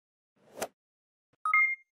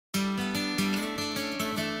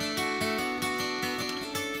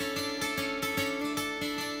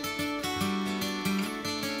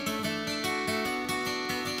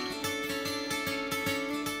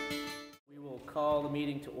call the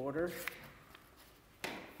meeting to order.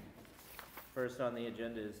 First on the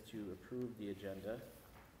agenda is to approve the agenda.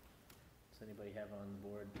 Does anybody have on the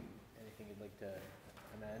board anything you'd like to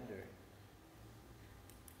amend, or?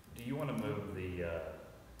 Do you want to move the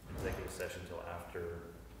executive session till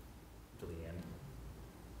the end?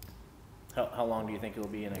 How long do you think it will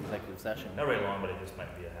be in executive session? Not very long, but it just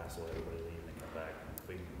might be a hassle. Everybody leave and come back. If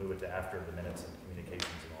we move it to after the minutes and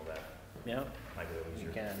communications and all that, Yeah, might be a little easier.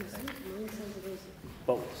 you can. Mine says it is.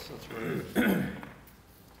 Both.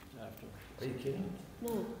 Are you kidding?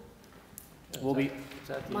 No, We'll be,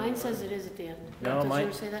 mine says it is at the end. No, Does mine-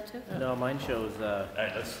 yours say that too? no, mine shows, All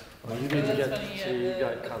right, let's. Well, you So need to that's get, funny, so yeah, you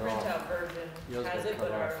got the cut printout off. version Yours has got it, cut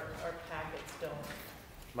but off. our packets don't.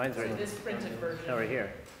 mine's So right, this printed version, oh, right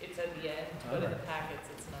here. it's at the end, but in the packets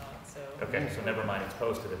it's not, so. Okay, so never mind. It's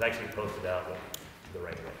posted. It's actually posted out the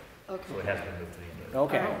right way, so Okay. it has been moved to the end.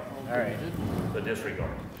 Okay, Oh. all right, So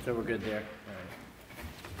disregard. so we're good there. All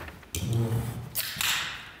right.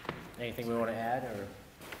 Anything we want to add, or?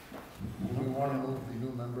 We want to move the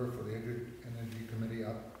new member for the Energy Committee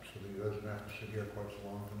up so that he doesn't have to sit here quite so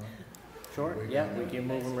long tonight. Sure, yeah, we can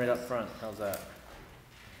move them right up front. How's that? So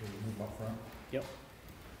we move him up front. Yep.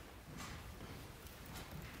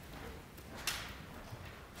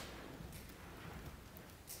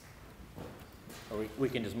 Or we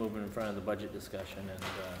can just move him in front of the budget discussion and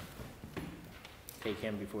take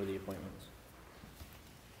him before the appointments.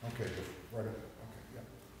 Okay, just right up, okay, yeah.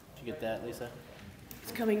 Did you get that, Lisa?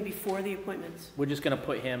 It's coming before the appointments. We're just gonna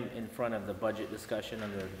put him in front of the budget discussion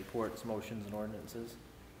under reports, motions, and ordinances,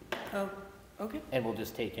 Oh, okay. and we'll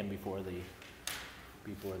just take him before the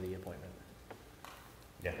appointment.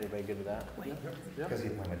 Yeah. Everybody good with that? Wait, Because the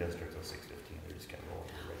appointment does start till 6:15. They're just gonna roll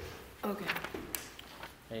over. okay.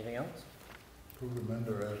 Anything else? Approve the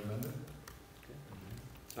member as amended.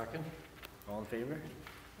 Second? All in favor?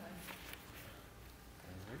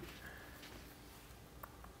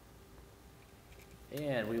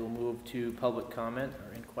 And we will move to public comment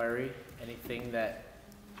or inquiry. Anything that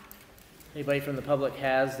anybody from the public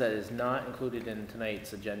has that is not included in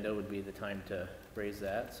tonight's agenda would be the time to raise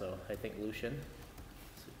that. So I think Lucian.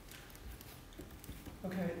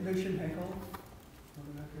 Okay, Lucian Henkel, for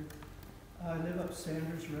the record. I live up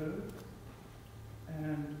Sanders Road,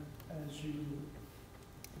 and as you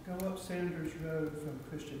go up Sanders Road from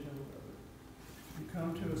Christian Hill Road, you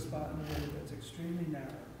come to a spot in the road that's extremely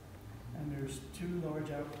narrow, and there's two large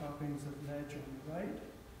outcroppings of ledge on the right,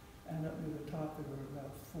 and up near the top there are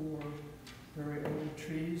about 4 very old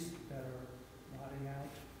trees that are rotting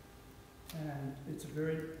out, and it's a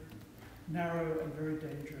very narrow and very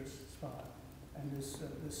dangerous spot. And this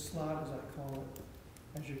slot, as I call it,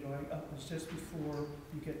 as you're going up, is just before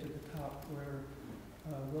you get to the top where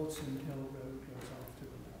Wilson Hill Road goes off to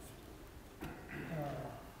the left.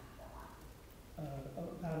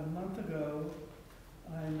 About a month ago,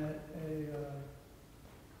 I met a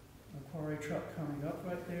quarry truck coming up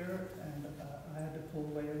right there, and I had to pull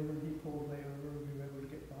way over, and he pulled way over, and we were able to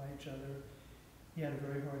get by each other. He had a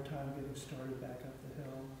very hard time getting started back up the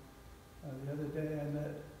hill. The other day I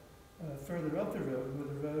met further up the road, where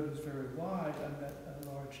the road is very wide, I met a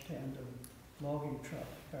large tandem logging truck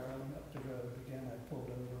barreling up the road. Again, I pulled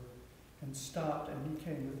over and stopped, and he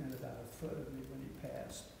came within about a foot of me when he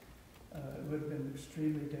passed. It would have been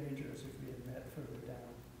extremely dangerous if we had met further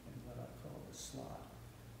down in what I call the slot.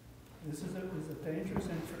 This is a dangerous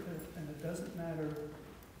incident, and it doesn't matter,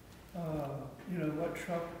 what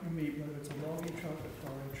truck you meet, whether it's a logging truck, a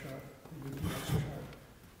quarry truck, a UPS truck.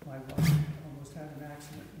 My wife almost had an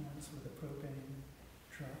accident once with a propane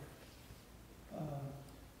truck.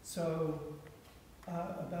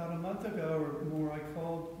 About a month ago or more, I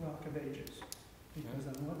called Rock of Ages because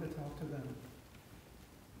I wanted to talk to them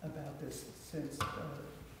about this, since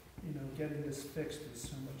getting this fixed is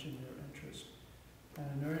so much in their interest. And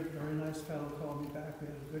a very, very nice fellow called me back. We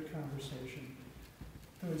had a good conversation.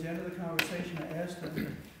 Towards the end of the conversation, I asked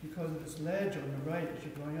him, because of this ledge on the right as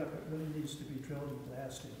you're going up, it really needs to be drilled and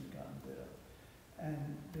blasted and gotten rid of.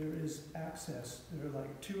 And there is access. There are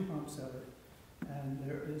like 2 humps of it, and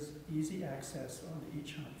there is easy access on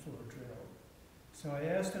each hump for a drill. So I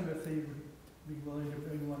asked him if he would be willing to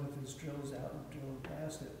bring one of his drills out and drill and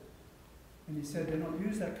blast it. And he said they don't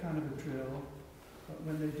use that kind of a drill, but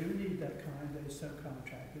when they do need that kind, they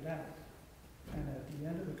subcontract it out. And at the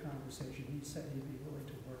end of the conversation, he said he'd be willing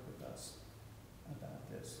to work with us about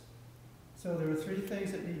this. So there are 3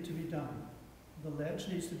 things that need to be done. The ledge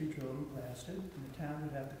needs to be drilled and blasted, and the town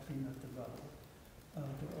would have to clean up the rubble.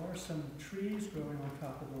 There are some trees growing on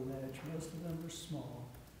top of the ledge. Most of them are small.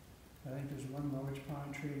 I think there's 1 large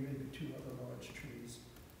pine tree, maybe 2 other large trees.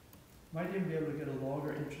 Might even be able to get a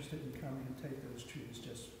logger interested in coming and take the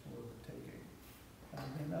And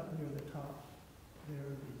then up near the top, there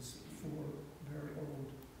are these 4 very old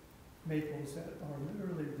maples that are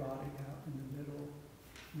literally rotting out in the middle.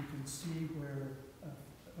 You can see where,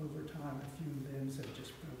 over time, a few limbs have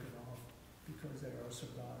just broken off because they are so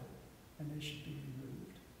rotted, and they should be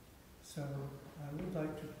removed. So I would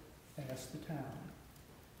like to ask the town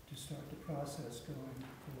to start the process going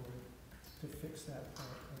forward to fix that part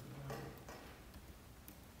of the road.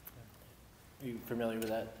 Are you familiar with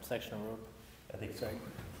that section of road? I think so.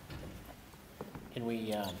 Can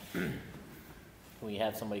we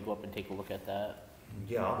have somebody go up and take a look at that?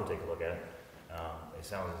 Yeah, I'll go take a look at it. It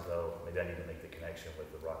sounds as though maybe I need to make the connection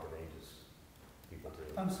with the Rock of Ages people too.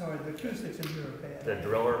 I'm sorry, the acoustics in here are bad. The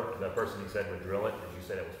driller, the person you said would drill it, did you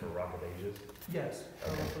say it was for Rock of Ages? Yes,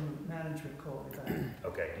 Okay. from management called me back.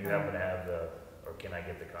 Okay, do you happen to have the, or can I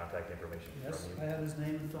get the contact information Yes, from I you? have his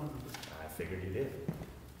name and phone number. I figured you did.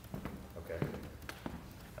 Okay.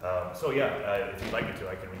 So yeah, if you'd like me to,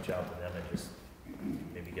 I can reach out to them and just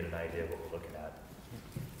maybe get an idea of what we're looking at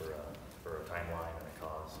for a timeline and a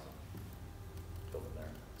cost. Go from there.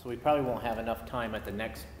 So we probably won't have enough time at the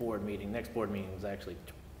next board meeting. Next board meeting is actually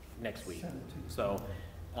next week. Send it to you. So,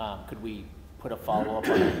 could we put a follow-up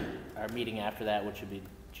on our meeting after that, which would be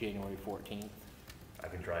January 14th? I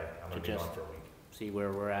can try it. I'm gonna be Just- gone for a week. See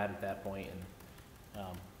where we're at that point, and,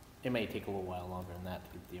 it may take a little while longer than that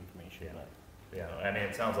to get the information, Yeah. but. Yeah, I mean,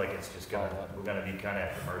 it sounds like it's just we're gonna be kinda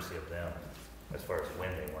at the mercy of them as far as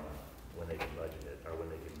when they can budget it, or when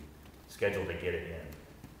they can schedule to get it in.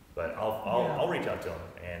 But I'll reach out to them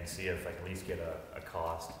and see if I can at least get a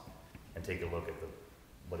cost and take a look at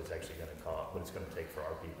what it's actually gonna cost, what it's gonna take for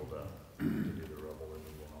our people to do the rubble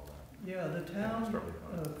removal and all that. Yeah, the town Start looking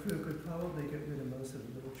on it. crew could probably get rid of most of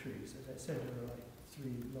the little trees. As I said, there are like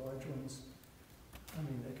 3 large ones. I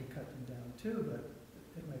mean, they could cut them down too, but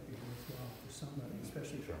it might be worthwhile for somebody,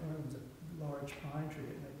 especially if Sure. one of them's a large pine tree,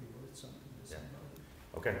 it might be worth something to Yeah. somebody.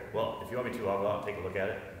 Okay, well, if you want me to, I'll go out and take a look at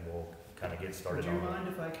it and we'll kinda get started Would on you it. mind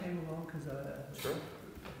if I came along, cause Sure.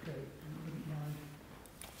 okay, you wouldn't mind?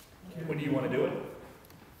 When do you wanna do it?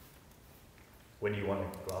 When do you wanna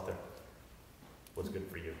go out there? What's good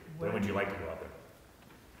for you? When would you like to go out there?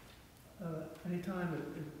 Anytime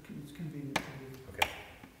it's convenient for you. Okay.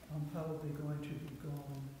 I'm probably going to be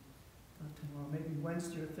gone tomorrow, maybe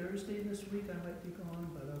Wednesday or Thursday this week I might be gone,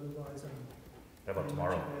 but otherwise I'm How about pretty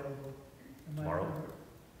much tomorrow? available. Tomorrow?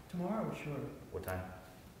 Tomorrow, sure. What time?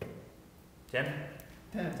 10?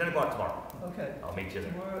 10, 10 o'clock tomorrow. okay, I'll meet you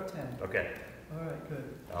there. tomorrow at 10, Okay, all right, good.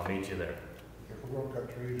 I'll meet you there. If we're gonna cut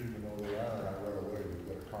trees, even though they are not right away, we've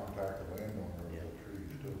got to contact the landowner of Yeah. the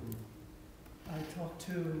trees too. I talked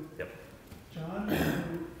to Yep. John,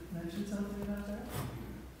 who mentioned something about that.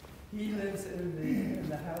 He lives in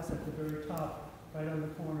the house at the very top, right on the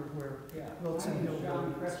corner where Yeah, Wilson my name Hill is John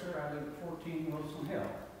Road is. Presser, I live at 14 Wilson Hill.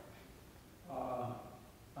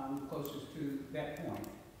 I'm closest to that point.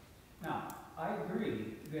 Now, I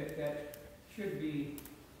agree that that should be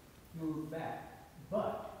moved back,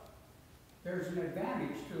 but there's an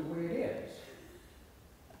advantage to the way it is.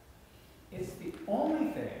 It's the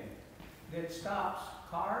only thing that stops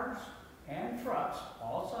cars and trucks,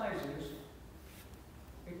 all sizes,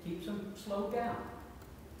 it keeps them slowed down.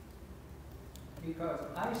 Because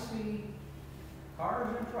I see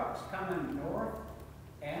cars and trucks coming north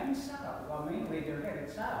and south, well, mainly they're headed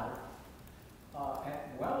south, at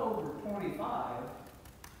well over 25,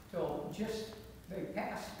 till just, they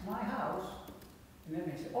pass my house, and then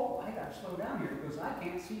they say, oh, I gotta slow down here, because I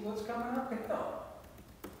can't see what's coming up the hill.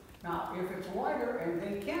 Now, if it's wider and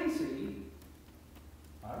they can see,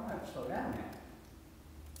 I don't have to slow down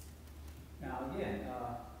then. Now, again,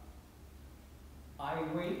 I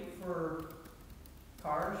wait for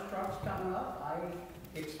cars, trucks coming up,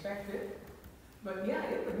 I expect it. But yeah,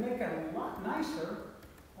 it would make it a lot nicer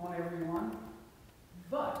on everyone,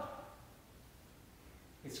 but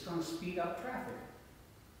it's gonna speed up traffic.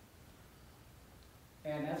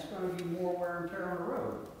 And that's gonna be more wear and tear on the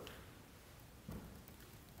road.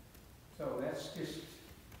 So that's just,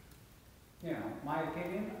 you know, my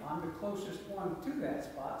opinion. I'm the closest one to that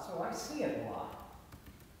spot, so I see it a lot.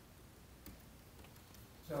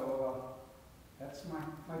 So, that's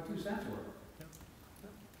my 2 cents worth.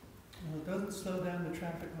 Well, it doesn't slow down the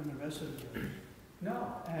traffic on the rest of the road.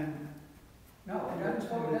 No, And, no, it doesn't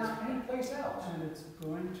slow down anyplace else. and it's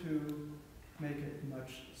going to make it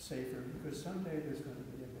much safer, because someday there's gonna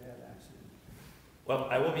be a bad accident. Well,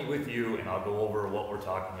 I will meet with you and I'll go over what we're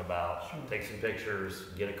talking about, Sure. take some pictures,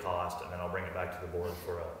 get a cost, and then I'll bring it back to the board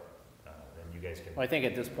for then you guys can. Well, I think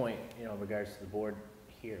at this point, in regards to the board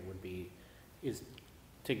here would be, is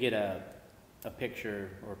to get a a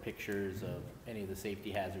picture or pictures of any of the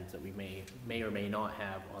safety hazards that we may or may not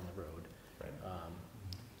have on the road. Right.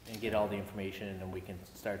 And get all the information, and then we can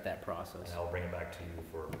start that process. And I'll bring it back to you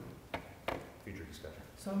for future discussion.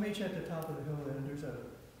 So I'll meet you at the top of the hill, and there's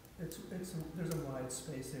a wide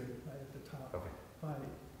space there right at the top Okay, by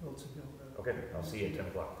Wilson Hill Road. okay, I'll see you at 10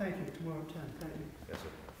 o'clock. Thank you, tomorrow 10, thank you. Yes, sir.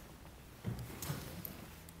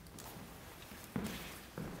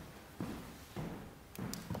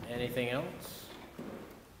 Anything else?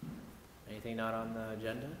 Anything not on the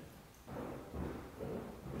agenda?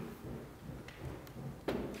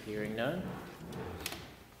 Hearing none,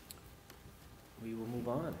 we will move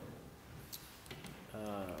on.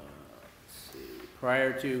 Let's see.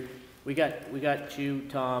 Prior to, we got you,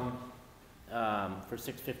 Tom, for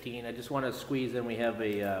 6:15. I just want to squeeze in. We have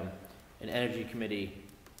an energy committee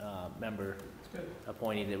member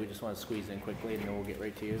appointed that we just want to squeeze in quickly, and then we'll get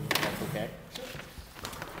right to you. If that's okay.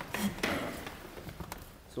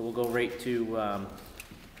 So we'll go right to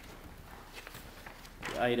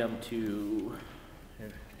item 2.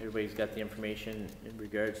 Everybody's got the information in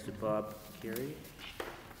regards to Bob Carey.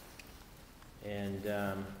 And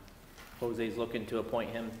Jose's looking to appoint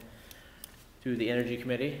him to the Energy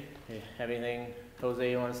Committee. Have anything, Jose,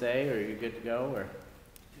 you want to say, or are you good to go, or?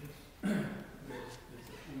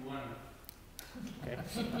 Okay.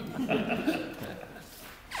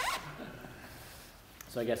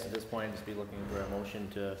 So I guess at this point, I'd just be looking for a motion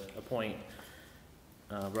to appoint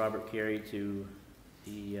Robert Carey to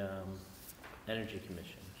the Energy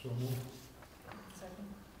Commission. So moved. Second.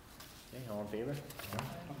 Okay, all in favor?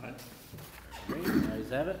 Great, ayes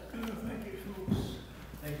have it. Thank you, folks.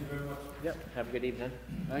 Thank you very much. Yep, have a good evening.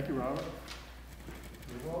 Thank you, Robert.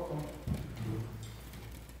 You're welcome.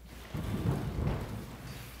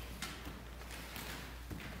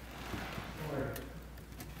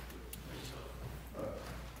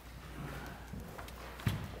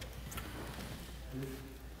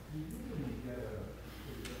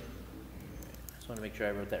 Just want to make sure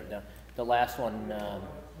I wrote that down. The last one,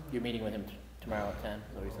 you're meeting with him tomorrow at 10, is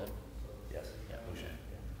that what you said? Yes. Yeah. Motion.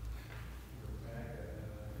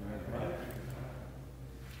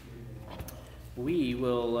 We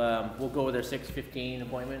will, we'll go with our 6:15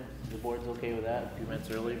 appointment. The board's okay with that, a few minutes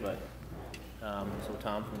early, but, so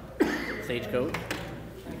Tom from Stagecoach.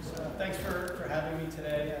 Thanks for having me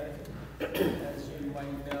today. As you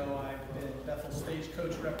might know, I've been Bethel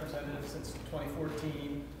Stagecoach representative since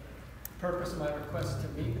 2014. The purpose of my request to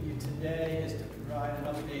meet with you today is to provide an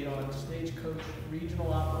update on Stagecoach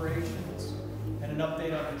regional operations and an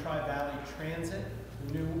update on the Tri-Valley Transit,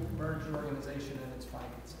 the new merged organization and its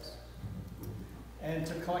finances. And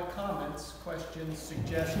to collect comments, questions,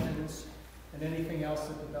 suggestions, and anything else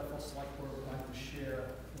that the Bethel Selectboard would like to share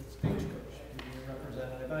with Stagecoach, being a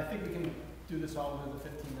representative. And I think we can do this all within the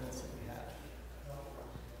 15 minutes that we have.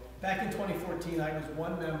 Back in 2014, I was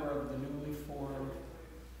one member of the newly formed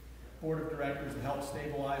Board of Directors to help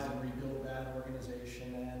stabilize and rebuild that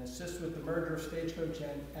organization and assist with the merger of Stagecoach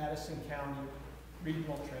and Addison County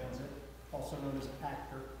Regional Transit, also known as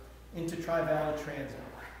ACTR, into Tri-Valley Transit.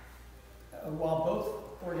 While both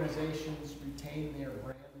organizations retain their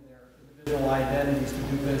brand and their individual identities to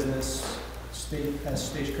do business as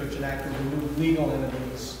Stagecoach and ACTR, the new legal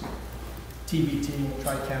entities, TVT,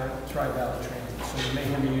 Tri-Valley Transit. So you may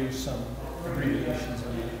hear me use some abbreviations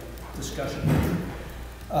in the discussion.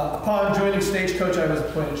 Upon joining Stagecoach, I was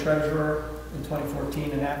appointed treasurer in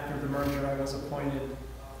 2014, and after the merger, I was appointed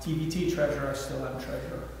TVT treasurer. I still am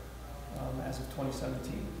treasurer as of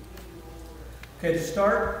 2017. Okay, to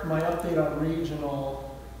start my update on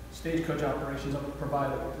regional Stagecoach operations, I'm going to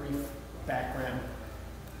provide a brief background.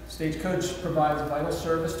 Stagecoach provides vital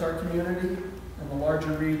service to our community and the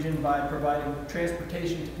larger region by providing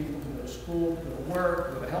transportation to people to go to school, to go to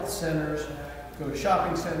work, go to health centers, go to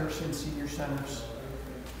shopping centers and senior centers.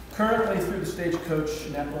 Currently, through the Stagecoach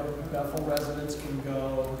network, Bethel residents can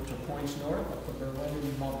go to points north, up to Berlin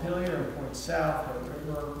and Montpelier, and points south, Red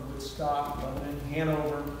River, Woodstock, London,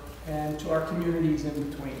 Hanover, and to our communities in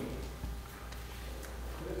between.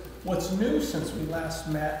 What's new since we last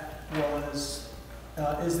met is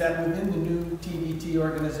that within the new TVT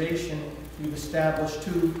organization, we've established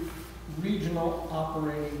 2 regional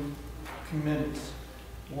operating committees,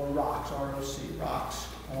 or ROCs, R-O-C, ROCs.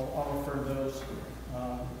 I'll refer to those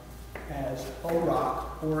as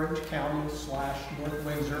OROC, Orange County / North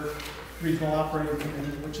Windsor Regional Operating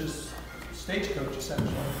Committee, which is Stagecoach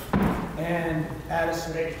essentially, and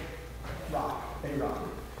Addison ROC, AROC.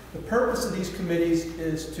 The purpose of these committees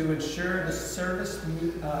is to ensure the service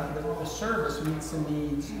meets the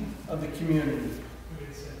needs of the community.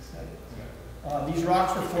 These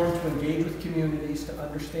ROCs were formed to engage with communities to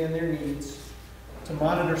understand their needs to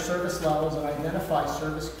monitor service levels and identify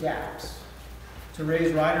service gaps, to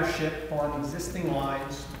raise ridership on existing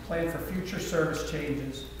lines, to plan for future service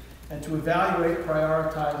changes, and to evaluate,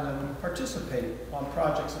 prioritize, and participate on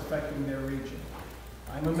projects affecting their region.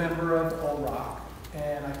 I'm a member of OROC,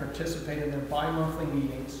 and I participate in their bi-monthly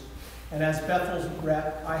meetings. And as Bethel's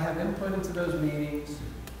rep, I have input into those meetings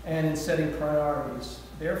and in setting priorities.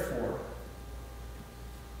 Therefore,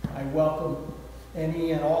 I welcome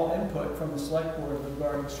any and all input from the select board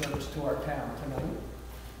regarding service to our town tonight,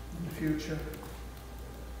 in the future.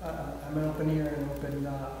 I'm an open ear and open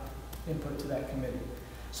input to that committee.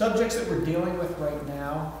 Subjects that we're dealing with right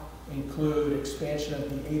now include expansion of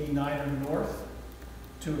the 89er North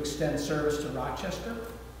to extend service to Rochester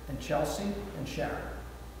and Chelsea and Sharon,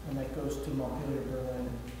 and that goes to Montpelier, Berlin,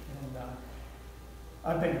 and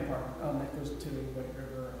I beg your pardon, that goes to White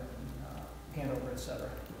River and Hanover, etc.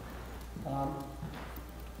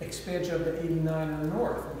 Expansion of the 89er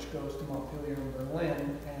North, which goes to Montpelier and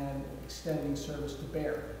Berlin, and extending service to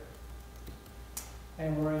Barre.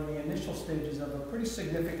 And we're in the initial stages of a pretty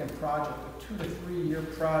significant project, a 2 to 3 year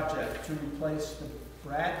project to replace the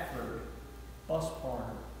Bradford bus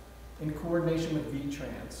barn in coordination with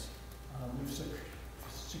V-Trans. We've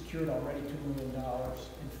secured already $2 million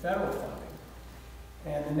in federal funding.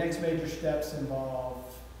 And the next major steps involve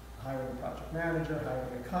hiring a project manager,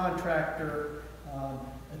 hiring a contractor,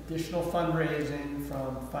 additional fundraising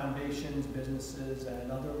from foundations, businesses,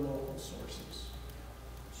 and other local sources.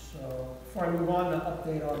 So before I move on to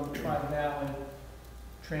update on Tri-Valley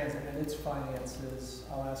Transit and its finances,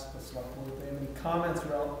 I'll ask the select board if they have any comments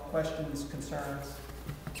or questions, concerns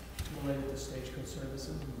related to stagecoach services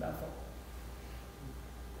in Bethel.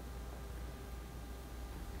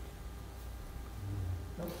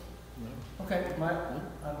 Nope. No. Okay,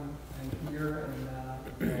 I'm here and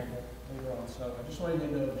available later on. So I just wanted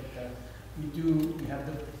to know that we have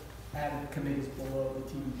the added committees below the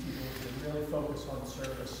TBT to really focus on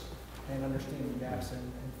service and understanding gaps and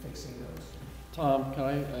fixing those. Tom,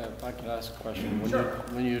 can if I can ask a question? Sure.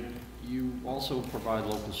 When you also provide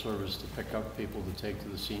local service to pick up people to take to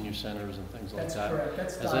the senior centers and things like that. That's correct.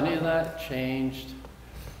 That's Has any of that changed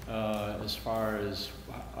as far as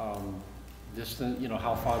distance,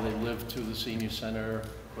 how far they live to the senior center,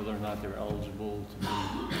 whether or not they're eligible to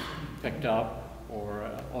be picked up, or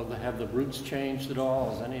have the routes changed at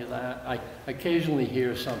all? Is any of that? I occasionally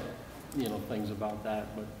hear some, things about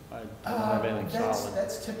that, but I don't have anything solid.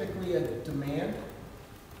 That's typically a demand,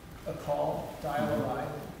 a call, dial a line,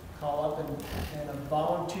 call up, and a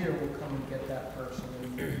volunteer will come and get that person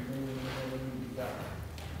and bring them where they need to go.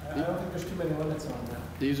 I don't think there's too many limits on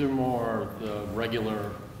that. These are more the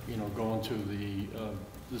regular, going to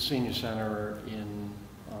the senior center in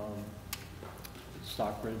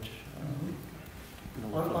Stockbridge.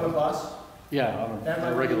 On a bus? Yeah, on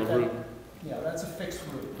a regular route. Yeah, that's a fixed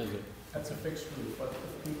route. Is it? That's a fixed route, but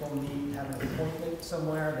if people have an appointment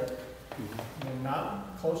somewhere that they're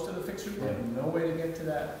not close to the fixed route, they have no way to get to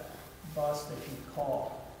that bus, they can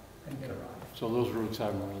call and get a ride. So those routes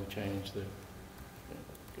haven't really changed there.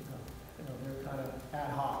 They're kind of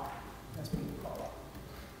ad hoc as people call up.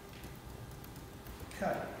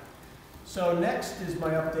 Okay. So next is my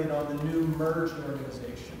update on the new merged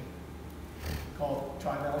organization called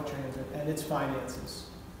Tri-Valley Transit and its finances.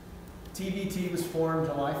 TVT was formed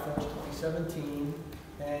July 1st, 2017,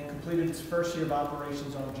 and completed its first year of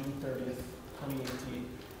operations on June 30th, 2018.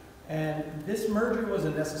 And this merger was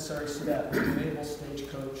a necessary step to enable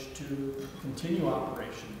Stagecoach to continue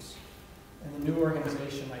operations. And the new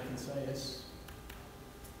organization, I can say, is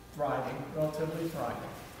thriving, relatively thriving.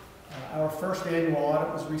 Our first annual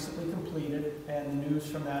audit was recently completed, and the news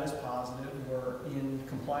from that is positive. We're in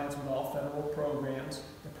compliance with all federal programs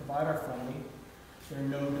that provide our funding. There are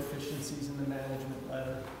no deficiencies in the management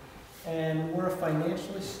letter. And we're a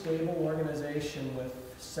financially stable organization with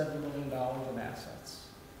 $7 million in assets.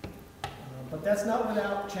 But that's not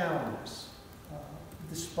without challenges.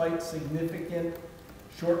 Despite significant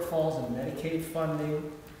shortfalls in Medicaid funding,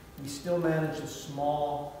 we still managed a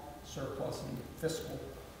small surplus in fiscal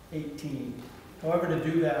 18. However,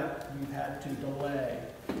 to do that, we've had to delay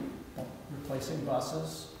replacing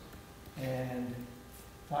buses, and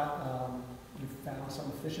we've found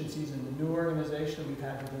some efficiencies in the new organization. We've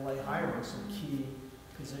had to delay hiring some key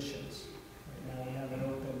positions. Right now we have an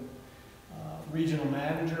open regional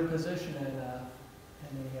manager position and a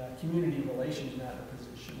community relations manager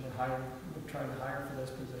position. We're trying to hire for those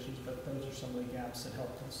positions, but those are some of the gaps that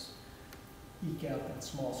helped us eke out that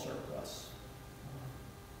small surplus.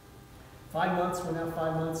 5 months, we're now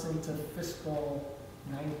 5 months into fiscal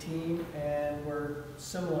 19, and we're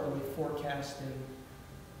similarly forecasting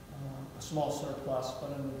small surplus,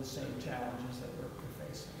 but under the same challenges that we're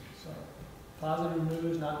facing. So positive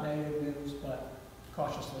news, not negative news, but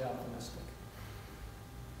cautiously optimistic.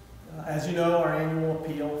 As you know, our annual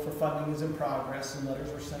appeal for funding is in progress, and letters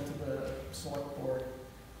were sent to the select board,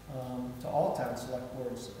 to all town select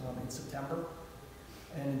boards in September.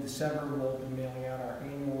 And in December, we'll be mailing out our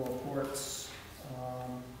annual reports.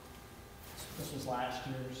 This was last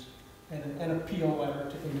year's, and an appeal letter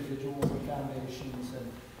to individuals and foundations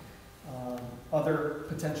and other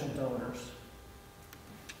potential donors.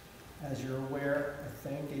 As you're aware, I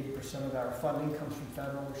think 80% of our funding comes from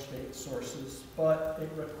federal or state sources, but it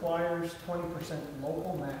requires 20%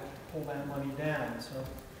 local match to pull that money down. So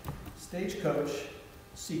Stagecoach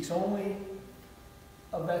seeks only,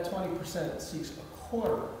 of that 20%, seeks a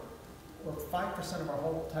quarter or 5% of our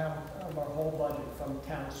whole town, of our whole budget from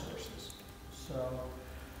town sources. So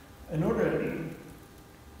in order to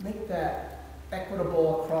make that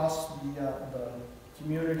equitable across the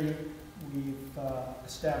community, we've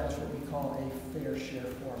established what we call a fair share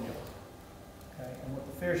formula. Okay? And what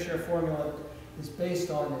the fair share formula is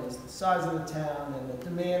based on is the size of the town and the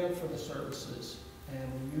demand for the services,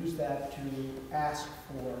 and we use that to ask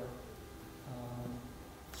for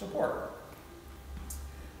support.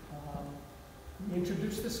 We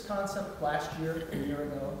introduced this concept last year, a year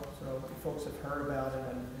ago, so folks have heard about it,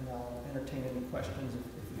 and I'll entertain any questions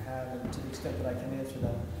if you have, and to the extent that I can answer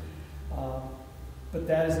them. But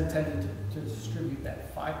that is intended to distribute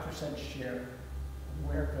that 5% share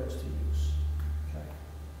where it goes to use. Okay?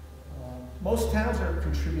 Most towns are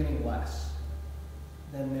contributing less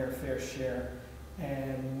than their fair share,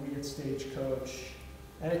 and we at Stagecoach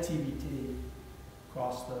and at TBT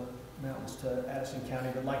across the mountains to Addison County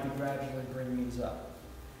would like to gradually bring these up.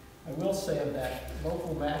 I will say of that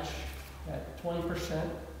local match at 20%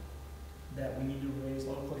 that we need to raise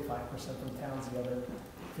locally, 5% from towns, the other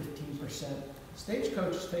 15%.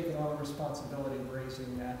 Stagecoach is taking on the responsibility of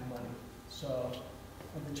raising that money. So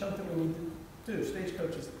of the chunk that we need to do,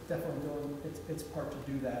 Stagecoach is definitely doing its part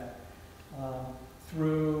to do that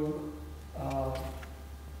through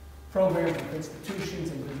programs with institutions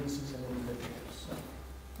and businesses and individuals. So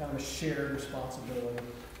kind of a shared responsibility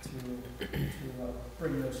to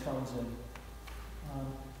bring those funds in.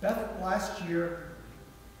 Last year,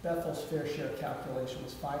 Bethel's fair share calculation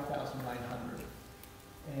was $5,900.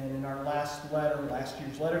 And in our last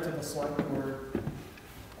year's letter to the select board,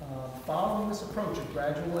 following this approach of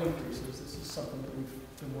gradual increases, this is something that we've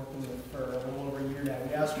been working with for a little over a year now.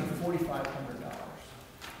 We asked for $4,500,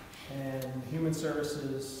 and Human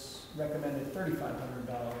Services recommended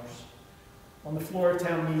 $3,500. On the floor of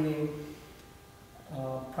town meeting,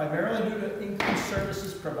 primarily due to increased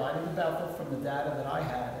services provided to Bethel from the data that I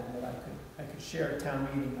had and that I could share at town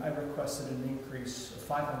meeting, I requested an increase of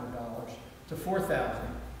 $500 to $4,000,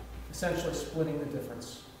 essentially splitting the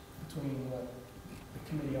difference between what the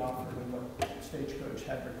committee offered and what Stagecoach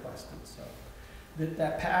had requested. So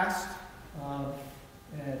that passed,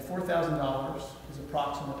 and $4,000 is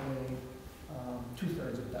approximately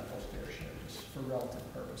 2/3 of Bethel's fair share, just for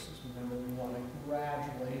relative purposes. Remember, we want to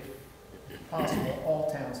gradually, if possible,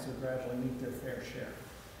 all towns to gradually meet their fair share.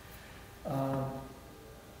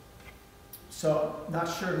 So not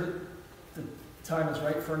sure that the time is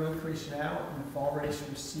right for an increase now. We've already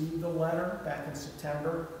received the letter back in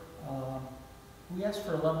September. We asked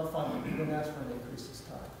for a level funding. We didn't ask for an increase this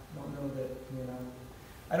time. Don't know that,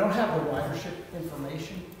 I don't have the ridership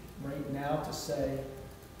information right now to say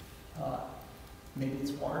maybe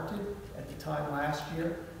it's warranted. At the time last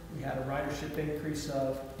year, we had a ridership increase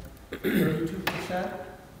of 32%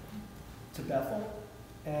 to Bethel,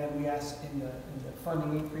 and we asked, and the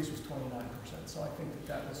funding increase was 29%. So I think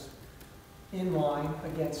that was in line,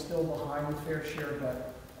 again, still behind the fair share,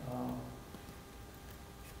 but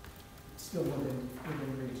still within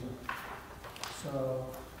reason. So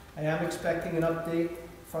I am expecting an update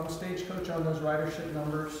from Stagecoach on those ridership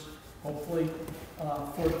numbers, hopefully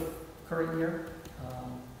for the current year,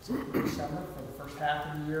 December, for the first half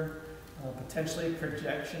of the year, potentially a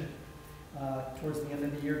projection towards the end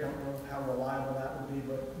of the year. Don't know how reliable that will be,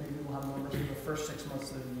 but maybe we'll have numbers for the first 6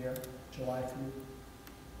 months of the year, July through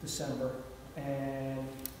December. And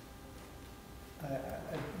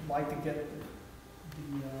I'd like to get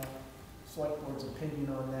the select board's opinion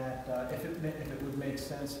on that, if it would make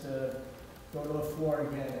sense to go to the floor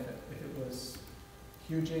again, if it was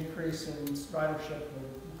huge increase in ridership, or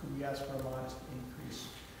could we ask for a modest increase?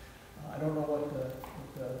 I don't know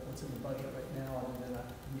what's in the budget right now, other than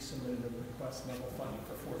we submitted a request level funding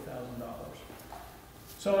for $4,000.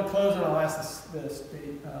 So in closing, I'll ask the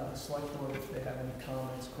select board if they have any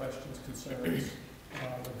comments, questions, concerns.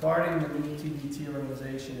 Regarding the new TDT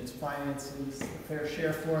organization, its finances, the fair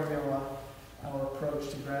share formula, our approach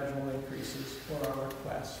to gradual increases, or our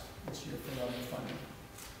request this year for level funding.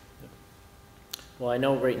 Well, I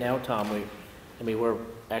know right now, Tom, we're,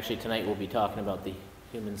 actually tonight we'll be talking about the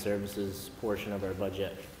human services portion of our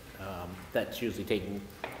budget. That's usually taken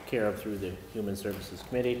care of through the Human Services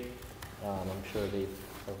Committee. I'm sure they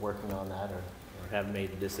are working on that or have made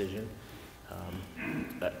a decision.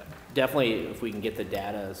 But definitely, if we can get the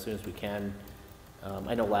data as soon as we can.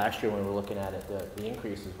 I know last year when we were looking at it, the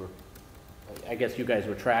increases were, I guess you guys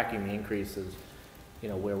were tracking the increases, you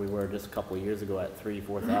know, where we were just a couple of years ago at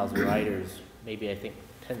 4,000 riders. Maybe I think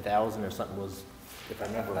 10,000 or something was, if I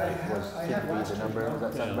remember right, I have seemed to be the number. Does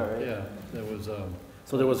that sound about right? Yeah, there was,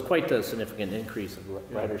 So there was quite a significant increase of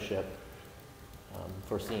ridership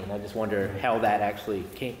foreseen. I just wonder how that actually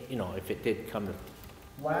came, you know, if it did come to.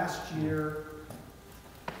 Last year,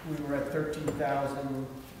 we were at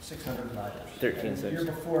 13,600 riders. 13,600. The year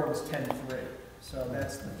before, it was 10,300. So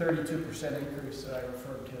that's the 32% increase that I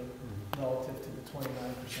referred to relative to the 29%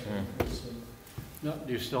 increase. no,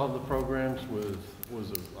 do you still have the programs with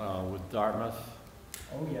Dartmouth?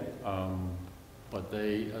 Oh, yeah. But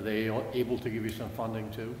are they able to give you some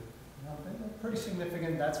funding too? No, they're pretty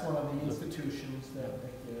significant. That's one of the institutions that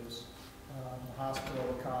gives. The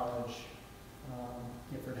hospital, the college,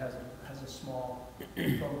 Gifford has a small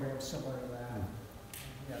program similar to that.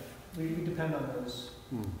 Yeah, we depend on those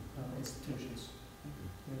institutions.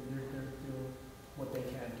 They're doing what they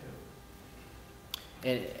can do.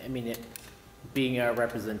 And I mean, being our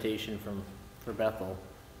representation for Bethel,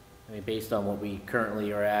 I mean, based on what we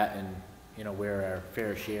currently are at and, you know, where our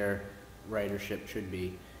fair share ridership should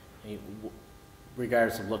be, I mean,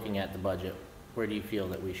 regardless of looking at the budget, where do you feel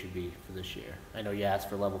that we should be for this year? I know you asked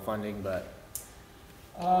for level funding, but.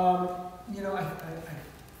 You know, I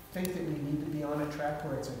think that we need to be on a track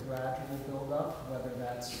where it's a gradual build-up, whether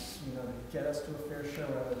that's, you know, to get us to a fair share,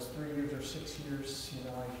 whether it's 3 years or 6 years. You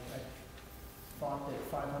know, I thought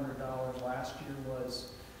that $500 last year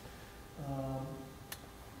was,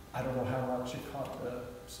 I don't know how much it caught the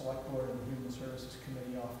Selectboard and the Human Services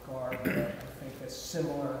Committee off guard, but I think that's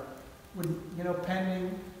similar. You know,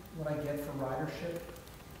 pending what I get for ridership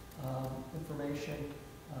information,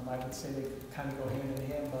 I would say they kind of go hand in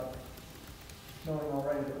hand, but knowing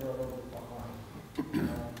already that we're a little bit behind.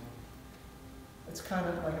 It's kind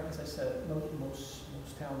of like, as I said, most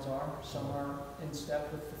towns are. Some are in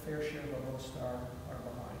step with the fair share, but most are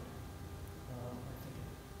behind.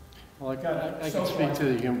 Well, I can speak to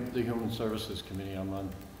the Human Services Committee. I'm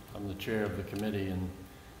the chair of the committee, and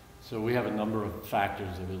so we have a number of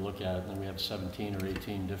factors that we look at, and then we have 17 or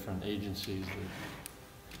 18 different agencies.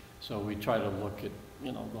 So we try to look at,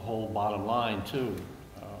 you know, the whole bottom line too,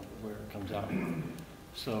 where it comes out.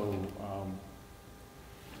 So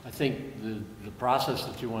I think the process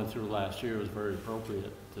that you went through last year was very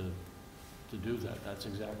appropriate to do that. That's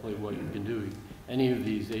exactly what you can do. Any of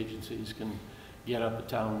these agencies can get up at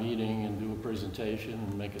town meeting and do a presentation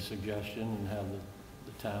and make a suggestion and have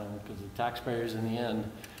the town, because the taxpayers in the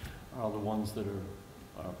end are the ones that are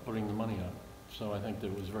putting the money up. So I think that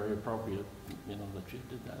it was very appropriate, you know, that you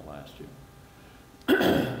did that last year.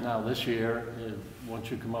 Now this year, once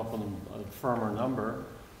you come up with a firmer number,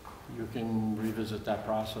 you can revisit that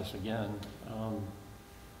process again.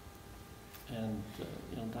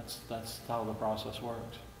 You know, that's how the process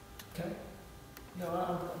works. Okay. No,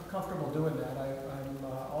 I'm comfortable doing that. I'm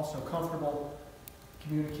also comfortable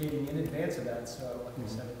communicating in advance of that. So, like I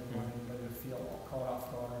said, I don't want anybody to feel caught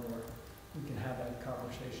off guard, or we can have that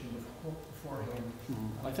conversation beforehand.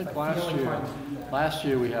 I think last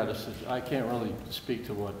year we had I can't really speak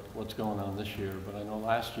to what's going on this year, but I know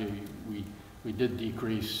last year we did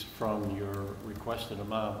decrease from your requested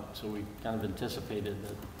amount, so we kind of anticipated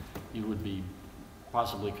that you would be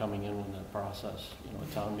possibly coming in with that process, you know, a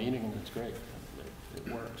town meeting, and it's great. It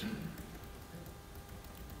works.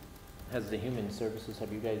 Has the Human Services,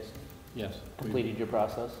 have you guys Yes. completed your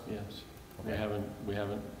process? Yes. Okay. We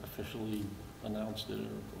haven't officially announced it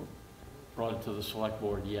or brought it to the select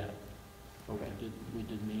board yet, but Okay. we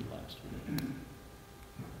did meet last week.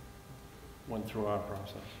 Went through our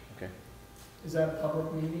process. Okay. Is that a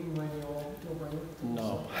public meeting when you'll bring it? To the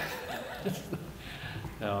No. select?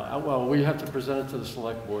 No, well, we have to present it to the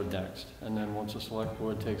select board next, and then once the select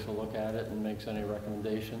board takes a look at it and makes any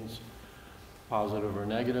recommendations, positive or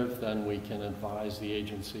negative, then we can advise the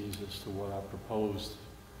agencies as to what our proposed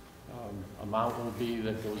amount will be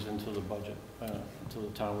that goes into the budget, into the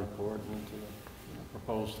town report, and into the, you know,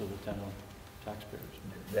 proposed to the town taxpayers.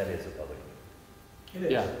 That is a public meeting. It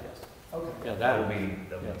is? Yeah. Yes. Okay. Yeah, That will that be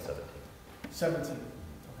 17. 17,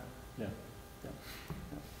 okay.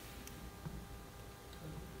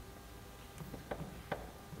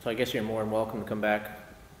 So I guess you're more than welcome to come back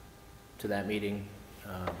to that meeting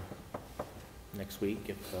next week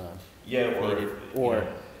if Yeah, or, needed. Or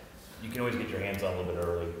you can always get your hands on a little bit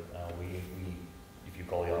early. If you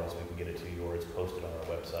call the office, we can get it to you, or it's posted on our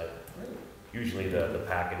website. Usually the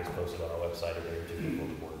packet is posted on our website a day or two before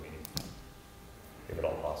the board meeting, if at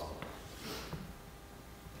all possible.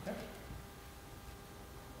 all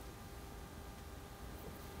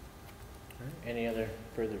right, any other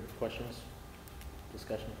further questions,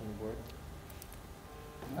 discussion from the board?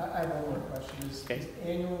 I have one more question. Is Okay.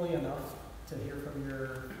 annually enough to hear from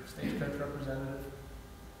your stagecoach representative?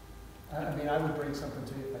 I mean, I would bring something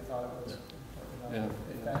to you if I thought it was important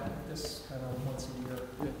enough. If this kind of once a year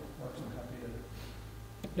works, I'm happy to.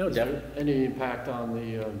 No, Is there definitely. any impact on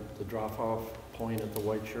the drop-off point at the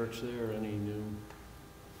White Church there? Any new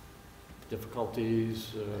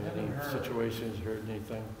difficulties, I haven't any heard. situations, heard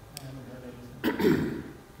anything? I haven't heard anything.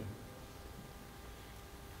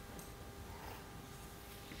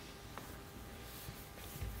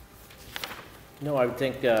 No, I would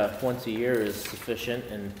think once a year is sufficient,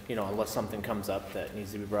 and, you know, unless something comes up that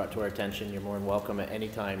needs to be brought to our attention, you're more than welcome at any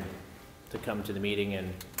time to come to the meeting,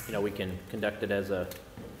 and, you know, we can conduct it as a,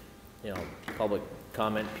 you know, public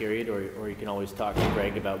comment period, or you can always talk to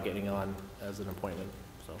Greg about getting on as an appointment,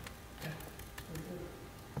 so.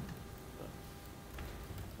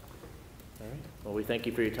 All right, well, we thank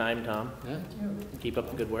you for your time, Tom. Yeah? Keep up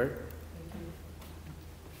the good work.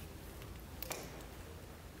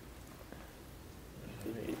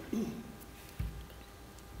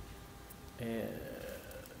 And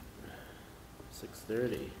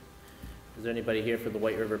 6:30. Is there anybody here for the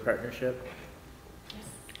White River Partnership?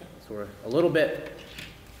 So we're a little bit,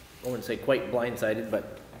 I wouldn't say quite blindsided,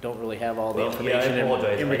 but don't really have all the Well, yeah, I information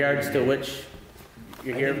apologize. in I regards didn't to get- which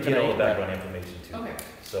you're here I didn't get all the tonight. background information too. Okay.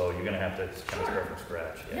 So you're gonna have to kind of start from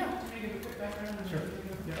scratch. Yeah, can I give a quick background? Sure.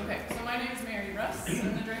 Okay, so my name is Mary Russ.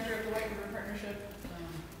 I'm the director of the White River Partnership.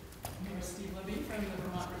 I'm here with Steve Libby from the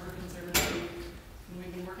Vermont River Conservancy. And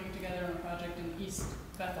we've been working together on a project in East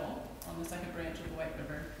Bethel on the second branch of the White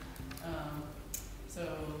River. So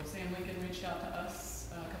Sam Lincoln reached out to us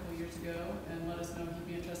a couple of years ago and let us know he'd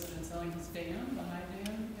be interested in selling his dam, the high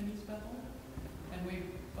dam in East Bethel. And we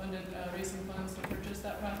funded raising funds to purchase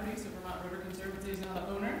that property, so Vermont River Conservancy is now the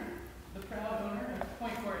owner, the proud owner of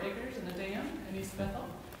 0.4 acres in the dam in East Bethel.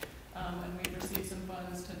 And we've received some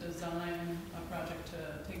funds to design a project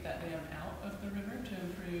to take that dam out of the river to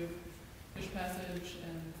improve fish passage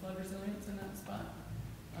and flood resilience in that spot.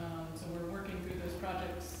 So we're working through those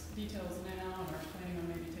projects details now and are planning on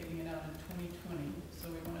maybe taking it out in 2020. So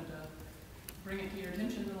we wanted to bring it to your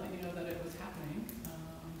attention to let you know that it was happening.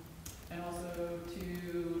 And also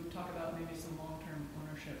to talk about maybe some long-term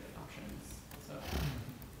ownership options. So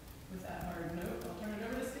with that hard note, I'll turn it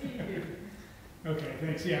over to Steve. Okay,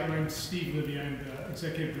 thanks. Yeah, my name's Steve Libby. I'm the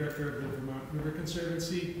Executive Director of the Vermont River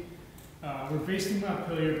Conservancy. We're based in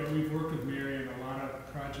Montpelier, but we've worked with Mary on a lot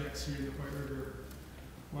of projects here in the White River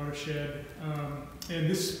watershed. And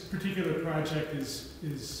this particular project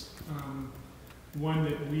is one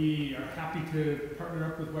that we are happy to partner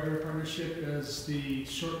up with White River Partnership as the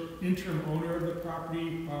short interim owner of the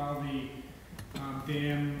property while the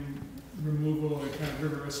dam removal and kind of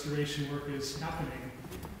river restoration work is happening.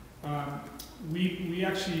 We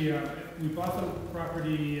actually we bought the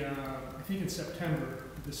property I think in September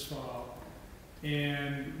this fall,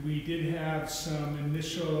 and we did have some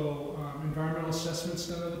initial environmental assessments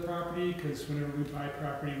done of the property, because whenever we buy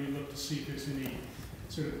property we look to see if there's any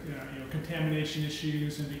sort of contamination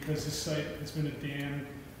issues, and because this site has been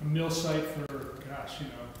a mill site for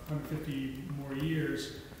 150 more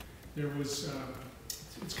years, there was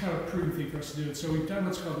it's kind of a prudent thing for us to do. So we've done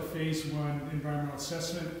what's called a phase 1 environmental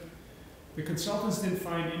assessment. The consultants didn't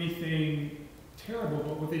find anything terrible,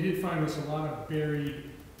 but what they did find was a lot of buried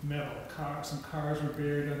metal. Some cars were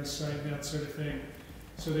buried on the site and that sort of thing.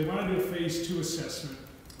 So they want to do a phase 2 assessment,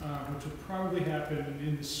 which will probably happen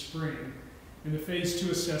in the spring. And the phase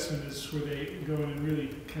 2 assessment is where they go in and really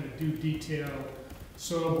kind of do detailed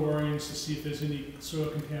soil borings to see if there's any soil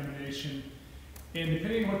contamination. And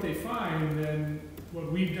depending on what they find, then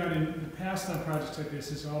what we've done in the past on projects like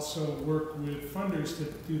this is also work with funders to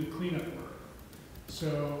do the cleanup work.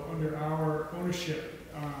 So under our ownership,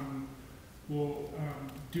 we'll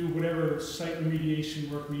do whatever site remediation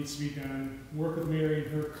work needs to be done, work with Mary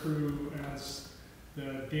and her crew as the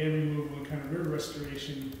dam removal and kind of river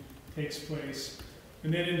restoration takes place.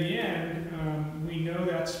 And then in the end, we know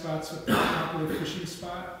that spot's a popular fishing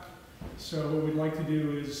spot. So what we'd like to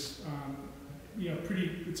do is,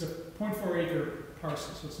 it's a 0.4 acre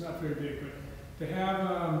parcel, so it's not very big, but They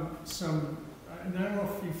have some, and I don't know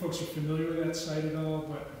if you folks are familiar with that site at all,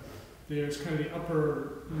 but there's kind of the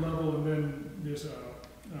upper level, and then there's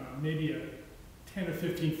maybe a 10 or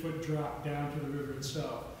 15 foot drop down to the river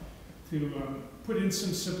itself. To put in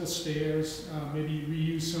some simple stairs, maybe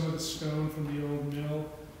reuse some of the stone from the old mill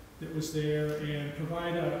that was there, and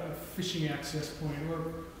provide a fishing access point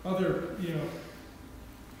or other,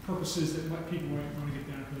 purposes that people might want to get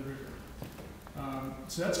down to the river.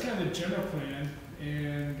 So that's kind of the general plan.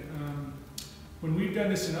 And when we've done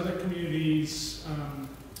this in other communities,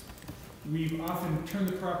 we've often turned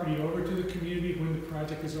the property over to the community when the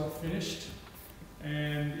project is all finished.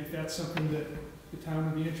 And if that's something that the town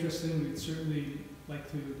would be interested in, we'd certainly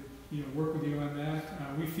like to, work with you on that.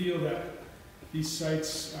 We feel that these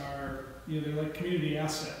sites are, they're like community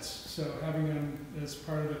assets. So having them as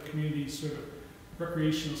part of the community sort of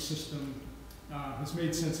recreational system has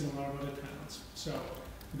made sense in a lot of other towns. So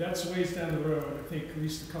that's ways down the road, I think at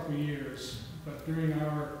least a couple of years. But during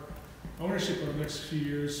our ownership of the next few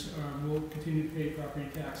years, we'll continue to pay property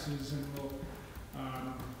taxes, and we'll,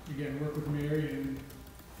 again, work with Mary and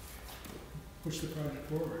push the project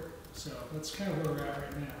forward. So that's kind of where we're at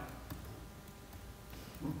right now.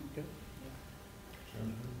 Okay.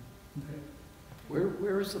 Okay.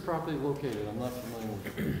 Where is the property located? I'm not familiar with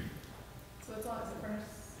it. So it's on, is it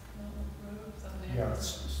Furnace Mill Road, something? Yeah,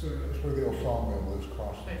 it's where the old sawmill is,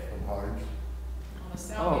 crossing from Hyde's. On the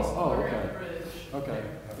southeast Oh, corner okay. of the bridge. Okay,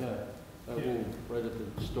 yeah. That Yeah. little, right at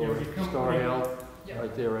the Yeah, store, if you come- Star Hill, Yep.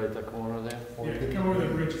 right there, right at the corner there. Yeah, if you come over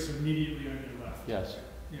the bridge, it's immediately on your left. Yes,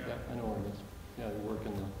 Yeah. yeah, I know where it is. Yeah, they work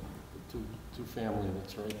in the two-family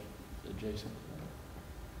that's right adjacent.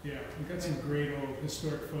 Yeah, we've got some great old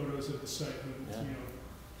historic photos of the site with, Yeah.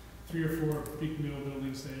 3 or 4 big mill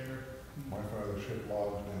buildings there. My father shipped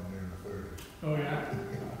logs down there in the 30s. Oh, yeah?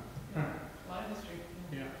 Huh. A lot of history.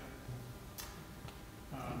 Yeah.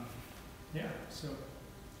 Yeah, so,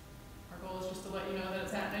 Our goal is just to let you know that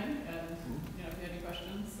it's happening, and, if you have any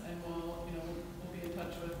questions, and we'll be in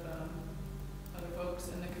touch with, other folks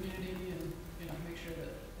in the community, and, make sure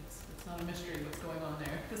that it's not a mystery what's going on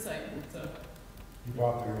there, at the site, so. You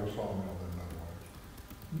bought the old sawmill then, in other words.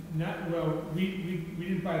 not, well, we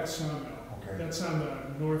didn't buy the sawmill. Okay. That's on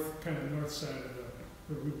the north side of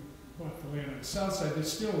where we bought the land. On the south side,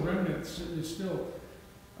 there's still remnants, there's still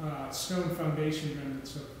stone foundation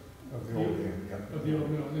remnants Of the old dam, yeah. of the old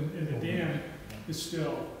mill, and the dam is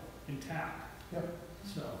still intact. Yep.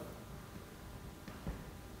 So,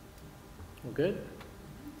 Well, good.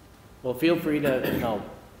 Well, feel free to,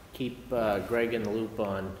 keep Greg in the loop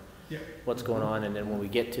on Yeah. what's going on, and then when we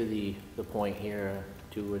get to the point here,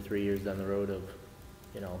 2 or 3 years down the road of,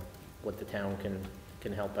 what the town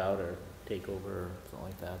can help out or take over or something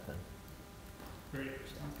like that, then. great.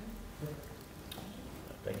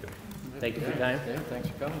 Thank you. Thank you for your time. Okay, thanks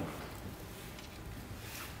for coming.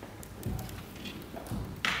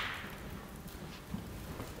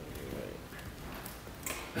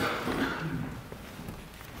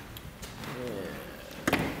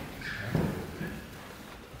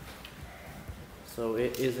 So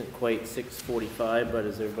it isn't quite 6:45, but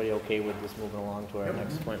is everybody okay with this moving along to our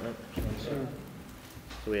next appointment? Sure.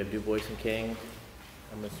 So we have Du Bois and King.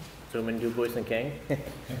 I'm assuming Du Bois and King.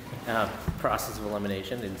 Process of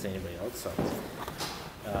elimination, didn't say anybody else,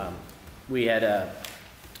 so. We had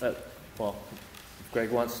well, if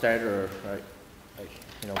Greg wants to start, or,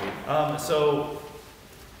 So,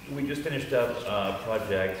 we just finished up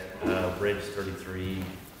project, Bridge 33,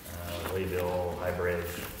 Wayville, High Bridge,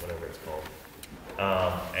 whatever it's called.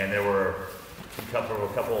 And there were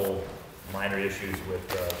a couple minor issues with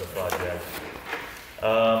the project.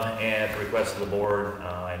 And at the request of the board,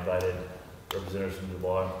 I invited representatives from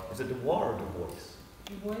Dubois. Is it Dubois or Du Bois?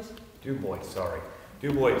 You boys? Du Bois, sorry.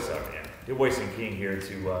 Du Bois, yeah. Du Bois and King here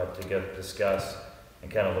to discuss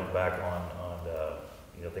and kind of look back on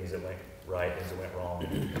things that went right, things that went wrong,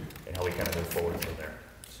 and how we kind of move forward from there.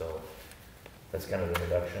 So that's kind of the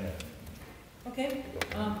introduction. Okay,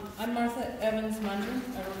 I'm Martha Evans Mundry.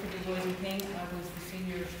 I work for Du Bois and King. I was the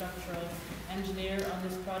senior structural engineer on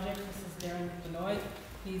this project. This is Darren Benoit.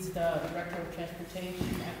 He's the director of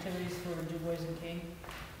transportation activities for Du Bois and King.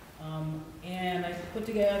 And I put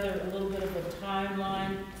together a little bit of a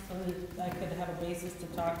timeline so that I could have a basis to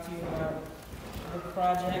talk to you about the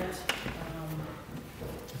project.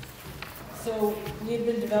 So we've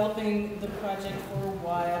been developing the project for a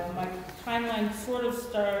while. My timeline sort of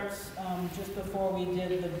starts just before we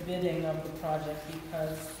did the bidding of the project,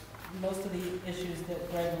 because most of the issues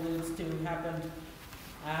that Greg alludes to happened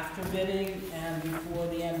after bidding and before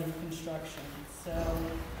the end of construction. So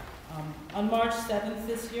On March 7th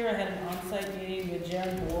this year, I had an on-site meeting with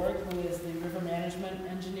Jaron Borg, who is the river management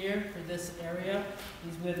engineer for this area.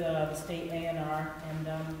 He's with the state A&R, and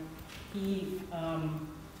he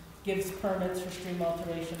gives permits for stream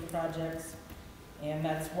alteration projects, and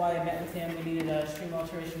that's why I met with him. We needed a stream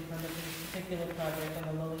alteration permit for this particular project on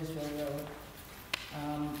the Liliesville Road.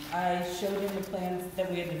 I showed him the plans that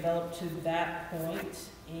we had developed to that point,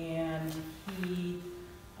 and he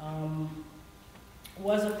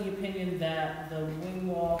was of the opinion that the wing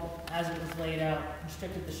wall, as it was laid out,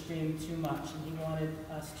 restricted the stream too much, and he wanted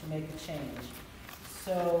us to make a change.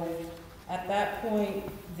 So at that point,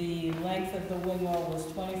 the length of the wing wall was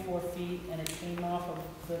 24 feet, and it came off of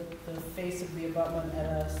the face of the abutment at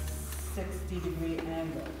a 60-degree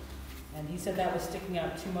angle. And he said that was sticking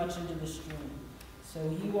out too much into the stream. So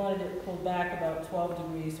he wanted it pulled back about 12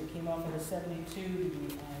 degrees, so it came off at a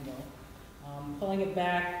 72-degree angle. Pulling it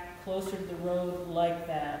back closer to the road like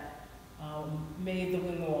that made the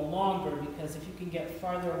wing wall longer, because if you can get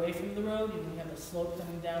farther away from the road, you have a slope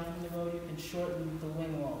coming down from the road, you can shorten the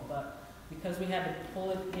wing wall. But because we had to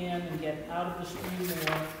pull it in and get out of the stream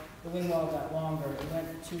more, the wing wall got longer. It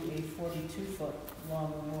went to a 42-foot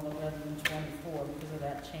long wing wall rather than 24 because of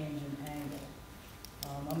that change in angle.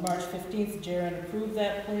 On March 15th, Jaron approved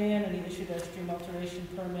that plan and he issued our stream alteration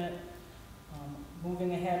permit.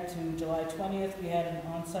 Moving ahead to July 20th, we had an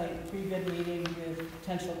on-site pre-bid meeting with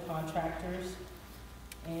potential contractors.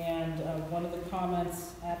 And one of the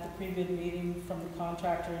comments at the pre-bid meeting from the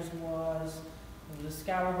contractors was there was a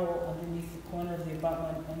scour hole underneath the corner of the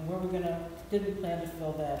abutment, and didn't plan to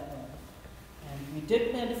fill that in. And we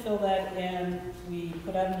did plan to fill that in. We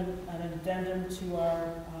put out an addendum to our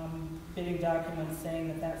bidding document saying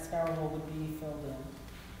that that scour hole would be filled in.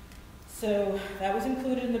 So that was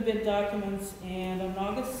included in the bid documents, and on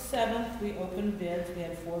August 7th, we opened bids. We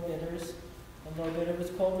had 4 bidders. The low bidder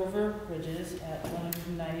was Cold River Bridges at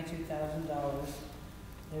 $192,000.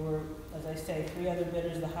 There were, as I say, 3 other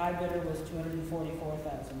bidders. The high bidder was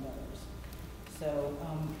 $244,000. So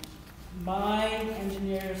my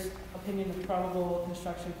engineer's opinion of probable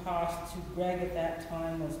construction cost to Greg at that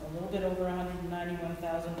time was a little bit over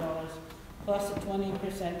 $191,000 plus a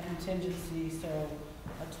 20% contingency, so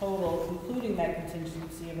a total, including that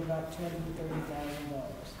contingency, of about $230,000.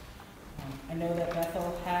 I know that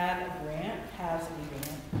Bethel has a grant,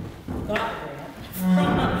 got a grant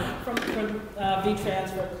from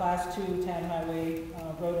V-Trans for Class 2 TAN Highway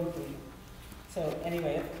road improvement. So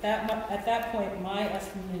anyway, at that point, my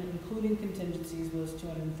estimate, including contingencies, was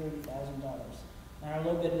 $230,000. And our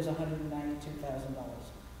low bid was $192,000.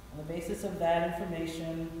 On the basis of that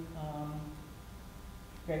information,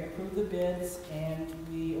 Greg approved the bids, and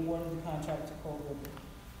we awarded the contract to Cold River.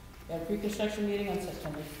 We had a pre-construction meeting on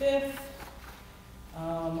September 5th.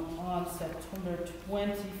 On September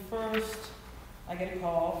 21st, I get a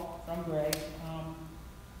call from Greg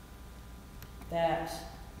that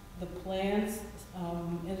the plans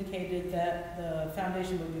indicated that the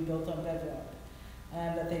foundation would be built on bedrock,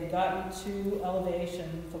 and that they'd gotten to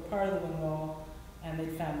elevation for part of the wing wall, and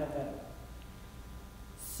they'd found no bedrock.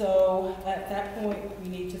 So at that point, we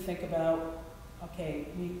need to think about, okay,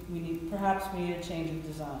 perhaps we need a change of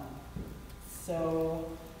design. So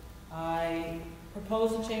I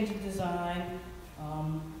proposed a change of design.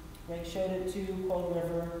 Greg showed it to Cold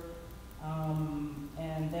River,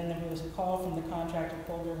 and then there was a call from the contractor,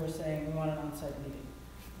 Cold River, saying we want an on-site meeting.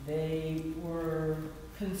 They were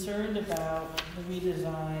concerned about the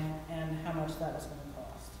redesign and how much that was going to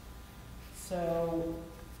cost. So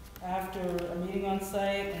after a meeting on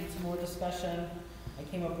site and some more discussion, I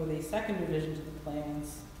came up with a second revision to the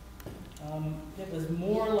plans. It was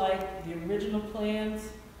more like the original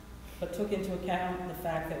plans, but took into account the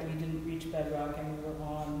fact that we didn't reach bedrock and we were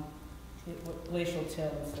on glacial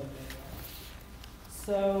till instead of bedrock.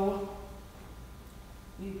 So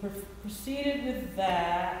we proceeded with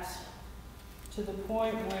that to the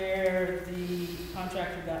point where the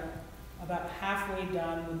contractor got about halfway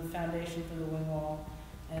done with the foundation for the wing wall.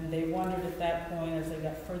 And they wondered at that point, as they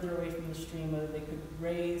got further away from the stream, whether they could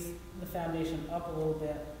raise the foundation up a little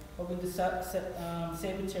bit, or we could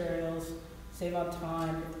save materials, save on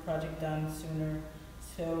time, get the project done sooner.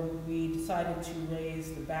 So we decided to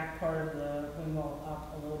raise the back part of the wing wall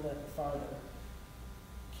up a little bit farther.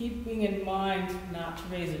 Keeping in mind not to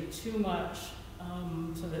raise it too much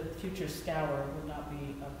so that future scour would not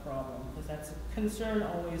be a problem, because that's a concern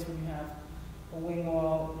always when you have a wing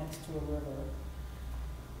wall next to a river.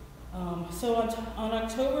 So on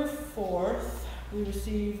October 4th,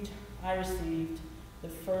 I received the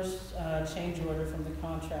first change order from the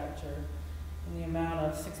contractor in the amount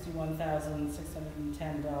of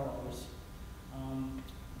 $61,610.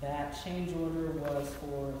 That change order was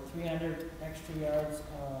for 300 extra yards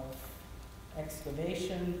of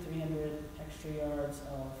excavation, 300 extra yards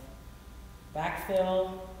of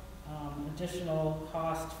backfill, additional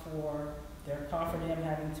cost for their coffer dam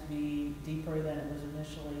having to be deeper than it was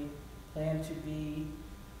initially planned to be,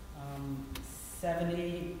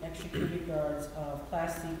 70 extra cubic yards of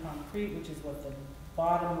Class C concrete, which is what the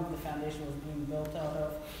bottom of the foundation was being built out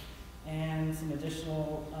of, and some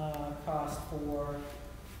additional cost for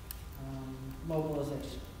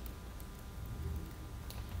mobilization.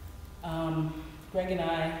 Greg and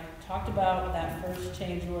I talked about that first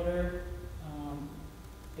change order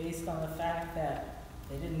based on the fact that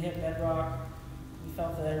they didn't hit bedrock. We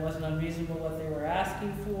felt that it wasn't unreasonable what they were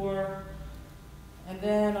asking for. And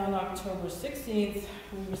then on October 16th,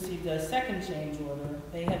 we received a second change order.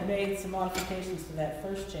 They had made some modifications to that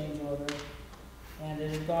first change order, and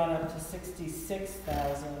it had gone up to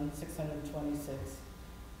 $66,626.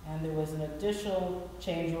 And there was an additional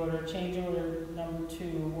change order. Change order number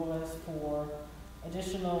 2 was for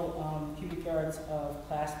additional cubic yards of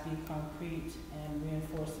Class B concrete and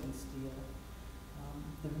reinforcing steel.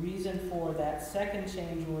 The reason for that second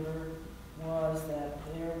change order was that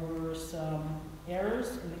there were some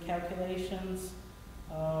errors in the calculations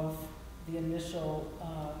of the initial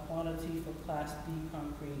quantity for Class B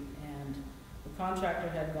concrete, and the contractor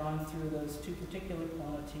had gone through those 2 particular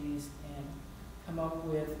quantities and come up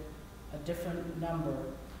with a different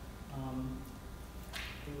number.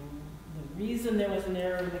 The reason there was an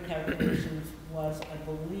error in the calculations was, I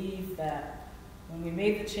believe, that when we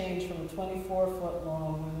made the change from a 24-foot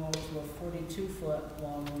long wing wall to a 42-foot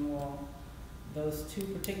long wing wall, those 2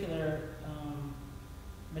 particular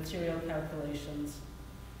material calculations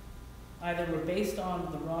either were based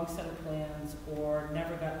on the wrong set of plans or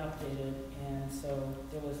never got updated, and so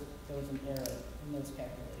there was an error in those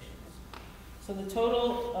calculations. So the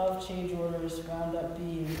total of change orders wound up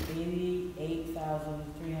being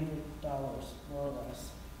 $88,300, more or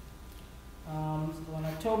less. So on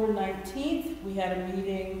October 19th, we had a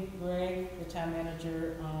meeting. Greg, the town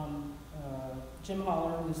manager, Jim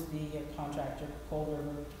Holler, who's the contractor, Cold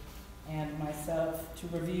River, and myself to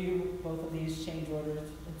review both of these change orders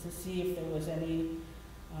and to see if there was any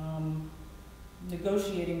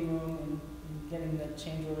negotiating room in getting the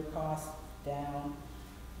change order costs down.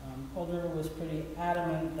 Cold River was pretty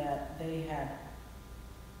adamant that they had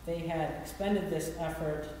expended this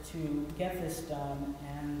effort to get this done,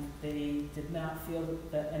 and they did not feel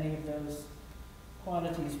that any of those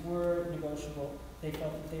quantities were negotiable. They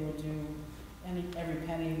felt that they would do every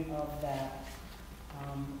penny of that.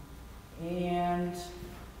 And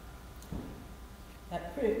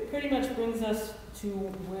that pretty much brings us to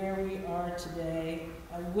where we are today.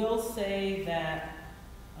 I will say that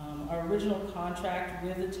our original contract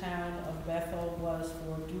with the town of Bethel was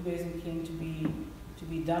for Dubes and King to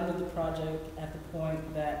be done with the project at the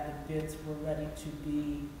point that the bids were ready to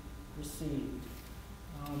be received.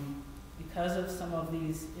 Because of some of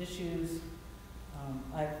these issues,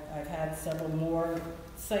 I've had several more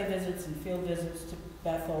site visits and field visits to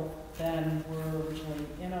Bethel than were originally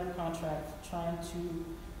in our contract, trying to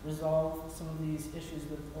resolve some of these issues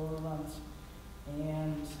with overruns.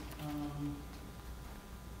 And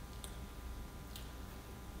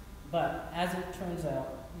but as it turns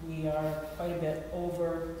out, we are quite a bit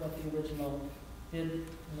over what the original bid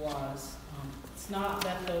was. It's not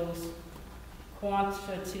that those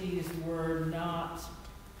quantities were not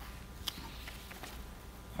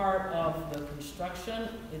part of the construction,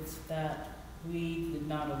 it's that we did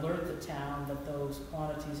not alert the town that those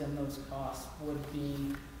quantities and those costs would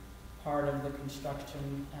be part of the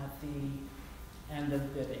construction at the end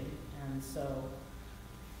of bidding. And so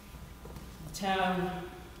the town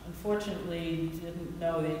unfortunately didn't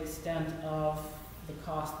know the extent of the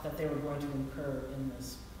cost that they were going to incur in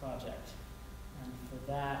this project. And for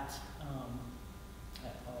that, I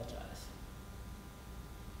apologize.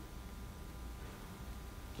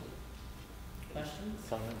 Questions?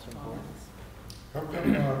 Comments on board? How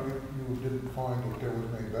come you didn't find that there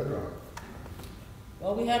was any bedrock?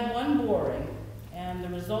 Well, we had one boring, and the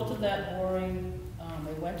result of that boring,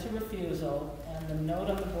 they went to refusal, and the note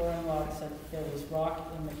on the boring log said that there was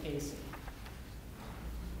rock in the casing.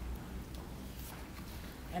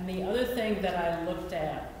 And the other thing that I looked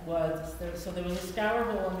at was, there was a scour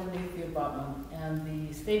hole underneath the abutment, and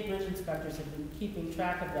the state bridge inspectors had been keeping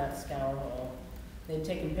track of that scour hole. They'd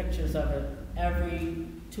taken pictures of it every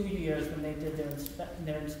 2 years when they did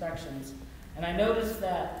their inspections. And I noticed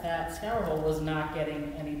that that scour hole was not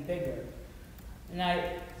getting any bigger. And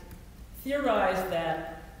I theorized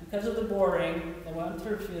that because of the boring, they went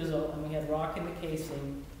to refusal, and we had rock in the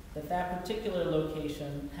casing, that that particular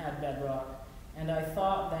location had bedrock. And I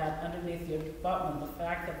thought that underneath the abutment, the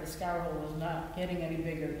fact that the scour hole was not getting any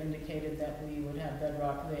bigger indicated that we would have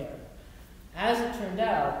bedrock there. As it turned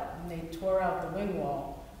out, when they tore out the wing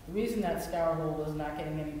wall, the reason that scour hole was not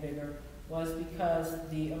getting any bigger was because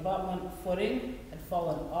the abutment footing had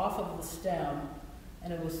fallen off of the stem,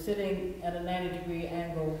 and it was sitting at a 90-degree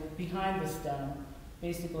angle behind the stem,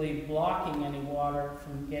 basically blocking any water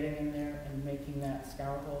from getting in there and making that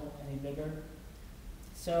scour hole any bigger.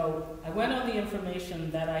 So I went on the information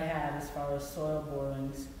that I had as far as soil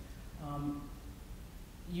borings.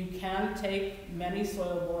 You can take many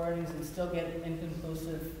soil borings and still get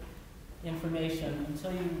inconclusive information.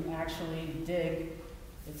 Until you actually dig,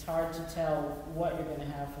 it's hard to tell what you're going to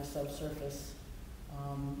have for subsurface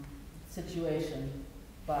situation.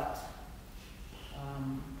 But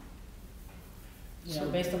you know,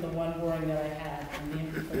 based on the one boring that I had and the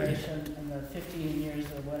information and the 15 years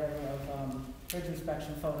or whatever of bridge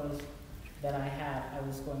inspection photos that I had, I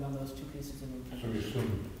was going on those two pieces of So information. you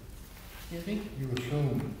assume, Excuse me? you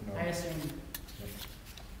assume, no. I assumed.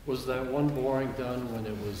 Was that one boring done when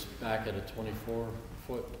it was back at a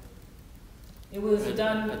 24-foot? It was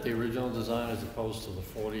done, At the original design as opposed to the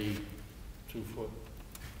 42-foot?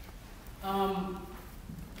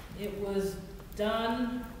 it was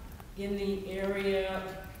done in the area,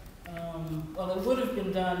 well, it would have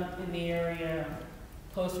been done in the area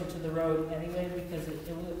closer to the road anyway, because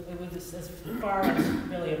it was as far as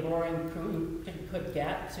really a boring crew could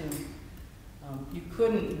get to. You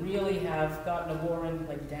couldn't really have gotten a boring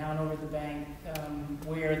like down over the bank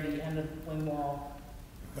where the end of the wing wall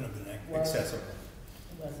Would have been was. accessible.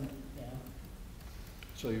 It wasn't, yeah.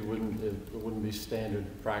 So you wouldn't, it wouldn't be standard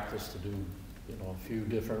practice to do, you know, a few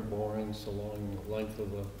different borings along the length of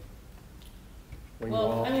the wing Well,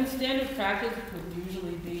 wall? I mean, standard practice would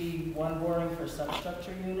usually be one boring per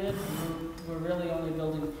substructure unit. We're really only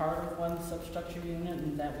building part of one substructure unit,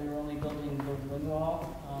 and that we were only building the wing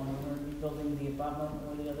wall. We weren't building the abutment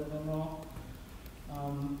or the other wing wall.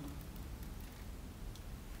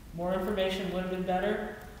 More information would have been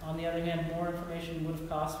better. On the other hand, more information would have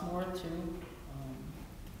cost more too.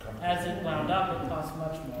 As it wound up, it cost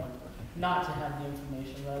much more not to have the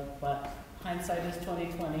information, right? But hindsight is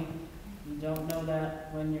 20/20. You don't know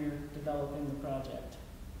that when you're developing the project.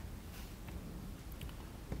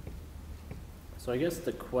 So I guess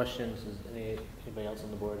the questions, is anybody else on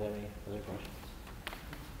the board have any other questions?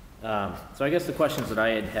 So I guess the questions that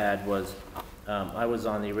I had was, I was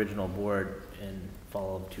on the original board in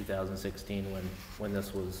fall of 2016 when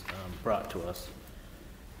this was brought to us.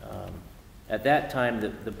 At that time,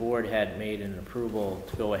 the board had made an approval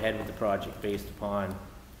to go ahead with the project based upon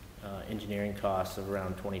engineering costs of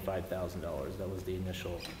around $25,000. That was the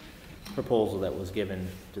initial proposal that was given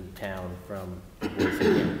to the town from Boise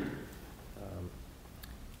County.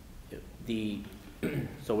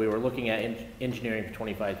 So we were looking at engineering for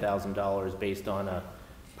 $25,000 based on a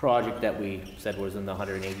project that we said was in the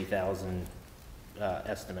 $180,000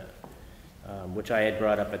 estimate, which I had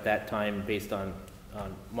brought up at that time based on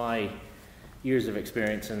my years of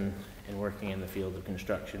experience in working in the field of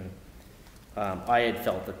construction. I had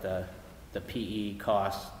felt that the PE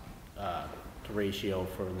cost to ratio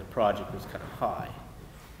for the project was kind of high.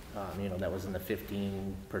 You know, that was in the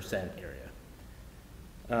 15% area.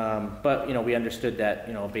 But, you know, we understood that,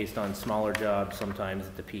 you know, based on smaller jobs, sometimes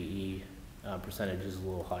the PE percentage is a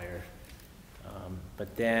little higher.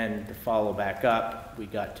 But then to follow back up, we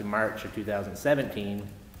got to March of 2017,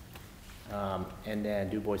 and then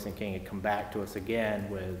Du Bois and King had come back to us again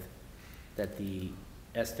with that the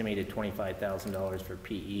estimated $25,000 for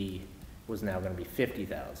PE was now going to be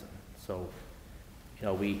 $50,000. So, you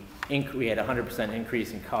know, we had a 100%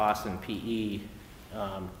 increase in cost in PE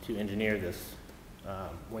to engineer this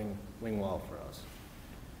wing wall for us.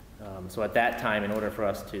 So at that time, in order for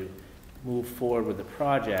us to move forward with the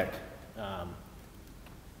project,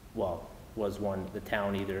 well, was one, the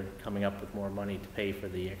town either coming up with more money to pay for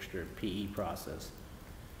the extra PE process,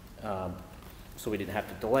 so we didn't have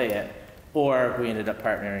to delay it, or we ended up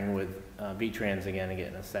partnering with V-Trans again and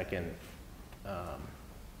getting a second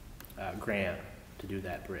grant to do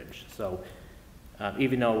that bridge. So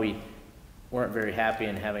even though we weren't very happy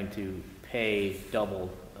in having to pay double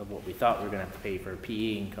of what we thought we were going to have to pay for a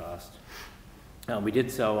PE cost, we did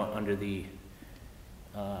so under the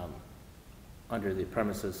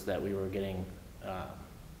premises that we were getting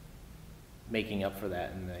making up for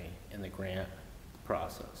that in the grant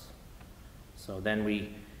process. So then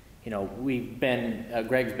we, you know, we've been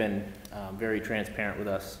Greg's been very transparent with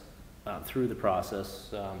us through the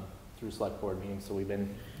process, through select board meetings. So we've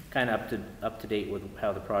been kind of up to date with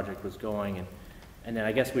how the project was going, And then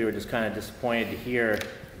I guess we were just kind of disappointed to hear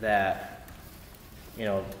that, you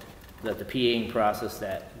know, that the PAing process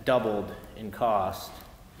that doubled in cost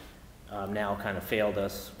now kind of failed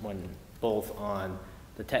us when both on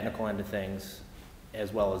the technical end of things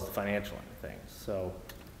as well as the financial end of things. So,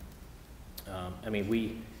 I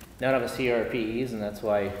mean, none of us here are PEs, and that's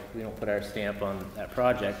why we don't put our stamp on that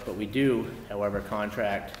project, but we do, however,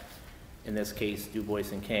 contract, in this case, Du Bois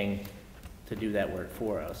and King, to do that work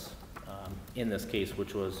for us. In this case,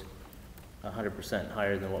 which was 100%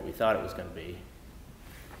 higher than what we thought it was going to be,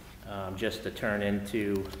 just to turn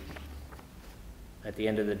into, at the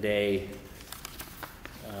end of the day,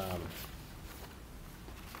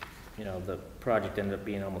 you know, the project ended up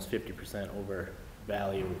being almost 50% over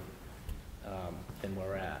value than where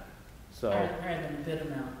we're at. So, Higher than the bid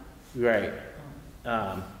amount. right.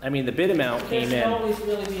 I mean, the bid amount There came should in. always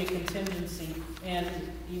really be a contingency, and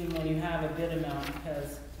even when you have a bid amount,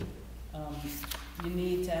 because you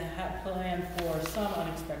need to plan for some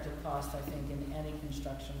unexpected cost, I think, in any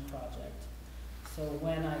construction project. So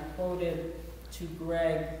when I quoted to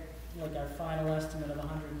Greg, like our final estimate of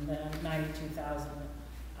 $192,000,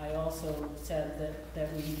 I also said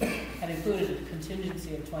that we had included a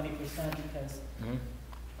contingency of 20% because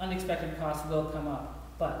unexpected costs will come up.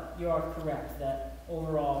 But you are correct that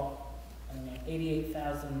overall, I don't know,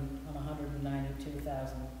 88,000 on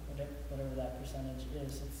 192,000, whatever that percentage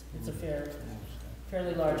is, it's a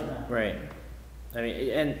fairly large amount. Right. I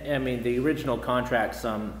mean, and I mean, the original contract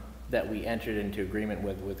sum that we entered into agreement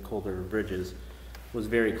with Cold River Bridges was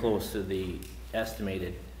very close to the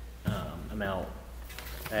estimated amount.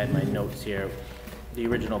 I had my notes here. The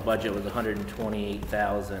original budget was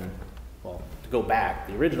 128,000. Well, to go back,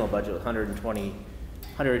 the original budget was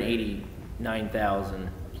 189,000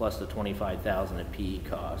 plus the 25,000 of PE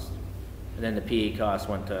cost. And then the PE cost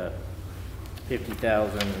went to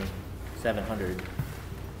 50,700.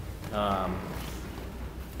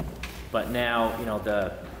 But now, you know,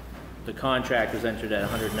 the contract was entered at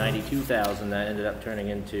 192,000. That ended up turning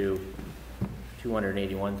into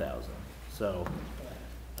 281,000. So,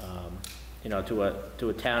 you know, to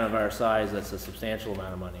a town of our size, that's a substantial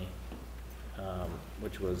amount of money,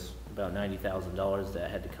 which was about $90,000 that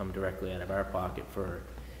had to come directly out of our pocket for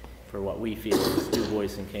what we feel is Du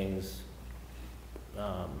Bois and King's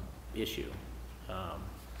issue. I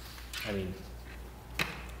mean,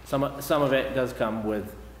 some of it does come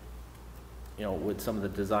with, you know, with some of the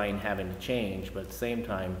design having to change, but at the same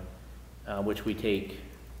time, which we take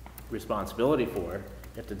responsibility for,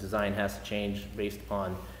 if the design has to change based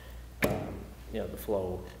upon, you know, the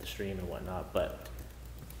flow, the stream and whatnot, but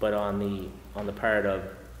on the part of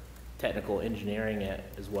technical engineering it,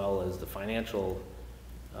 as well as the financial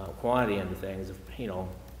quantity end of things, you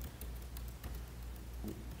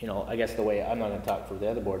know, I guess the way, I'm not gonna talk for the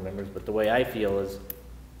other board members, but the way I feel is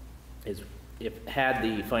if had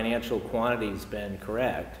the financial quantities been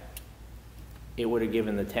correct, it would have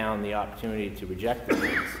given the town the opportunity to reject the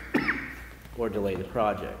bids or delay the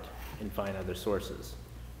project and find other sources.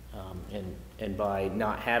 And by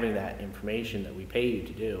not having that information that we pay you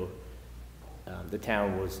to do, the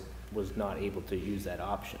town was not able to use that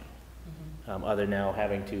option. Other now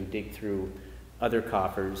having to dig through other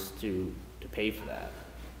coffers to pay for that.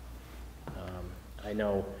 I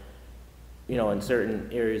know, you know, in certain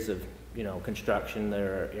areas of, you know, construction,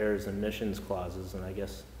 there are errors and omissions clauses, and I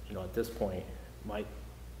guess, you know, at this point, my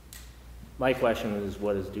question is,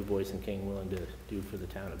 what is Du Bois and King willing to do for the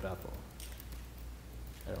town of Bethel?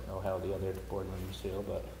 I don't know how the other board members feel,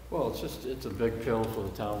 but. Well, it's a big pill for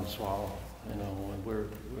the town to swallow, you know, and we're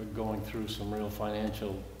going through some real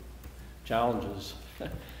financial challenges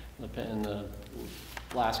in the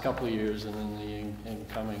last couple of years and in the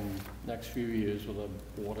incoming next few years with the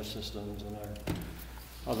water systems and our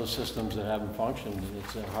other systems that haven't functioned, and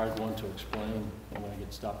it's a hard one to explain when I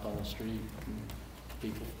get stopped on the street and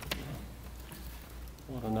people, you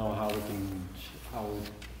know, want to know how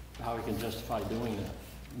we can justify doing that.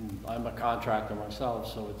 I'm a contractor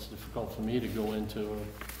myself, so it's difficult for me to go into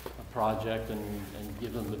a project and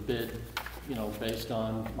give them the bid, you know, based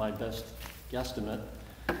on my best guesstimate.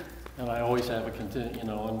 And I always have a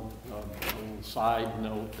little side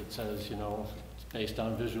note that says, you know, it's based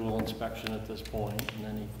on visual inspection at this point,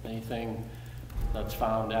 and anything that's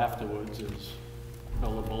found afterwards is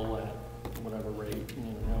billable at whatever rate. You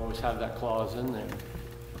know, I always have that clause in there.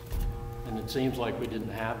 And it seems like we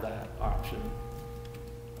didn't have that option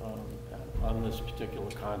on this particular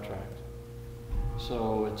contract.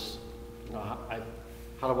 So it's, you know,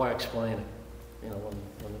 how do I explain it? You know,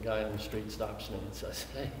 when the guy on the street stops me and says,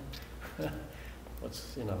 hey,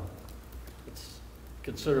 what's, you know, it's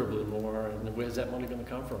considerably more, and where's that money gonna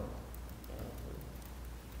come from?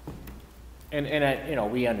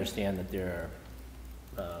 And we understand that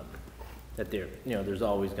there's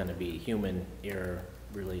always gonna be human error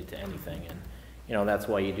related to anything, and, that's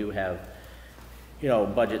why you do have,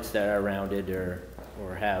 budgets that are rounded or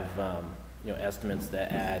have, estimates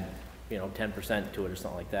that add, 10% to it or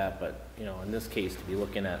something like that, but, in this case, to be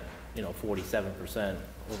looking at, 47%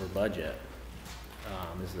 over budget,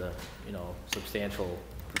 is a, substantial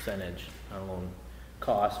percentage on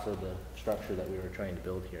cost for the structure that we were trying to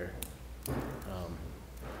build here.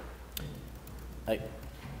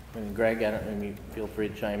 Greg, feel free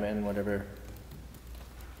to chime in, whatever.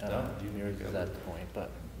 Yours is at the point,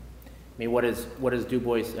 but, what is Du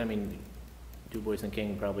Bois, Du Bois and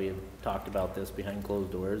King probably have talked about this behind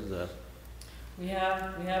closed doors, We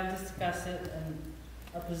have discussed it, and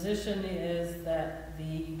our position is that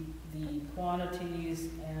the quantities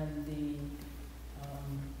and the,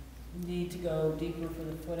 need to go deeper for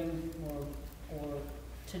the footing or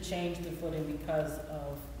to change the footing because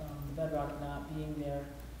of, the bedrock not being there.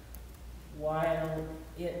 While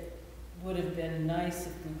it would have been nice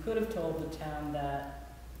if we could have told the town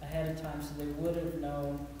that ahead of time, so they would have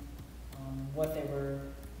known, what they were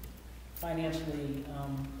financially,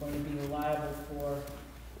 going to be liable for.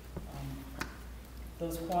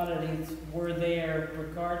 Those quantities were there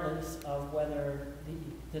regardless of whether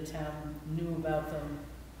the town knew about them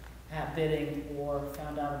at bidding or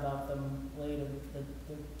found out about them later. The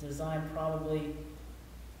design probably,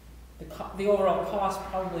 the overall cost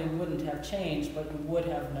probably wouldn't have changed, but we would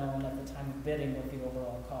have known at the time of bidding what the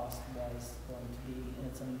overall cost was going to be. And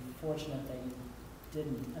it's unfortunate that you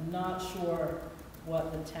didn't. I'm not sure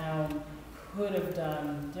what the town could have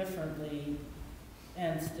done differently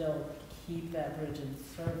and still keep that bridge in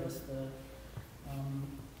service.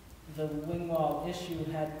 The wing wall issue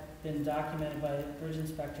had been documented by bridge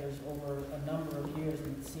inspectors over a number of years,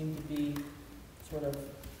 and it seemed to be sort of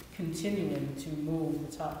continuing to move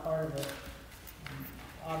the top part of it.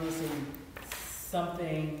 Obviously,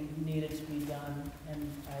 something needed to be done, and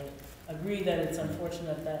I agree that it's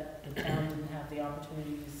unfortunate that the town didn't have the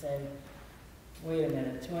opportunity to say, wait a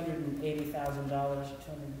minute, $280,000 or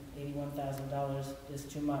 $281,000 is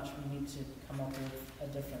too much. We need to come up with a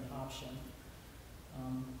different option.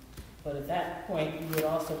 But at that point, you would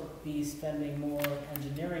also be spending more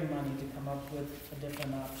engineering money to come up with a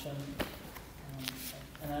different option.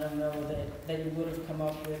 And I don't know that you would have come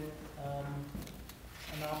up with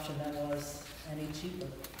an option that was any cheaper.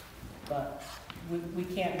 But we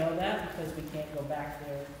can't know that because we can't go back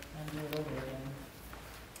there and do it over again.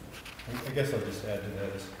 I guess I'll just add to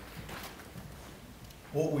that is,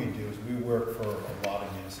 what we do is we work for a lot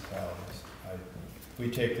of municipalities. We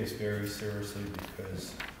take this very seriously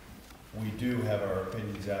because we do have our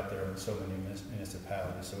opinions out there in so many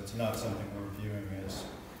municipalities, so it's not something we're viewing as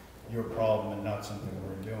your problem and not something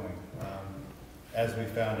we're doing. As we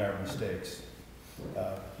found our mistakes,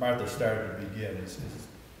 Martha started to begin,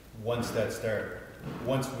 once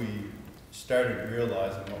we started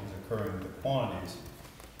realizing what was occurring with the quantities,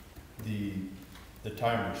 the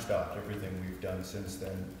timer stopped. Everything we've done since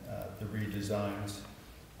then, the redesigns,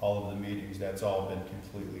 all of the meetings, that's all been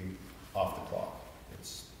completely off the clock.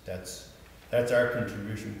 That's our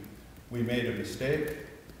contribution. We made a mistake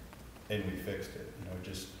and we fixed it.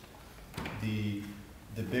 Just the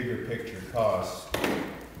bigger picture costs.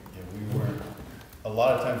 We weren't. A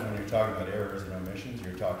lot of times when you're talking about errors and omissions,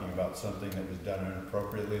 you're talking about something that was done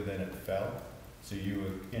inappropriately, then it fell. So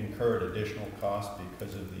you incurred additional costs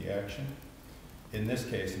because of the action. In this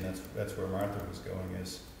case, and that's where Martha was going,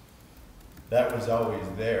 is that was always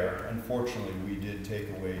there. Unfortunately, we did take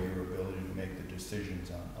away your ability to make the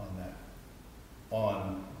decisions on that,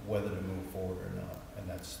 on whether to move forward or not. And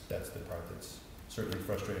that's the part that's certainly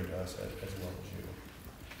frustrating to us as well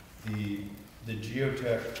as you. The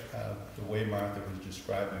geotech, the way Martha was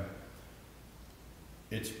describing,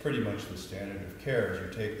 it's pretty much the standard of care. Is you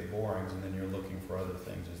take the borings and then you're looking for other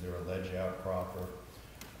things. Is there a ledge outcrop? Or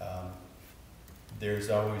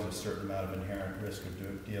there's always a certain amount of inherent risk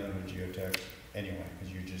of dealing with geotech anyway,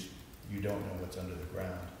 because you don't know what's under the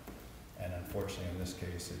ground. And unfortunately, in this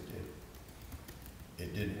case,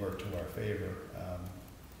 it didn't work to our favor.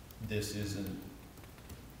 This isn't.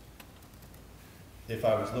 If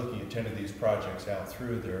I was looking at 10 of these projects out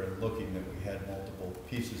through there, looking that we had multiple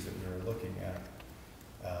pieces that we were looking at,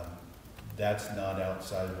 that's not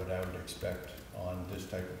outside what I would expect on this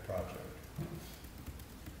type of project.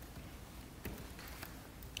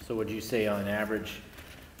 So would you say on average,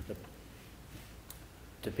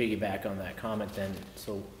 to piggyback on that comment then,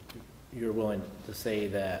 so you're willing to say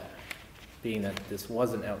that being that this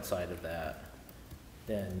wasn't outside of that,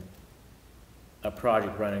 then a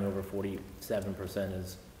project running over 47%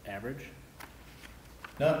 is average?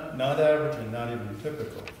 Not average and not even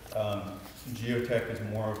typical. Geotech is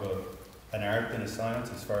more of an art than a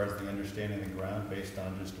science as far as the understanding the ground based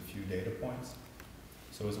on just a few data points.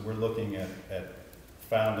 So as we're looking at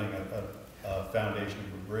founding a foundation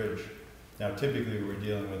of a bridge, now typically we're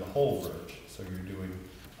dealing with a whole bridge, so you're doing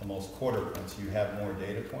almost quarter points, you have more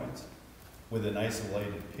data points. With an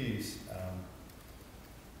isolated piece,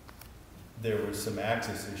 there was some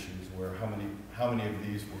access issues where how many of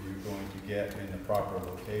these were you going to get in the proper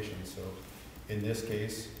location? So in this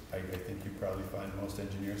case, I think you probably find most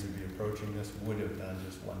engineers would be approaching this would have done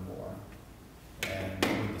just one boring. And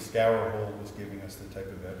with the scour hole was giving us the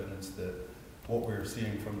type of evidence that what we were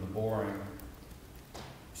seeing from the boring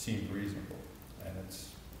seemed reasonable. And it's,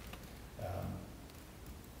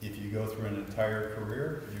 if you go through an entire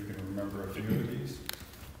career, you can remember a few of these.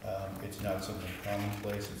 It's not something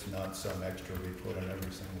commonplace, it's not some extra we put on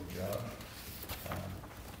every single job.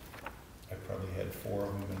 I probably had 4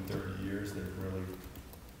 of them in 30 years that really,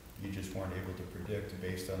 you just weren't able to predict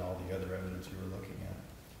based on all the other evidence you were looking at.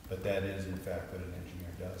 But that is in fact what an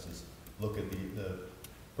engineer does, is look at the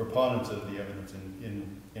preponderance of the evidence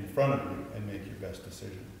in front of you and make your best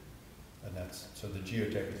decision. And that's, so the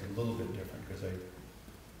geotech is a little bit different because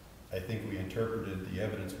I think we interpreted the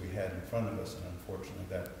evidence we had in front of us, and unfortunately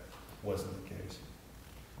that wasn't the case.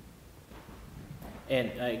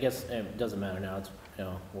 And I guess it doesn't matter now, it's, you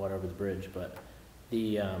know, water over the bridge, but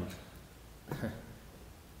the,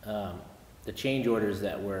 the change orders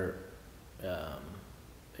that were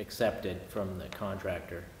accepted from the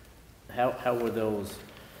contractor, how were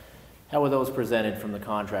those presented from the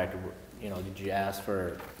contractor? You know, did you ask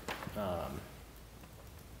for,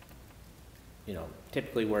 you know,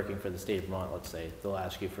 typically working for the state of Vermont, let's say, they'll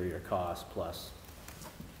ask you for your cost plus,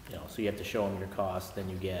 you know, so you have to show them your cost, then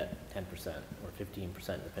you get 10% or 15%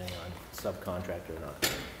 depending on subcontractor or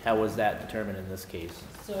not. How was that determined in this case?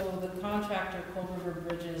 So the contractor, Cold River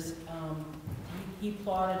Bridges, he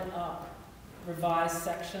plotted up revised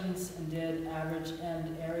sections and did average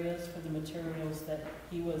end areas for the materials that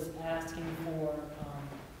he was asking for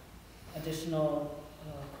additional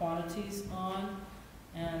quantities on.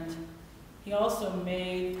 And he also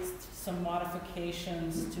made some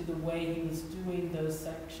modifications to the way he was doing those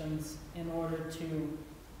sections in order to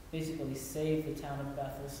basically save the town of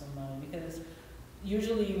Bethel some money. Because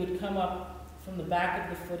usually you would come up from the back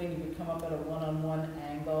of the footing, you would come up at a one-on-one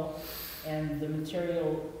angle, and the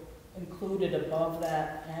material included above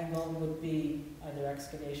that angle would be either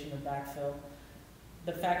excavation or backfill.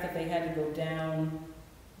 The fact that they had to go down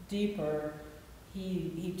deeper,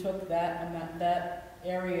 he took that amount, that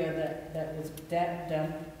area that was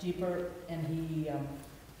down deeper, and he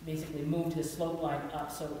basically moved his slope line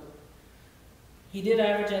up. So he did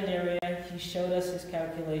average end area, he showed us his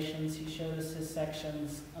calculations, he showed us his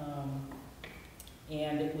sections,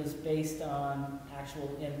 and it was based on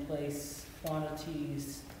actual in-place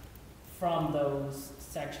quantities from those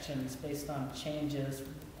sections based on changes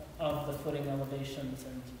of the footing elevations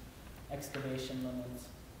and excavation limits.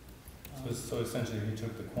 So essentially he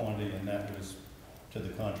took the quantity and that was to the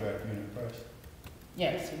contract unit price?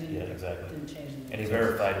 Yes, he didn't, Yeah, exactly. didn't change the. And he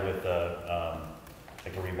verified with the,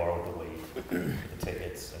 like the rebar with the weight, the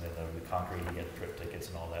tickets, and then the concrete, he had trip tickets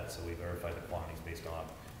and all that, so we verified the quantities based on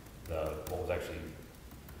what was actually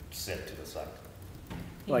sent to the site.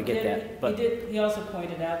 Well, I get that, but He also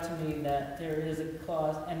pointed out to me that there is a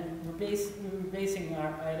clause, and we were basing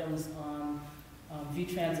our items on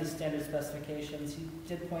V-Trans's standard specifications. He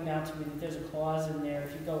did point out to me that there's a clause in there,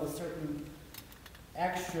 if you go a certain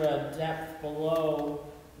extra depth below,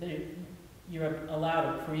 you're allowed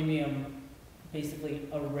a premium, basically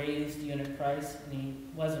a raised unit price, and he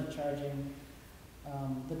wasn't charging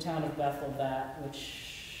the town of Bethel that,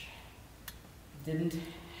 which didn't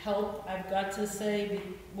help, I've got to say.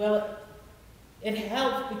 Well, it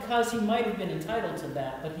helped because he might have been entitled to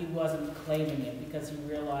that, but he wasn't claiming it because he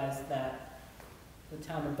realized that the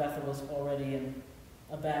town of Bethel was already in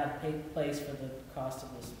a bad place for the cost of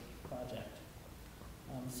this project.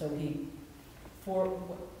 So he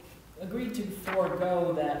agreed to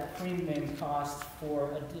forego that premium cost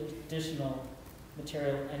for additional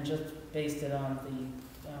material and just based it on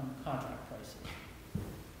the contract prices.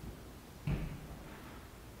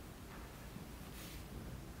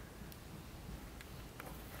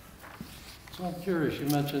 So I'm curious, you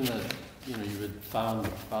mentioned that, you know, you had found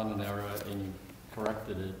an error and you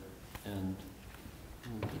corrected it, and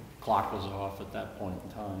the clock was off at that point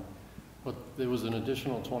in time. But there was an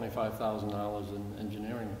additional $25,000 in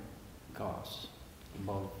engineering costs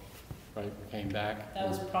above, right? We came back. That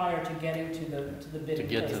was prior to getting to the bidding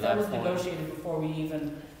get phase. to That that was point. negotiated before we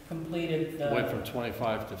even completed the. Went from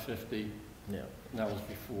 25 to 50. Yeah. And that was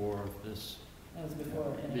before this. That was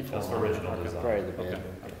before. That's the original design. Prior to the bid. Okay.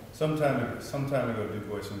 Some time ago, Du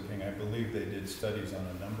Bois and King, I believe they did studies on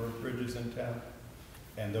a number of bridges in town,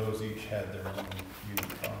 and those each had their own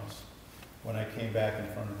unit costs. When I came back in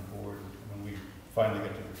front of the board, when we finally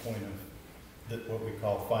got to the point of what we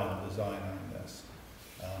call final design on this,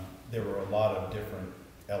 there were a lot of different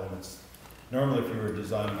elements. Normally, if you were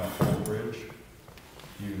designing a whole bridge,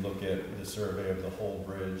 you look at the survey of the whole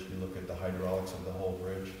bridge, you look at the hydraulics of the whole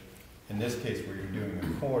bridge. In this case, where you're doing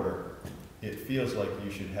a quarter, it feels like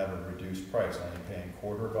you should have a reduced price, only paying a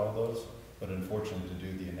quarter of all those, but unfortunately, to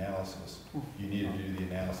do the analysis, you need to do the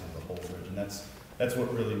analysis of the whole bridge, and that's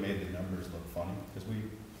what really made the numbers look funny, because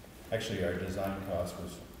actually, our design cost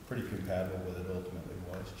was pretty compatible with it ultimately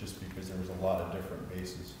was, just because there was a lot of different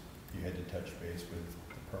bases you had to touch base with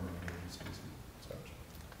the permitting agencies and such.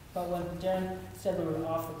 But when Darren said we were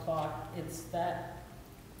off the clock, it's that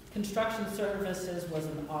construction services was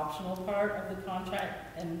an optional part of the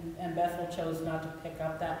contract, and Bethel chose not to pick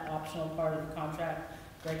up that optional part of the contract.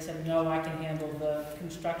 Greg said, no, I can handle the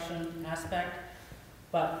construction aspect.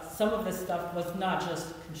 But some of this stuff was not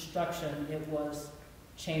just construction, it was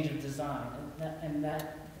change of design. And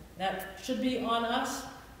that should be on us,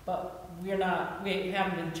 but we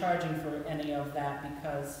haven't been charging for any of that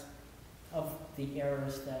because of the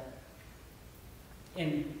errors that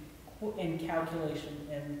in calculation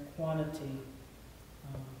and quantity.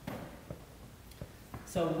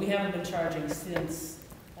 So we haven't been charging since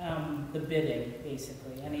the bidding,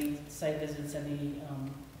 basically. Any site visits, any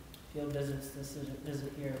field visits, this is a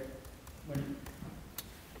visit here.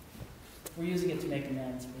 We're using it to make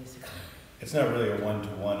amends, basically. It's not really a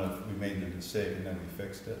one-to-one of we made the mistake and then we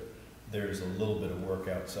fixed it. There's a little bit of work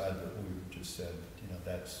outside that we just said, you know,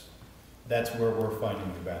 that's where we're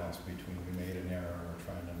finding the balance between we made an error and we're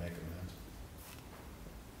trying to make amends.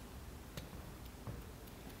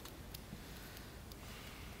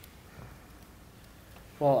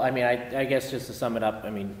 Well, I mean, I guess just to sum it up, I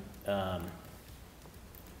mean,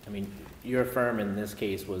 your firm in this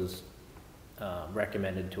case was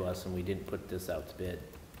recommended to us, and we didn't put this out to bid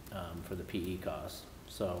for the PE costs.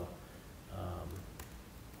 So,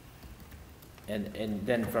 and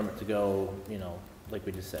then from it to go, you know, like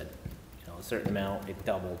we just said, you know, a certain amount, it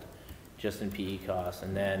doubled just in PE costs,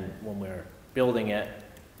 and then when we're building it,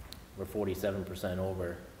 we're 47%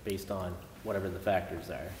 over based on whatever the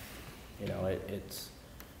factors are. You know, it's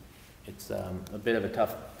a bit of a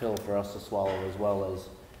tough pill for us to swallow, as well as,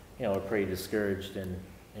 you know, we're pretty discouraged in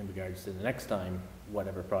regards to the next time,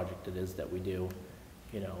 whatever project it is that we do.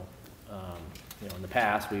 You know, in the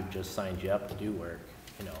past, we've just signed you up to do work.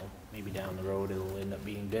 You know, maybe down the road it'll end up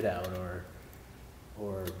being bid out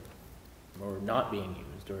or not being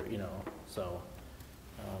used, or, you know, so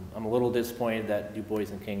I'm a little disappointed that Du Bois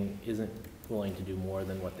and King isn't willing to do more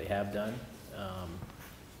than what they have done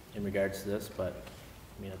in regards to this, but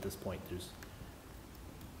I mean, at this point, there's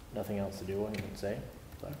nothing else to do, I would say.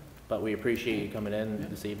 But we appreciate you coming in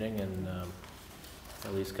this evening and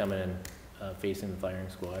at least coming and facing the firing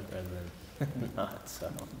squad rather than not,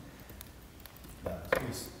 so. Yeah,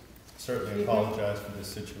 we certainly apologize for this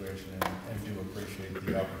situation and do appreciate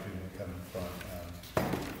the opportunity to come in front.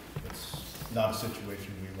 It's not a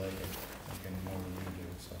situation we like, I think, any more than you do,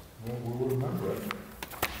 so. We'll remember it.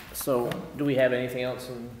 So, do we have anything else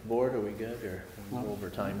on board? Are we good, or we're over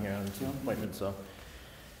time here on some appointments? So,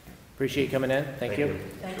 appreciate you coming in. Thank you.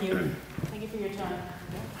 Thank you. Thank you for your time.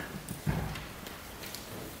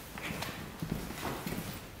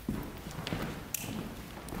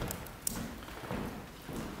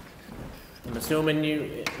 I'm assuming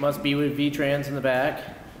it must be with V-Trans in the back.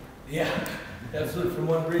 Yeah, absolutely, from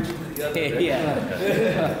one bridge to the other. Right?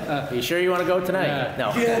 Yeah. Are you sure you want to go tonight? No.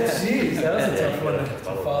 Yeah, jeez, that was a tough one to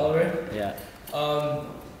follow, right? Yeah.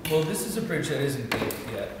 Well, this is a bridge that isn't built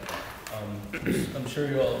yet. I'm sure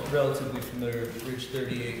you're all relatively familiar with Bridge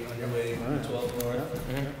 38 on your way 12 North.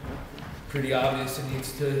 Pretty obvious it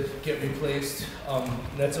needs to get replaced.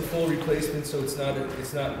 That's a full replacement, so it's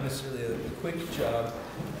not necessarily a quick job.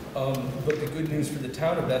 But the good news for the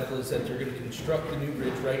town of Bethel is that they're going to construct a new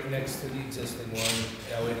bridge right next to the existing one,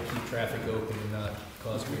 that way to keep traffic open and not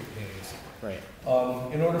cause great pains. Right.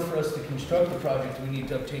 In order for us to construct the project, we need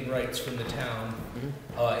to obtain rights from the town.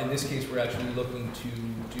 In this case, we're actually looking to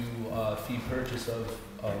do fee purchase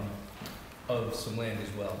of some land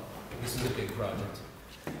as well. This is a big project.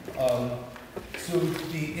 So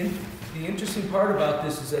the interesting part about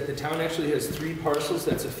this is that the town actually has 3 parcels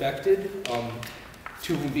that's affected,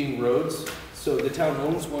 2 of them being roads. So the town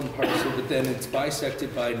owns one parcel, but then it's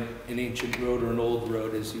bisected by an ancient road or an old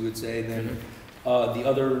road, as you would say, and then The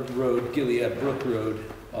other road, Gilead Brook Road,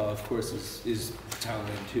 of course, is town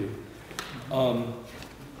land too.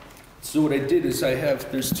 So what I did is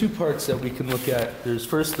there's two parts that we can look at. There's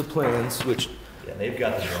first the plans, which, Yeah, they've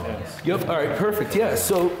got the drawings. yep, all right, perfect, yeah,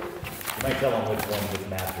 so, You might tell them which one was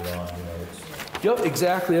mapped on, it's. yep,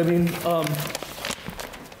 exactly, I mean,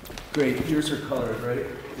 great, here's her colors, right?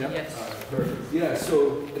 Yes. Perfect, yeah,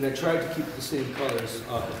 so, and I tried to keep the same colors.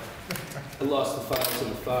 I lost the files in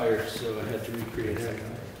the fire, so I had to recreate it.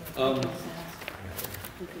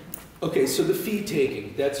 Okay, so the fee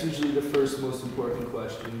taking, that's usually the first most important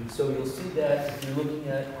question. So you'll see that if you're looking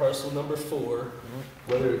at parcel number 4,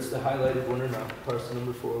 whether it's the highlighted one or not, parcel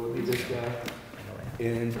number 4 would be this guy.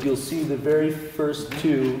 And you'll see the very first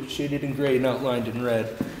two shaded in gray and outlined in red.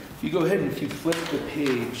 If you go ahead and if you flip the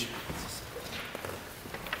page,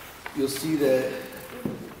 you'll see that,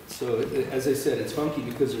 so as I said, it's funky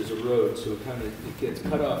because there's a road, so it gets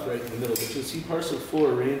cut off right in the middle. But you'll see parcel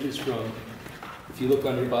 4 ranges from, if you look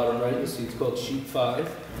on your bottom right, you'll see it's called sheet 5.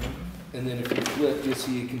 And then if you flip, you'll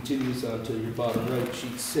see it continues on to your bottom right,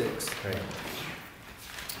 sheet 6. Right.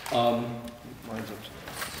 Mine's up.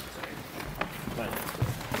 Fine.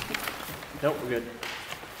 Nope, we're good.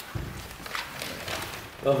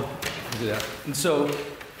 Oh, do that. And so,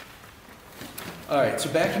 all right, so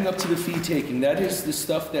backing up to the fee taking, that is the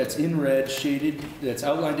stuff that's in red, shaded, that's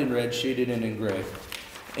outlined in red, shaded and in gray.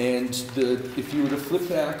 And if you were to flip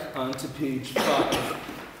back onto page 5,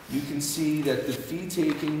 you can see that the fee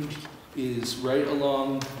taking is right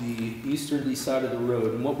along the easterly side of the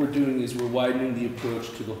road. And what we're doing is we're widening the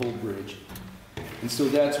approach to the whole bridge. And so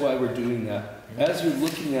that's why we're doing that. As you're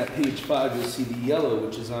looking at page 5, you'll see the yellow,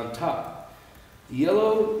 which is on top. The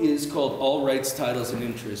yellow is called all rights, titles, and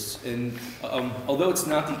interests. And although it's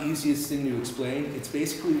not the easiest thing to explain, it's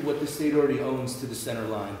basically what the state already owns to the center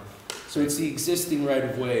line. So it's the existing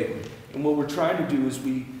right-of-way. And what we're trying to do is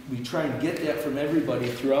we try and get that from everybody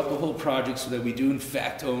throughout the whole project so that we do in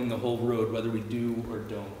fact own the whole road, whether we do or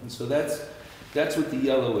don't. And so that's what the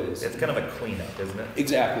yellow is. It's kind of a cleanup, isn't it?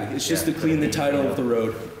 Exactly. It's just to clean the title of the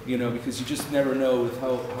road, because you just never know with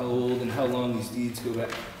how old and how long these deeds go back.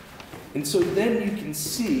 And so then you can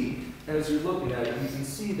see, as you're looking at it, you can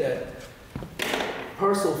see that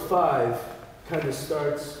parcel 5 kind of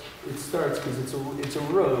starts because it's a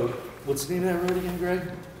road. What's the name of that road again,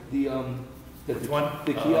 Greg? Which one?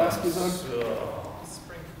 The kiosk is on?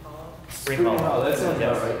 Spring Hollow. That sounds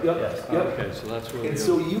about right. Yep. Yes. Yep. Okay, so that's where. And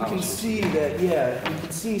so you can see that,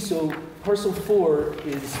 so parcel 4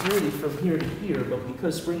 is really from here to here, but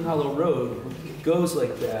because Spring Hollow Road goes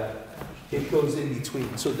like that, it goes in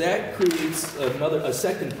between. So that creates a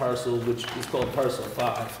second parcel, which is called parcel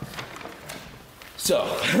 5. So,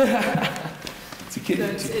 It's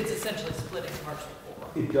essentially splitting parcel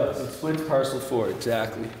 4. It does. It splits parcel 4,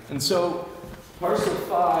 exactly. And so parcel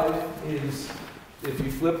 5 is, if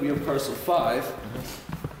you flip, we have parcel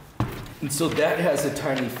 5. And so that has a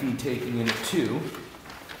tiny fee taking in it too.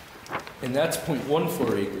 And that's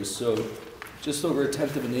 0.14 acres, so just over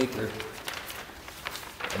 1/10 of an acre.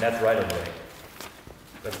 And that's right of way.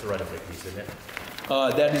 That's the right of way piece, isn't it?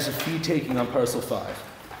 That is a fee taking on parcel 5.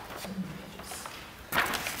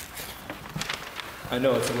 I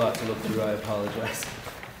know it's a lot to look through, I apologize.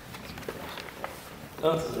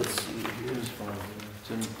 Let's see, here's fine.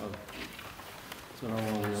 It's on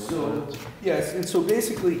all the other So, sides. yes, and so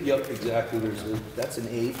basically, yep, exactly, that's an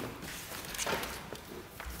 8.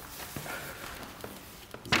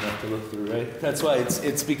 Doesn't have to look through, right? That's why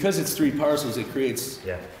it's because it's 3 parcels, it creates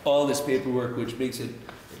all this paperwork, which makes it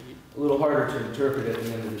a little harder to interpret at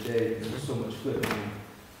the end of the day, because there's so much flipping.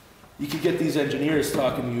 You could get these engineers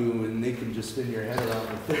talking to you, and they can just spin your head around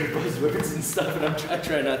with their buzzwords and stuff, and I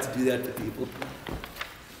try not to do that to people.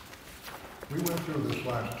 We went through this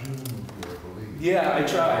last June with you, I believe. Yeah, I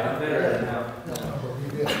tried, I'm better at it now. But we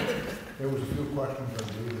did. There was a few questions, I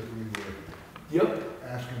believe, that we were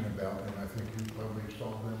asking about, and I think you probably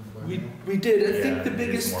solved them. We did. I think the we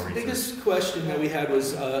did more biggest question that we had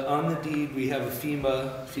was on the deed, we have a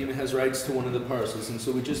FEMA. FEMA has rights to one of the parcels, and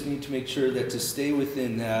so we just need to make sure that to stay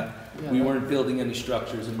within that, we weren't building any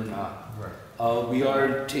structures, and we're not. Right. We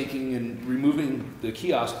are taking and removing the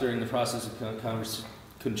kiosk during the process of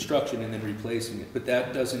construction and then replacing it, but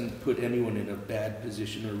that doesn't put anyone in a bad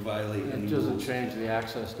position or violate any It doesn't rules. change the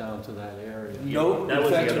access down to that area. No, That in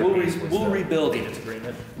was the fact, other piece, was we'll the rebuild it. maintenance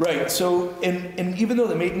agreement. Right, so, and even though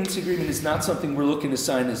the maintenance agreement is not something we're looking to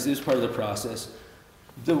sign as this part of the process,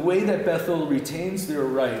 the way that Bethel retains their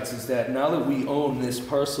rights is that now that we own this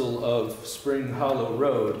parcel of Spring Hollow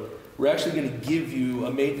Road, we're actually gonna give you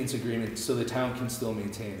a maintenance agreement so the town can still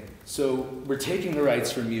maintain it. So we're taking the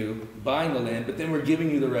rights from you, buying the land, but then we're giving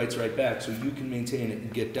you the rights right back so you can maintain it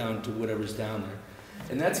and get down to whatever's down there.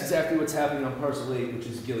 And that's exactly what's happening on parcel 8, which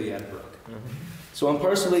is Gilead Brook. So on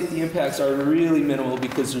parcel 8, the impacts are really minimal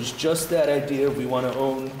because there's just that idea of we want to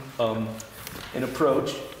own an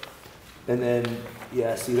approach. And then,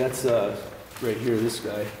 yeah, see, that's right here, this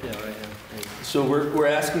guy. Yeah, right here. So we're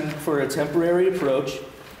asking for a temporary approach.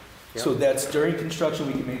 Yep. So that's during construction,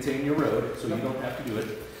 we can maintain your road, so you don't have to do it.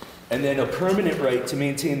 And then a permanent right to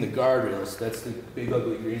maintain the guardrails. That's the big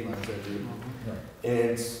ugly green lines I drew.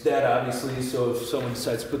 And that obviously, so if someone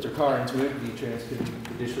decides to put their car into it,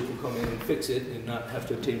 the district will come in and fix it and not have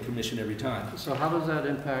to obtain permission every time. So how does that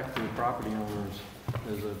impact the property owners?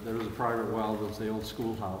 There was a private well, there's the old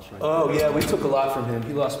schoolhouse, right? Oh, yeah, we took a lot from him.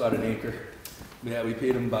 He lost about an acre. Yeah, we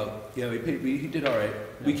paid him about, he did all right.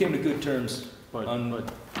 We came to good terms.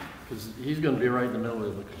 Because he's gonna be right in the middle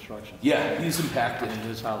of the construction. Yeah, he's impacted. And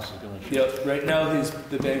his house is gonna. Yep, right now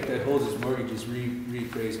the bank that holds his mortgage is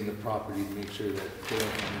reappraising the property to make sure that they don't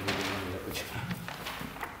have any money up, which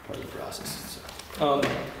part of the process.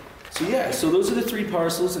 So yeah, so those are the 3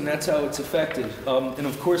 parcels and that's how it's affected. And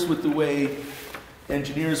of course with the way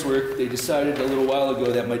engineers work, they decided a little while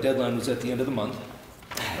ago that my deadline was at the end of the month.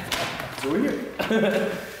 So we're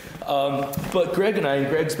here. But Greg and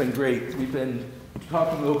Greg's been great. We've been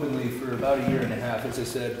talking openly for about a year and a half. As I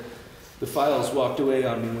said, the files walked away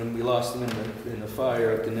on me when we lost them in the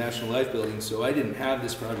fire at the National Life Building, so I didn't have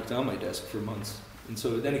this project on my desk for months. And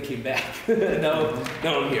so then it came back. now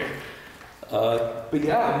I'm here. But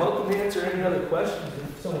yeah, I'm welcome to answer any other questions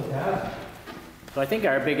if someone has. So I think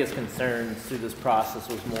our biggest concerns through this process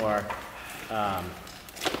was more,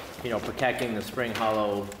 protecting the Spring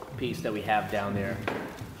Hollow piece that we have down there.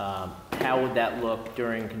 How would that look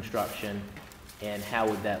during construction? And how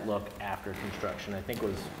would that look after construction? I think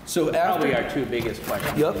was probably our 2 biggest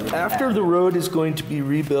questions. Yep, after the road is going to be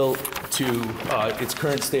rebuilt to its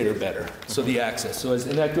current state or better, so the access. So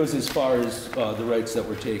and that goes as far as the rights that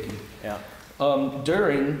we're taking. Yeah.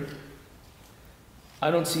 During, I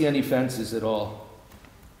don't see any fences at all.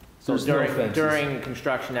 So There's no fences. during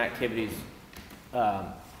construction activities,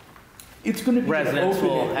 it's going to be residents an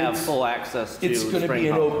open, will have full access to It's going to be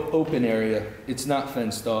an open area. It's not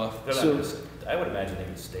fenced off. So I would imagine they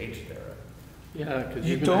would stage there. Yeah, because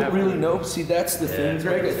you don't really know. See, that's the thing,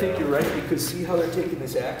 Greg. I think you're right because see how they're taking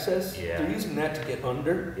this access? Yeah. They're using that to get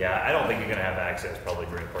under. Yeah, I don't think you're going to have access probably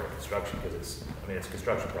during part of construction because it's a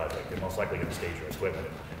construction project. They're most likely going to stage your equipment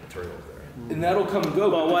and materials there. And that'll come and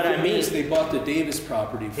go. Well, what I mean is they bought the Davis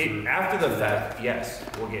property after the fact. Yes,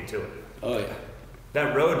 we'll get to it. Oh yeah.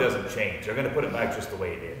 That road doesn't change. They're going to put it back just the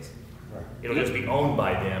way it is. It'll just be owned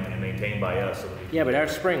by them and maintained by us. So yeah, but our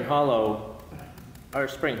Spring Hollow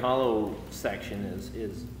section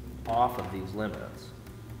is off of these limits.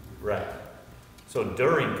 Right. So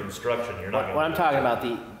during construction, you're not going to... Well, I'm talking about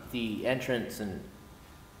the entrance and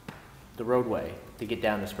the roadway to get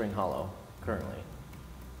down to Spring Hollow currently.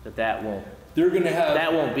 That won't... They're going to have...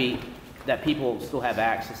 That won't be... That people still have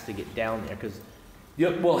access to get down there because...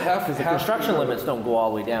 Yep, well, because the construction limits don't go all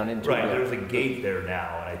the way down into right, it. There's a gate there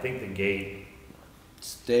now, and I think the gate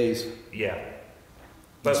stays. Yeah.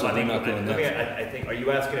 But so I think, are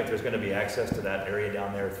you asking if there's going to be access to that area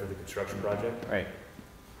down there through the construction project? Right.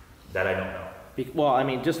 That I don't know. Well, I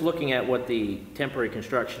mean, just looking at what the temporary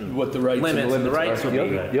construction what the rights limits and the rights would be.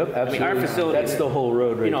 Yep, absolutely. I mean, our facility, that's the whole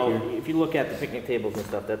road right here. If you look at the picnic tables and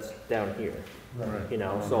stuff, that's down here. Right.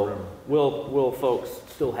 So will folks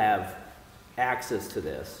still have access to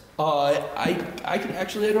this? I can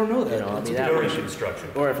actually, I don't know that. During construction.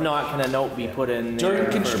 Or if not, can a note be put in there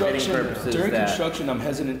during construction? for bidding purposes? During construction, I'm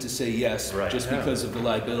hesitant to say yes, right. just because of the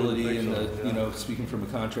liability and the, speaking from a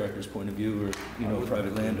contractor's point of view or, a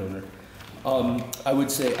private landowner. I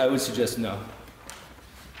would suggest no.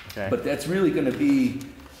 Okay. But that's really going to be,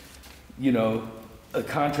 a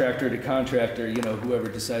contractor to contractor, whoever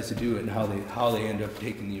decides to do it and how they end up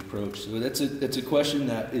taking the approach. So that's a question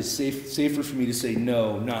that is safer for me to say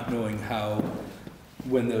no, not knowing how,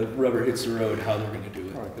 when the rubber hits the road, how they're going to do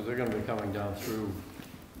it. Because they're going to be coming down through.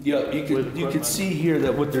 Yeah, you could see here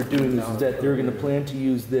that what they're doing is that they're going to plan to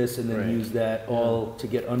use this and then use that all to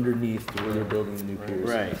get underneath to where they're building the new piers.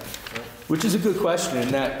 Right. Which is a good question,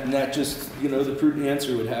 and that just the prudent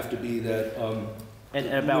answer would have to be that. And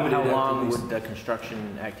about how long would the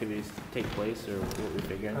construction activities take place, or what we're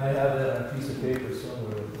figuring? I have that on a piece of paper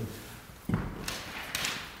somewhere.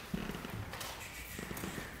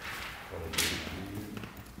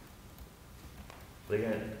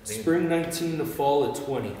 Spring 19 to fall of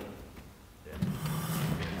 20.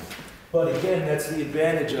 But again, that's the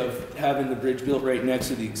advantage of having the bridge built right next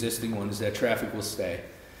to the existing one, is that traffic will stay.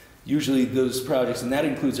 Usually those projects, and that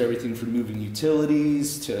includes everything from moving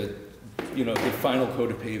utilities to, you know, the final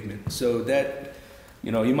coat of pavement. So that,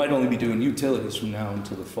 you know, you might only be doing utilities from now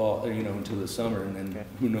until the fall, or, you know, until the summer, and then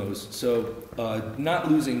who knows. So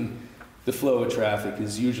not losing the flow of traffic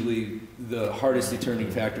is usually the hardest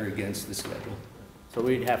determining factor against the schedule. So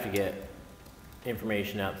we'd have to get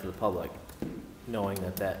information out to the public, knowing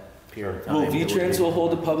that period of time. Well, V-Trans will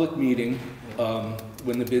hold a public meeting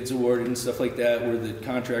when the bid's awarded and stuff like that, where the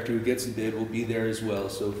contractor who gets the bid will be there as well.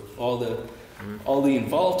 So all the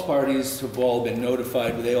involved parties have all been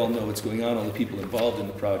notified, but they all know what's going on, all the people involved in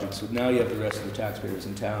the project. So now you have the rest of the taxpayers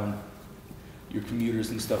in town, your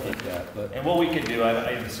commuters and stuff like that. But And what we could do,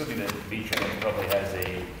 I'm assuming that V-Trans probably has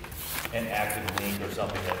an active link or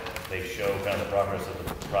something that they show kind of the progress of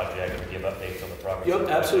the project and give updates on the progress. Yep,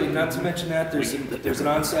 absolutely. Not to mention that there's an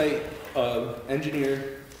on-site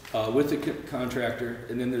engineer with the contractor,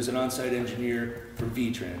 and then there's an on-site engineer for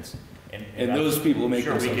V-Trans. And those people make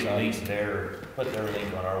sure themselves we can obvious. put their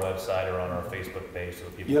link on our website or on our Facebook page so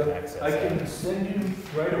people can access I that. can send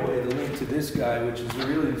you right away the link to this guy, which is a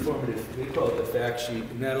really informative. They call it the fact sheet,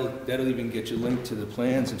 and that'll even get you linked to the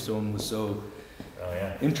plans if someone was so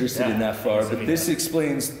interested in that far. But this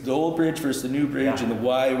explains the old bridge versus the new bridge and the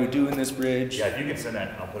why we're doing this bridge. Yeah, if you can send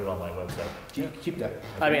that, I'll put it on my website. Keep that.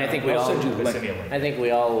 I mean, I think we I'll all, send you the link. Send me a link. I think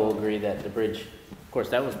we all will agree that the bridge, of course,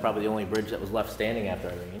 that was probably the only bridge that was left standing after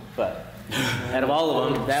Irene, but out of all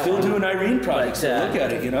of them, that Still one. doing Irene projects, But, so look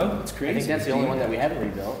at it, you know, it's I crazy. think that's the only one that we haven't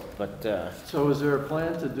rebuilt, but, So is there a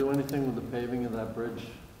plan to do anything with the paving of that bridge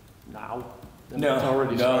now? No, It's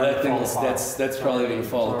already no, started that to thing fall is, apart. that's probably gonna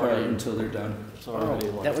fall It's apart already- until they're done. It's already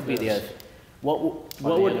like that would be the, this. what By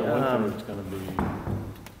the would, end of winter,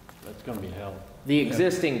 it's gonna be hell. the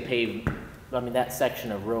existing paved, I mean, that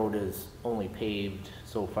section of road is only paved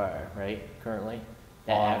so far, right, currently?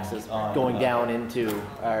 That access going down into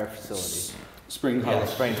our facility. Spring Hollow.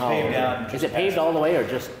 Spring paved Hollow. down Is just it paved all the way or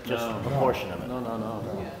just No. a portion of it? No,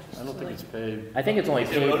 I don't think it's paved. I think it's only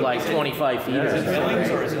paved like 25 feet or Is it something. millings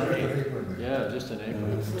or right? is it There's an paved? apron there. Yeah, just an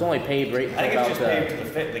acre. It's only paved right I think it's about just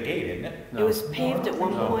paved to the gate, isn't it? It was paved at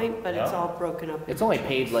one No. point, but it's No. all broken up. It's only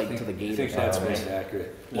paved like to the I gate or think that's something. most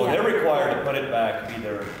accurate. Well, Yeah. they're required to put it back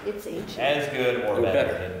either It's ancient. as good or Or better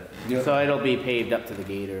better. than, Yep. So it'll be paved up to the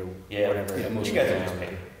gate or yeah, whatever. Yeah, most you guys are just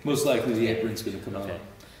paved. Most likely the apron's gonna come out. Okay.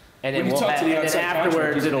 And When then you we'll talk have, to the and then outside afterwards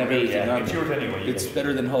contractors, it'll and be, everything, Yeah, it's yours anyway. you It's guys- better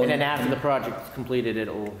than and hauling. then after the project's completed,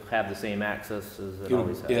 it'll have the same access as it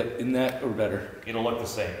always has. Yeah, in that or better. It'll look the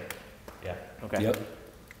same. Okay. Yep.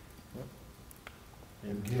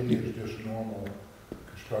 And Gilly is just normal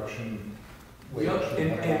construction. Yep,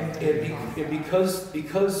 and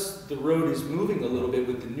because the road is moving a little bit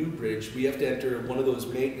with the new bridge, we have to enter one of those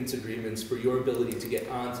maintenance agreements for your ability to get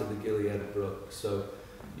onto the Gilead Brook. So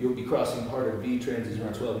you'll be crossing part of V-Trans'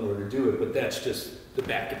 Route 12 in order to do it, but that's just the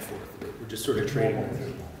back and forth of it. We're just sort of It's trading. normal, it's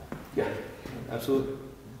normal. Yeah, absolutely.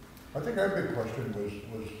 I think our big question was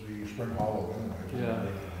the Spring Hollow anyway. Yeah,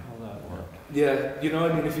 all that work. Yeah, you know,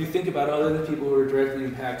 I mean, if you think about all the people who are directly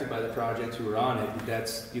impacted by the project who are on it,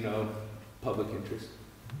 that's, you know, public interest.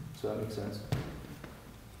 So that makes sense.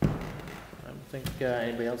 I don't think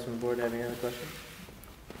anybody else on the board have any other questions?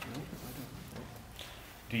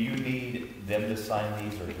 Do you need them to sign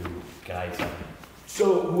these or do guys sign them?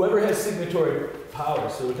 So whoever has signatory power,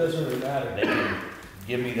 so it doesn't really matter. They can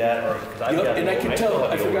give me that or, cause I've Yep, got. and I can still tell,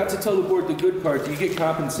 have I the old forgot one. to tell the board the good part, you get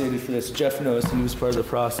compensated for this, Jeff knows, he was part of the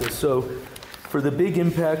process. So for the big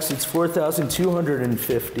impacts, it's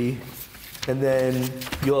 4,250, and then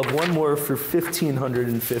you'll have one more for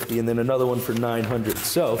 1,550, and then another one for 900.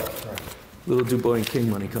 So, little Dubois and King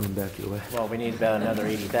money coming back your way. Well, we need about another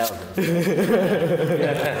 80,000.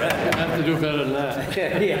 Have to do better than that.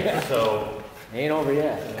 Yeah, So, ain't over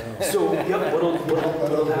yet. So, yep, what'll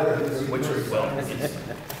happen is, which are, well, it's,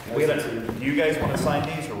 we gotta, do you guys wanna sign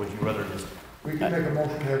these or would you rather just, We can make a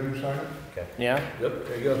motion to have you sign it. Yeah, yep,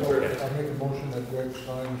 there you go, perfect. I make a motion that Greg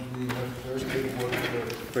signs the necessary paperwork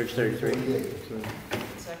for. Bridge 33. 38.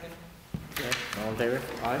 Second. All in favor?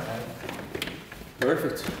 Aye.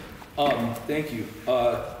 Perfect. Thank you.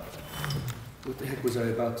 What the heck was I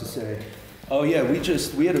about to say? Oh yeah, we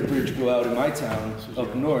had a bridge go out in my town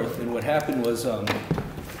up north, and what happened was,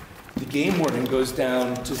 the game warden goes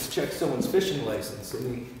down to check someone's fishing license,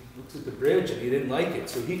 and he looks at the bridge and he didn't like it,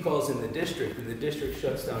 so he calls in the district, and the district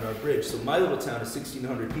shuts down our bridge. So my little town of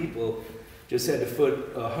 1,600 people just had to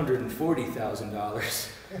foot $140,000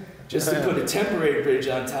 just to put a temporary bridge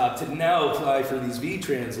on top to now apply for these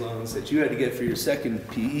V-Trans loans that you had to get for your second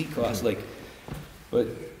PE cost. Like,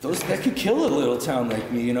 But that could kill a little town like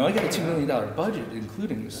me, you know, I got a $2 million budget,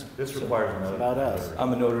 including this. This requires another. About us.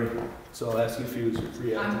 I'm a notary, so I'll ask you a few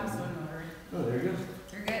free I'm items. also a notary. Oh, there you go.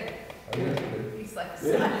 You're good. He's like,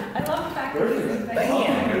 Yeah. I love the fact that he's like,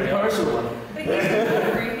 Bam, you're the partial one. but he's a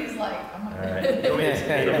notary. He's like, I'm All not. right.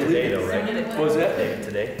 Date of today though, right? What was that? Date of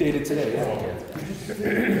today? Dated today, yeah.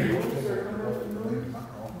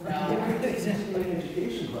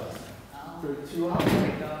 Education class. For 2 hours. There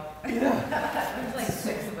we go. Yeah. There's like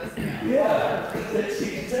 6 of us now. Yeah.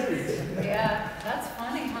 That's everything. Yeah, that's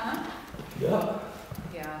funny, huh? Yeah.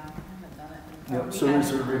 Yeah, I haven't done it. Yep, so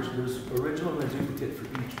there's original and a duplicate for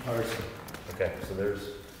each parcel. Okay, so there's,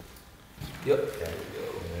 Yep. okay,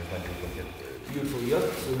 there's my duplicate. Beautiful, yep,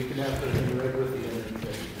 so we can have them in red with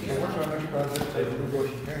you. So what's our next project, say, Blue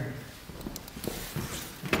Bush King?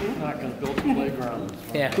 We're not gonna build a playground.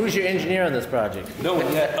 Yeah, who's your engineer on this project? No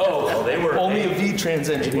one yet, Oh, they were. only a V-Trans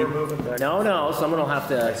They were engineer. moving back. No, someone will have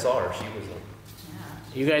I to, saw her, she was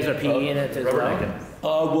like. you guys are PEing it as well? Rubbernecking.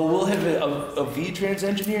 Well, we'll have a V-Trans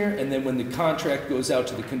engineer, and then when the contract goes out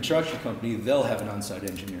to the construction company, they'll have an on-site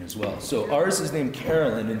engineer as well. So ours is named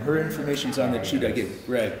Carolyn, and her information's on that sheet I gave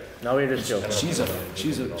Greg. No, we're just joking. She's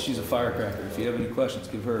a firecracker. If you have any questions,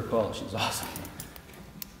 give her a call. She's awesome.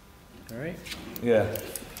 All right, Yeah.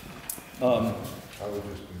 I was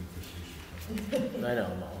just being facetious. I know,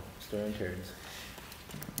 Mo, stirring turds.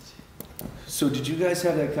 So did you guys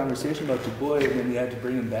have that conversation about Du Bois, and then you had to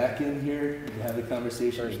bring him back in here and have the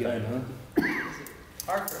conversation First again, huh?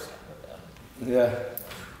 Our first time with them. Yeah.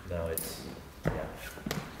 No, it's, yeah.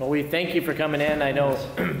 Well, we thank you for coming in. I know,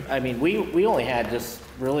 I mean, we only had just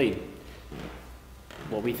really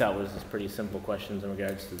what we thought was just pretty simple questions in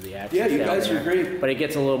regards to the access Yeah, you down guys there. are great. But it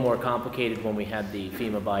gets a little more complicated when we had the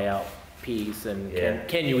FEMA buyout piece, and Yeah.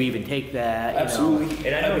 can you even take that? You know? Absolutely.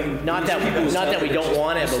 And I know, Not that we don't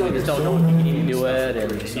want it, but we just don't know if you need to do it,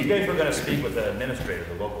 and you guys were gonna speak with the administrator,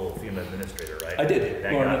 the local FEMA administrator, right? I did.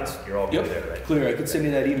 That Lauren. got, you're all good there, right? Clear. I could send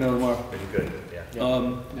you that email tomorrow. Pretty good, yeah.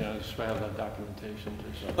 Yeah, just have that documentation.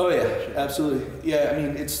 Just, Oh yeah, absolutely. Yeah, I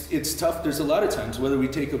mean, it's tough. There's a lot of times, whether we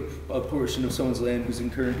take a portion of someone's land who's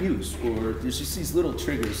in current use, or there's just these little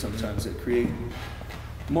triggers sometimes that create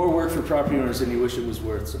more work for property owners than you wish it was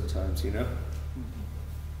worth sometimes, you know?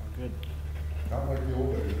 we're good. Not like the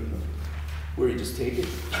old days, is it? Where you just take it.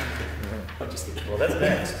 I'm just kidding. Well, that's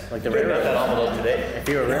next. Like the We got railroad. that envelope today. If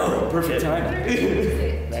you were a railroad, Perfect time.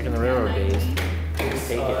 back in the railroad days,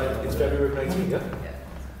 take it. It's February 19th,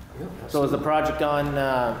 yeah. So is the project on,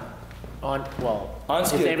 well, On is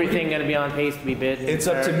schedule. everything gonna be on pace to be bid? It's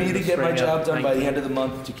up to me to get my Spring job of done by the 19? end of the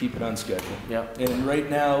month to keep it on schedule. Yep. And right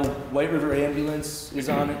now, White River Ambulance is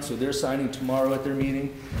on it, so they're signing tomorrow at their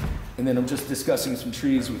meeting. And then I'm just discussing some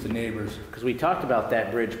trees with the neighbors. Because we talked about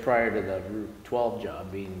that bridge prior to the Route 12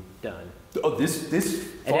 job being done. Oh, this And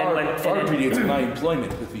then when- far and then- predates my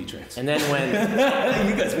employment with V-Trans. And then when,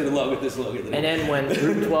 You guys been along with this longer than and then when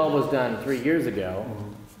Route 12 was done 3 years ago,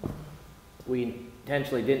 we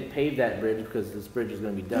intentionally didn't pave that bridge because this bridge was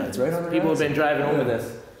gonna be done. Yeah, it's right on the People have been driving over Yeah.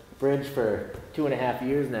 this bridge for 2.5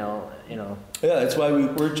 years now, you know. Yeah, that's why we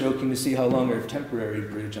were joking to see how long our temporary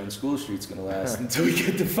bridge on School Street's gonna last until we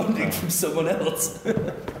get the funding from someone else. So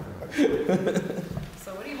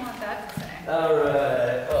what do you want that to say? All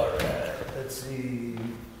right. Let's see.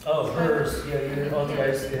 Oh, hers. Yeah, you're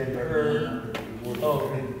authorized in her. Oh,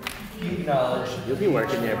 and he acknowledged. You'll be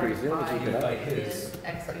working there pretty soon to keep it By up. his.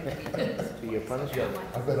 Executed. To your punishment.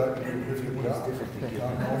 I bet I could do 50 jobs.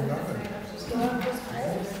 Not knowing nothing.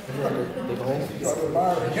 Big hole. Brother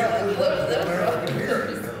Byron, yeah,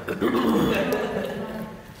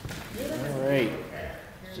 All right.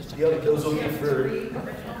 Yep, those will be for.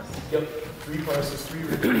 Yep, 3 parcels, 3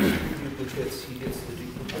 originals, 3 duplicates. He gets the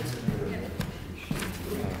duplicates.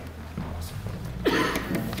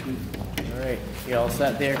 All right. You all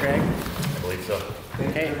set there, Greg? I believe so.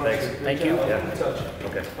 Okay, Thanks. thank you. Yeah.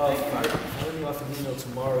 Okay. I'll run you off an email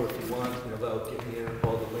tomorrow if you want, about getting in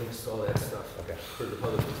all the links, all that stuff. Okay. For the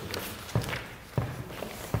public information.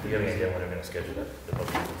 Do you have any idea when they're gonna schedule that, the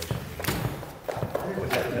public information? With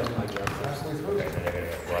that, no? Okay, and they're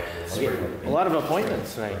gonna watch A lot of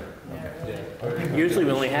appointments tonight. Usually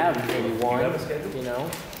we only have maybe one, you know.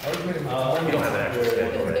 You don't have an actual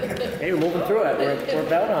schedule, right? Hey, we're moving through it. We're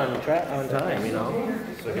about on time, you know.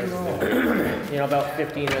 So here's the. You know, about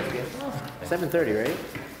 15 minutes ago. 7:30, right?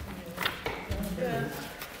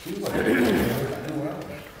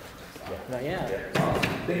 Not yet.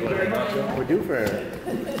 You wanna bring up? We're due for a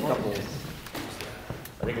couple.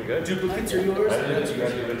 I think we're good. Duplicates are yours? I think you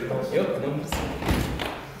got the originals. Yep.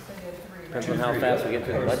 Depends on how fast we get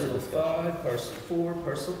to the budget Parcel discussion. 5, parcel 4,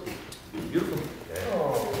 parcel 8. Beautiful.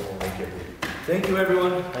 Okay. Thank you. Thank you,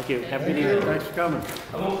 everyone. Thank you. Have a good evening. Thanks for coming.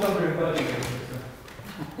 I won't cover your budget.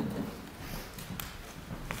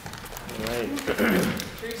 All right.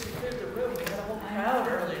 Tracy cleared the room, we had a whole crowd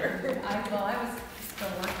earlier. Well, I was still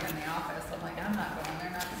working in the office, I'm like, I'm not going,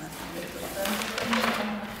 they're not gonna see me with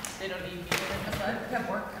them. They don't need me. So I kept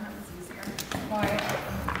working, it was easier, quiet.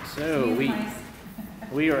 So Seems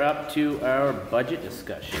we nice. are up to our budget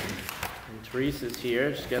discussion. And Teresa's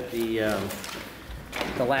here. She's got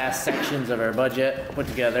the last sections of our budget put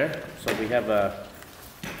together. So we have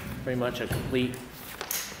pretty much a complete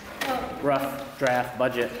Well, rough draft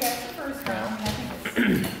budget. yeah, it's the first round, I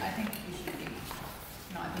think you should be,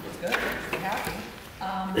 I think it's good, you should be happy.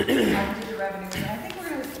 I did the revenue, and I think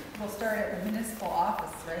we'll start at the municipal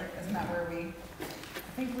office, right? Isn't that where I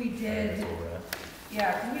think we did, That's where we're at.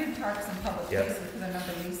 yeah, 'cause we had talked some public Yep. places, because I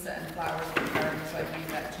remember Lisa and Flowers were starting, so I made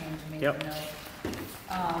that change and made Yep. a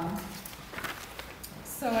note.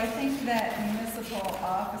 So I think that municipal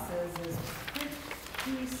offices is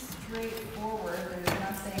pretty straightforward, there's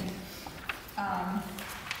nothing,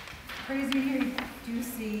 crazy here. You do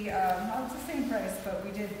see, well, it's the same price, but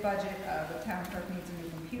we did budget, the town clerk needs a new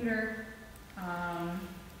computer.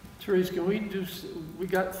 Therese, can we we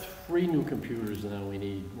got 3 new computers now we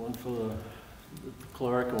need. One for the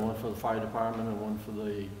clerk, and one for the fire department, and one for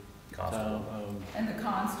the Constable. town, And the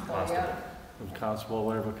constable, Constable. yeah. constable,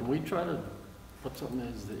 whatever. Can we try to put something,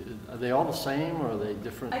 are they all the same, or are they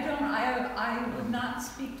different? I would not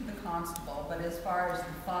speak to the constable, but as far as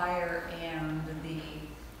the fire and the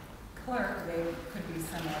clerk, they could be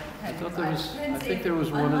similar. I thought Depends I think there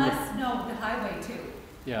was one in the, Unless, no, the highway too.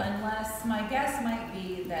 yeah. Unless, my guess might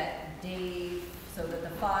be that Dave, so that the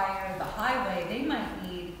fire, the highway, they might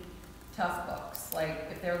need tough books. Like,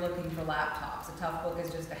 if they're looking for laptops, a tough book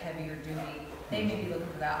is just a heavier duty. They may be looking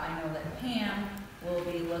for that. I know that Pam will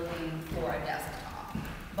be looking for a desktop.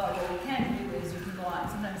 But what we can do is you can go on,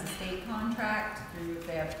 sometimes a state contract, through, if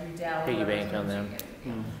they have through Dell. Piggy whatever, bank on them. sometimes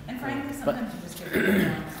you get- Mm. And frankly, But- sometimes you just get rid of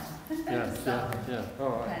them. Yeah, So, yeah.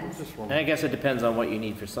 Oh, I Depends. just And I wondering. guess it depends on what you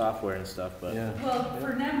need for software and stuff, but. Yeah. well,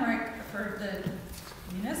 for NEMRIC, for the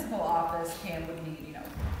municipal office, Pam would need,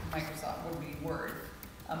 Microsoft would be Word,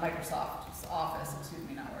 Microsoft's Office, excuse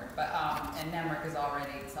me, not Word, but, and NEMRIC is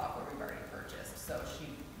already software we've already purchased, so she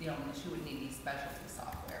would need these specialty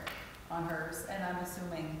software on hers, and I'm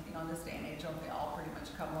assuming, in this day and age, don't they all pretty much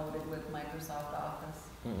come loaded with Microsoft Office?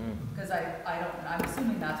 Because I'm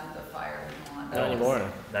assuming that's what the fire would want. Not anymore.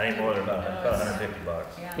 Not anymore, they're about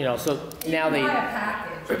 $150. Yeah. So You now can they, buy a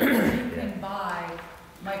package, you can buy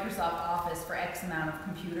Microsoft Office for X amount of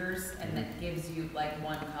computers, and that gives you like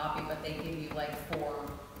one copy, but they give you like 4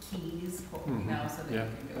 keys, so that you Yeah.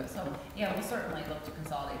 can do it. So, yeah, we'll certainly look to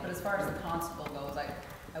consolidate, but as far as the constable goes,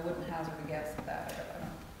 I wouldn't hazard a guess at that.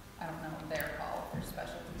 I don't know their call, if they're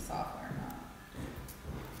specialty software or not.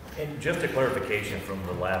 And just a clarification from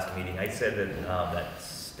the last meeting, I said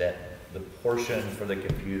that the portion for the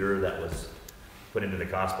computer that was put into the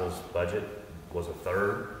constable's budget was a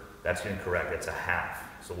third. That's incorrect, it's a half.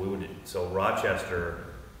 So Rochester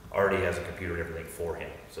already has a computer and everything for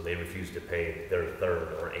him, so they refused to pay their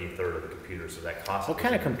third or a third of the computer, so that cost. what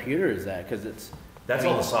kind of computer is that? Because That's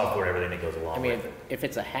all the software, everything that goes I along mean, with it. if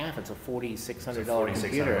it's a half, it's a $4,600 It's a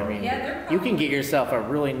computer. I $4,600. mean, Yeah, they're you can probably- get yourself a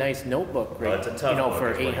really nice notebook, Well, right? it's a tough book,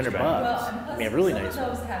 for is what he's $800 trying to- bucks. Well, and I plus, mean, a really some nice of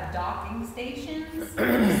one. those have docking stations, so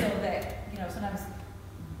that, sometimes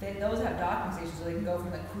those have docking stations, so they can go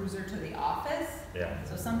from the cruiser to the office. Yeah.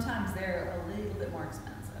 So sometimes they're a little bit more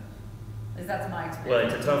expensive. At least that's my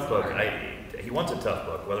experience. Well, it's a tough book. He wants a tough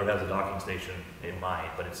book, whether it has a docking station, it might,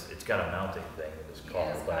 but it's got a mounting thing in this car.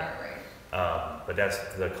 Yeah, it's got it right. But that's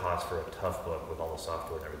the cost for a tough book with all the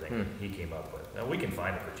software and everything he came up with. Now, we can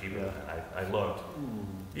find it for cheaper than that. I looked.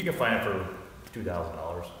 You can find it for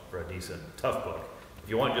 $2,000 for a decent tough book. If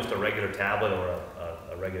you want just a regular tablet or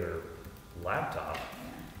a regular laptop,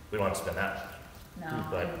 we don't have to spend that much. No,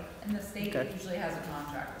 But- and the state Okay. usually has a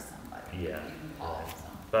contract with somebody. Yeah. You can call it, so.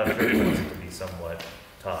 But I'm sure he wants it to be somewhat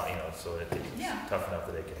tough, so that it's Yeah. tough enough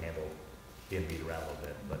that they can handle being beat around a little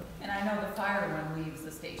bit, but. And I know the fire one leaves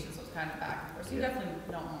the station, so it's kind of back and forth. So you Yeah. definitely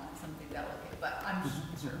don't want something delicate, but I'm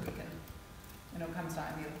sure we can, comes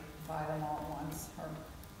time you buy them all at once, or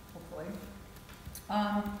hopefully.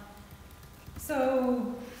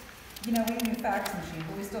 So, we need a fax machine,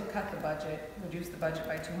 but we still cut the budget, reduced the budget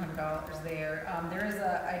by $200 there.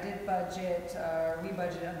 We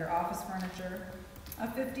budgeted under office furniture. A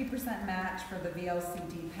 50% match for the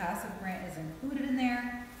VLCD passive grant is included in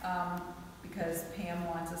there, because Pam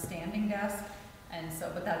wants a standing desk, and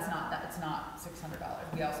so, but it's not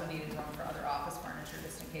 $600. We also needed room for other office furniture,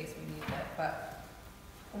 just in case we need it, but,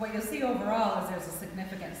 what you'll see overall is there's a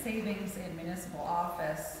significant savings in municipal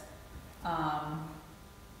office,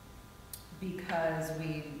 because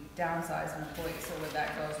we downsize an employee, so with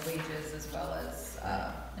that goes wages as well as,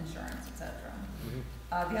 insurance, et cetera.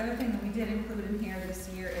 The other thing that we did include in here this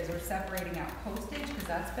year is we're separating out postage, because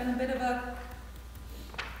that's been a bit of a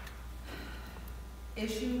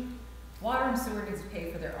issue. Water and sewer needs to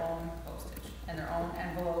pay for their own postage, and their own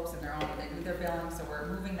envelopes, and their own, they do their billing, so we're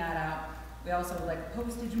moving that out. We also would like a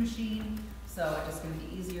postage machine, so it's just gonna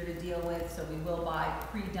be easier to deal with, so we will buy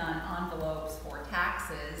pre-done envelopes for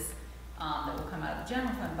taxes, that will come out of the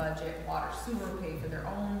general fund budget. Water, sewer pay for their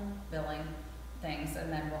own billing things,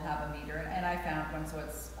 and then we'll have a meter, and I found one, so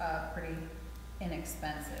it's, pretty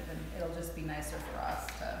inexpensive, and it'll just be nicer for us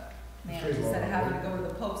to manage, instead of having to go to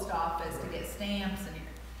the post office to get stamps, and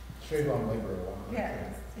Save on labor a lot. yeah,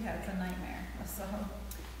 it's a nightmare, so.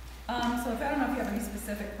 So if, I don't know if you have any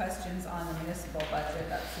specific questions on the municipal budget,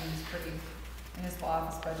 that seems pretty, municipal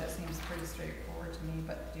office budget seems pretty straightforward to me,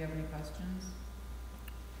 but do you have any questions?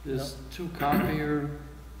 There's two copier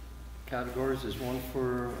categories, there's one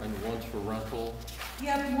for, and one's for rental.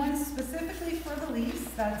 Yeah, one's specifically for the lease,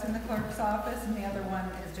 that's in the clerk's office, and the other one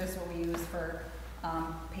is just what we use for,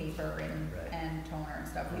 paper and toner and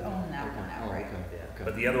stuff. We own that one outright. Yeah,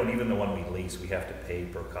 but the other one, even the one we lease, we have to pay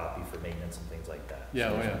per copy for maintenance and things like that. Yeah,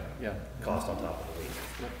 So oh, there's yeah, yeah. a cost on top of the lease.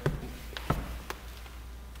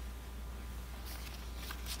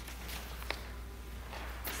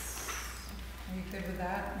 Are you good with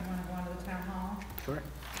that? You wanna go on to the town hall? Sure.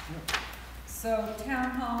 So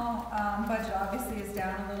town hall, budget obviously is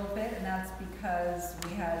down a little bit, and that's because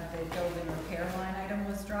we had the building repair line item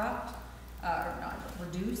was dropped, or not,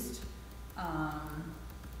 reduced.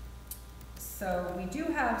 So we do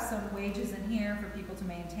have some wages in here for people to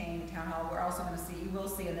maintain town hall. We're also gonna see, you will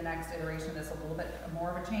see in the next iteration of this a little bit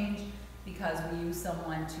more of a change, because we use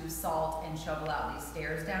someone to salt and shovel out these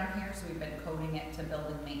stairs down here, so we've been coding it to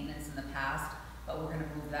building maintenance in the past, but we're gonna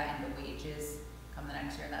move that into wages come the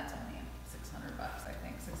next year, and that's only $600, I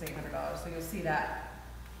think, $600-800. So you'll see that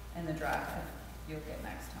in the draft that you'll get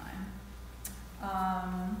next time.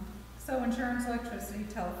 So insurance, electricity,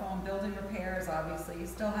 telephone, building repairs, obviously, you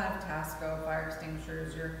still have Tasco, fire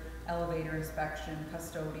extinguishers, your elevator inspection,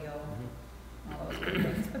 custodial, all those good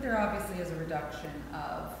things. But there obviously is a reduction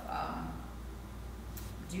of,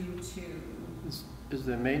 due to. Is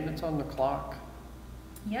there maintenance on the clock?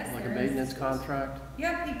 Yes, Like there a is. maintenance contract?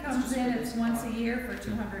 Yep, he comes in, it's once a year for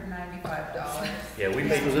 $295. Yeah, we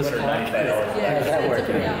pay For this $295. How does that work?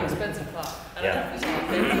 Yeah, expensive clock. I don't know if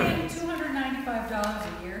you saw it.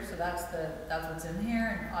 $295 a year, so that's what's in here,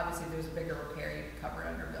 and obviously there's a bigger repair you can cover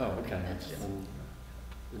under Oh, building okay. maintenance.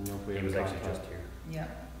 Didn't know if we He had was a actually contract. just here. Yep.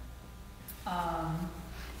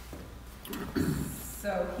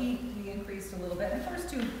 So he increased a little bit. And first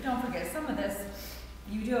two, don't forget, some of this,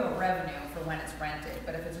 you do have a revenue for when it's rented,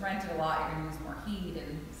 but if it's rented a lot, you're gonna use more heat,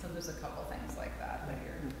 and so there's a couple things like that that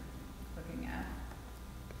you're looking at.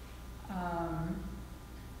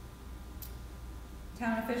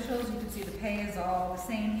 Town officials, you can see the pay is all the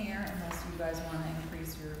same here, unless you guys wanna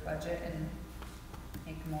increase your budget and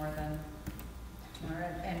make more than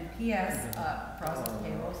 200. And PS, process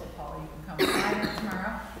payroll, so Paul, you can come by there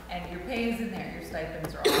tomorrow, and your pay is in there, your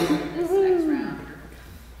stipends are all in this next round.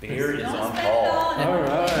 Beer is Don't on spend it all call. in All one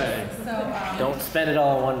place. right. So, Don't spend it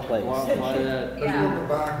all in one place. Why that? Let's yeah. go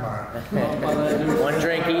back, Mark. One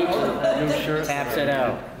drink each, taps it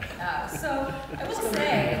out. So I will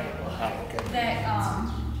say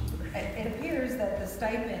that, it appears that the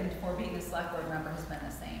stipend for being a select board member has been the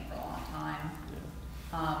same for a long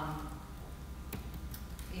time.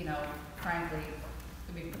 You know, frankly,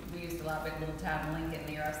 we used to love big little town in Lincoln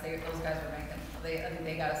near us, those guys were making, I think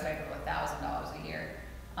they got a stipend of $1,000 a year.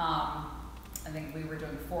 I think we were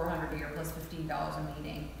doing $400 a year plus $15 a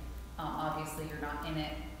meeting. Obviously, you're not in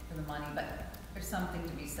it for the money, but there's something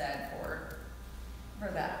to be said for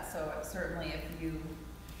that. So certainly, if you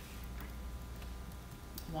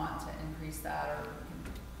want to increase that, or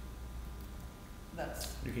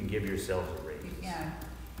that's, You can give yourselves a raise. yeah.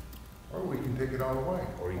 Or we can take it all away.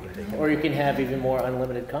 Or you can take it. Or you can have even more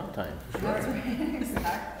unlimited comp time. That's right,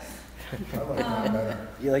 exactly. I like that better.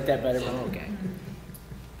 You like that better? Oh, okay.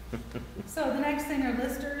 So the next thing are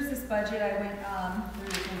listers. This budget, I went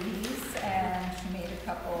through Louise, and she made a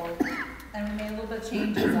couple, and we made a little bit of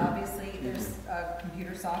changes. Obviously, there's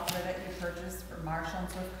computer software that you purchased for Marshall and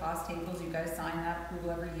Swift cost tables. You guys sign that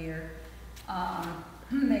approval every year.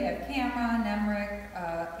 They have Camera,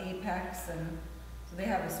 Nemrick, Apex, and so they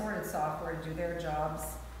have assorted software to do their jobs.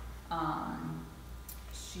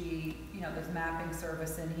 There's mapping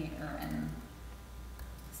service in here, and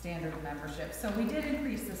standard membership. So we did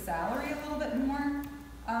increase the salary a little bit more,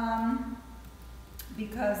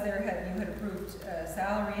 because you had approved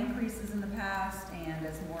salary increases in the past, and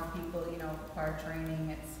as more people, require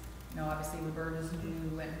training, it's, obviously Roberta's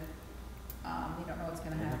new, and you don't know what's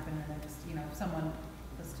gonna happen, and then just, if someone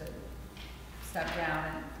was to step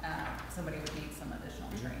down, and somebody would need some additional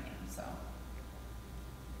training, so.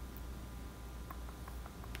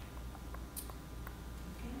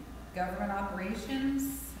 Government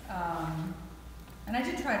operations, and I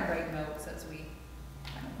did try to write notes as we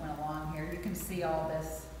kind of went along here. You can see all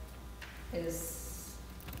this is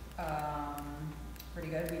pretty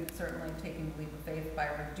good. We've certainly taken the leap of faith by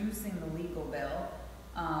reducing the legal bill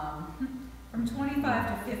from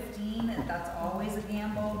 25 to 15. That's always a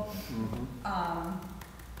gamble.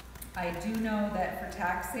 I do know that for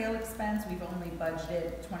tax sale expense, we've only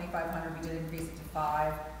budgeted 2,500. We did increase it to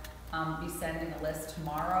 5. Be sending a list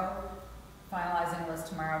tomorrow, finalizing a list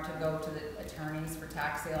tomorrow to go to the attorneys for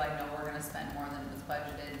tax sale. I know we're going to spend more than was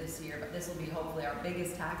budgeted this year, but this will be hopefully our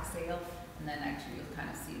biggest tax sale, and then next year you'll kind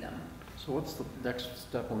of see them. So what's the next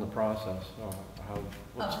step in the process?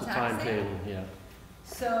 What's the tax sale? timetable? Yeah.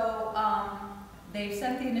 So they've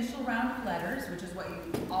sent the initial round of letters, which is what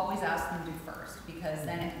you always ask them to do first, because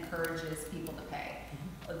then it encourages people to pay.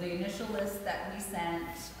 The initial list that we sent,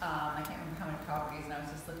 I can't remember how many properties, and I was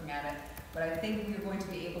just looking at it, but I think we're going to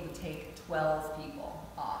be able to take 12 people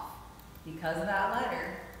off because of that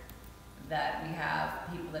letter, that we have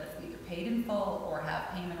people that have either paid in full or have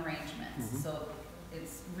payment arrangements. So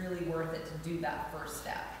it's really worth it to do that first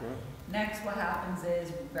step. Sure. Next, what happens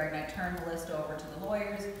is Greg and I turn the list over to the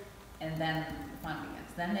lawyers, and then the fun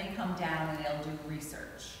begins. Then they come down and they'll do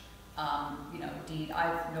research.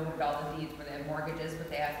 I've noted all the deeds where they have mortgages, but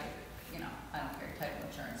they have to, I don't carry title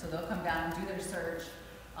insurance. So they'll come down and do their search.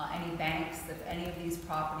 Any banks, if any of these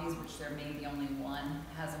properties, which there may be only one,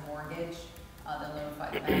 has a mortgage, they'll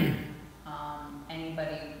notify the bank.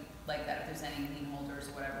 Anybody like that, if there's any lien holders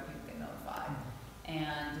or whatever, people get notified.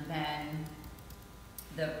 And then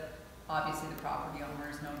obviously the property owner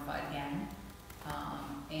is notified again.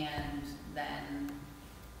 And then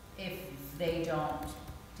if they don't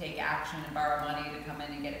take action and borrow money to come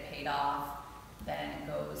in and get it paid off, then it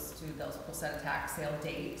goes to, we'll set a tax sale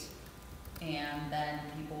date, and then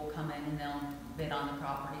people will come in and they'll bid on the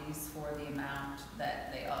properties for the amount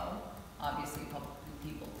that they owe. Obviously,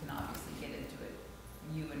 people can obviously get into it.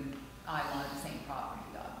 You and I wanted the same property,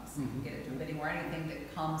 obviously, get into a bidding war. Anything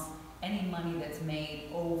that comes, any money that's made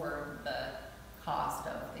over the cost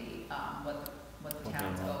of the, what the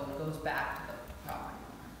towns owe, goes back to the property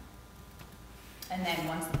owner. And then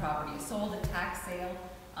once the property is sold at tax sale,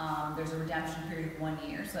 there's a redemption period of 1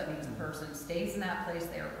 year, so that means the person stays in that place,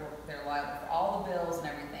 they're liable for all the bills and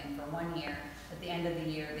everything for 1 year. At the end of the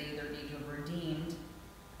year, they either need to have redeemed,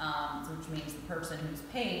 which means the person who's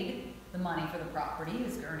paid the money for the property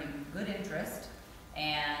is earning good interest,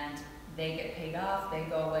 and they get paid off, they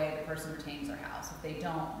go away, the person retains their house. If they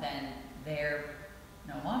don't, then they're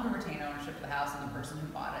no longer retain ownership of the house, and the person who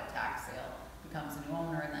bought it at tax sale becomes a new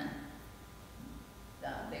owner, and then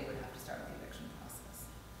they would have to start the eviction process.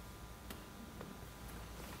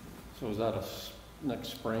 So is that next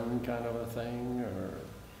spring kind of a thing, or?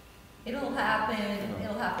 It'll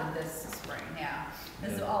happen this spring, yeah.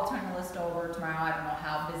 I'll turn the list over tomorrow. I don't know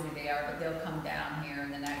how busy they are, but they'll come down here in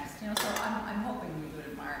the next, so I'm hoping we do it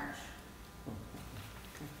in March.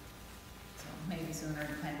 So maybe sooner,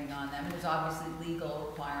 depending on them. There's obviously legal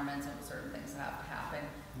requirements and certain things that have to happen.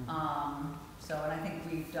 And I think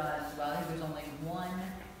we've done, well, I think there's only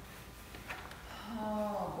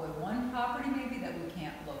one property maybe that we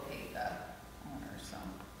can't locate the owner, so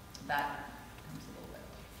that comes a little bit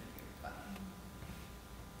trickier. But.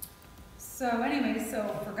 So anyway,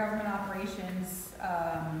 so for government operations,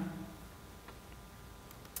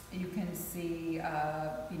 you can see,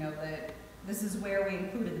 that this is where we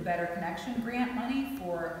included the Better Connection grant money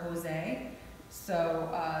for Jose. So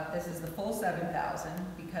this is the full 7,000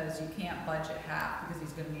 because you can't budget half because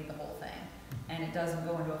he's going to need the whole thing, and it doesn't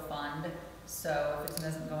go into a fund. So if it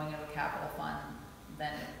isn't going into a capital fund,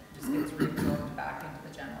 then it just gets reabsorbed back into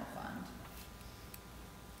the general fund.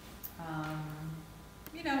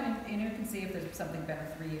 And you can see if there's something been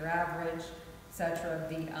a 3-year average, etc.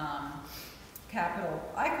 The capital,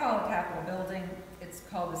 I call it capital building. It's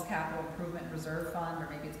called this capital improvement reserve fund, or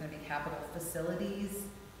maybe it's going to be capital facilities.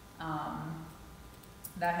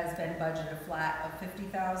 That has been budgeted flat of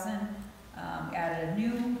 50,000. Added a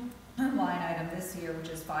new line item this year, which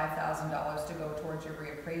is $5,000 to go towards your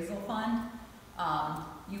reappraisal fund.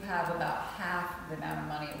 You have about half the amount of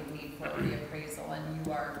money it would need for a reappraisal, and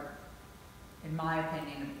you are, in my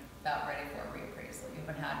opinion, about ready for a reappraisal. You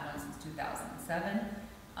haven't had one since 2007.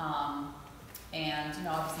 And, you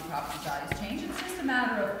know, obviously property values change. It's just a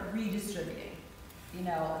matter of redistributing, you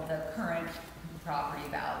know, the current property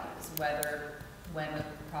values, whether when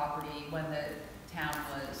the town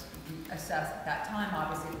was assessed at that time,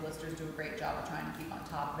 obviously the listers do a great job of trying to keep on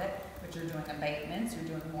top of it, but you're doing abatements, you're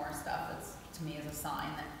doing more stuff. That's, to me, is a sign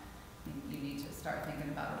that you need to start thinking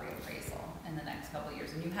about a reappraisal in the next couple of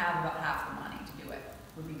years. And you have about half the money to do it,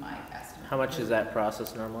 would be my estimate. How much is that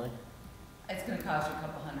process normally? It's gonna cost you a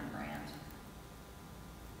couple $100,000.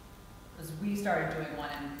 Because we started doing one,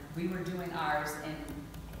 and we were doing ours in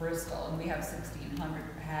Bristol, and we have 1,600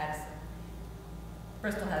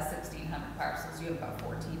 Bristol has 1,600 parcels, you have about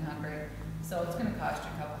 1,400. So it's gonna cost you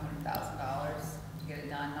a couple $100,000 to get it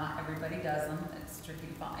done. Not everybody does them. It's tricky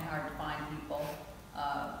to find, hard to find people,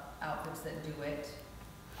 outfits that do it.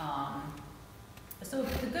 So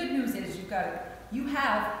the good news is you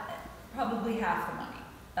have probably half the money.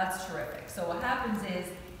 That's terrific. So what happens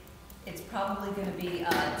is, it's probably gonna be a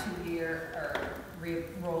 2-year or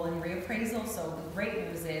rolling reappraisal. So the great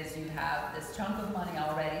news is you have this chunk of money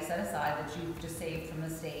already set aside that you've just saved from the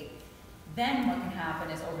state. Then what can happen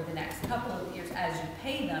is over the next couple of years, as you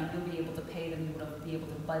pay them, you'll be able to pay them, you'll be able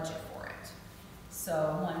to budget for it.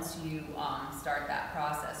 So once you start that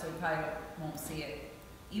process, so you probably won't see it,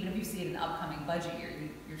 even if you see it in the upcoming budget year,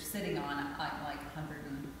 you're sitting on like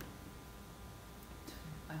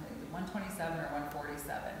 127 or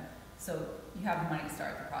 147. So you have money to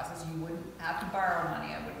start the process. You wouldn't have to borrow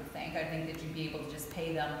money, I wouldn't think. I think that you'd be able to just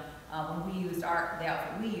pay them. When we used the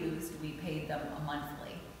outfit we used, we paid them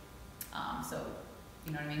monthly. So,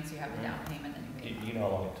 you know what I mean? So you have the down payment and you pay them. Do you know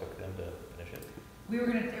how long it took them to finish it?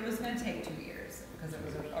 It was gonna take 2 years because it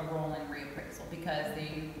was a rolling reappraisal, because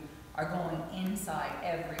they are going inside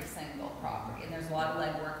every single property. And there's a lot of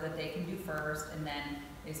legwork that they can do first, and then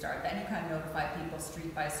they start. Then you kind of notify people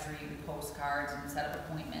street by street with postcards and set up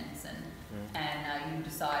appointments, and you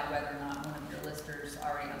decide whether or not one of your listers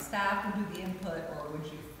already on staff would do the input, or would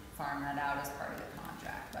you farm that out as part of the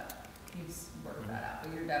contract. But you work that out.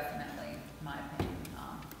 But you're definitely, in my opinion,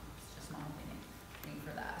 it's just my opinion,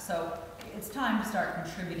 for that. So it's time to start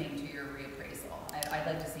contributing to your reappraisal. I'd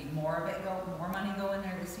like to see more of it more money go in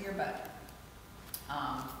there this year, but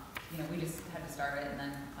you know, we just had to start it, and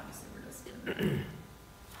then obviously we're just in the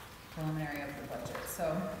preliminary of the budget.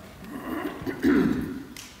 So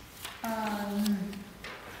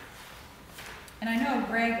and I know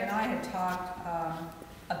Greg and I had talked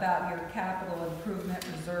about your capital improvement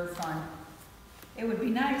reserve fund. It would be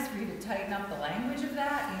nice for you to tighten up the language of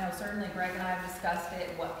that. You know, certainly Greg and I have discussed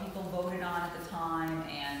it, what people voted on at the time,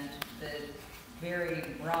 and the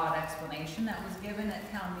very broad explanation that was given at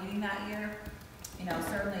town meeting that year. You know,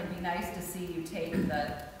 certainly it'd be nice to see you take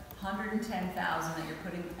the $110,000 that you're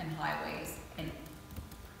putting in highways and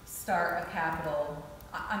start a capital,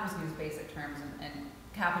 I'm just gonna use basic terms, and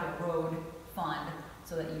capital road fund,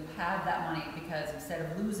 so that you have that money, because instead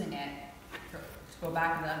of losing it, to go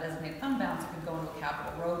back to the undesignated fund balance, it could go into a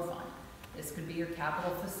capital road fund. This could be your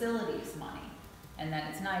capital facilities money. And then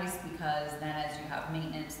it's nice because then as you have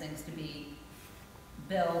maintenance, things to be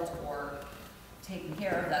built or taken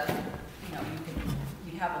care of, that, you know,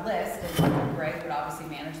 you'd have a list, and Greg would obviously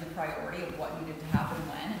manage the priority of what needed to happen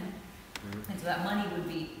when, and so that money would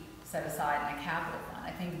be set aside in a capital fund.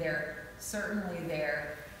 I think certainly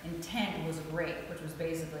their intent was great, which was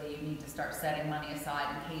basically you need to start setting money aside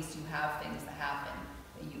in case you have things that happen,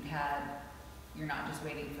 that you're not just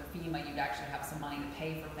waiting for FEMA, you'd actually have some money to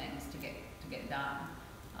pay for things to get done.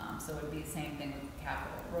 So it would be the same thing with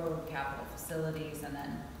capital road, capital facilities, and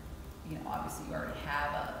then, you know, obviously you already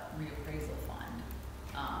have a reappraisal fund.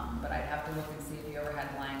 But I'd have to look and see if you ever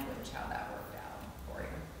had language, how that worked out for you.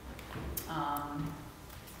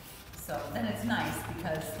 So then it's nice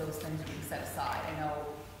because those things are being set aside. I know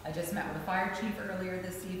I just met with the fire chief earlier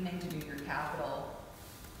this evening to do your capital.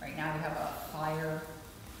 Right now we have a fire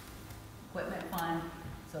equipment fund.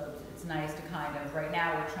 So it's nice to kind of, right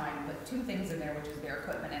now we're trying to put 2 things in there, which is their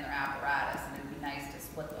equipment and their apparatus, and it'd be nice to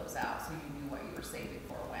split those out so you knew what you were saving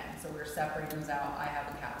for when. So we're separating those out. I have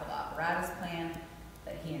a capital apparatus plan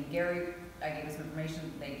that he and Gary, I gave some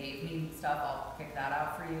information, they gave me stuff, I'll kick that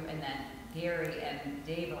out for you. And then Gary and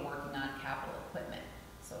Dave are working on capital equipment.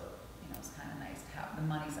 So, you know, it's kind of nice to have the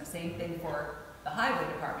money. So same thing for the highway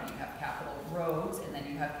department, you have capital roads, and then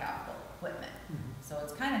you have capital equipment. So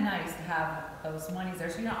it's kind of nice to have those monies there,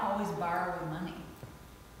 so you're not always borrowing money.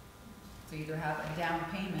 So you either have a down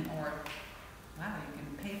payment or, wow, you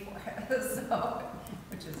can pay for it, so,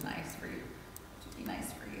 which is nice for you, which would be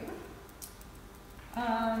nice for you.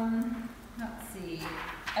 Let's see,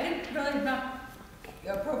 I didn't really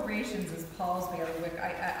appropriations is Paul's bailiwick.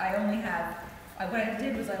 I only have, what I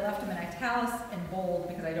did was I left them in italics and bold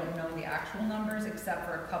because I don't know the actual numbers except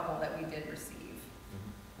for a couple that we did receive.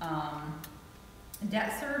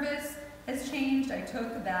 Debt service has changed. I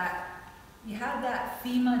took that, you had that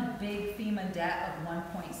big FEMA debt of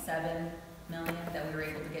 1.7 million that we were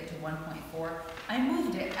able to get to 1.4. I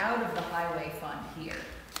moved it out of the highway fund here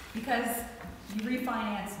because you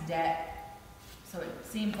refinance debt, so it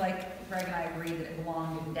seemed like Greg and I agreed that it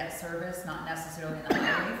belonged in debt service, not necessarily in the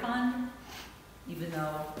highway fund, even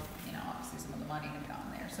though, you know, obviously some of the money had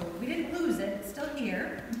gone there. So we didn't lose it, it's still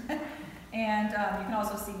here. And you can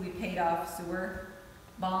also see we paid off sewer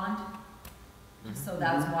bond. So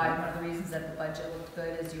that's why one of the reasons that the budget looked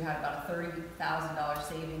good is you had about a $30,000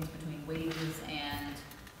 savings between wages and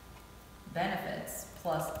benefits,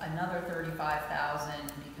 plus another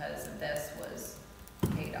 $35,000 because of this was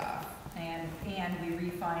paid off. And we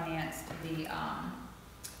refinanced the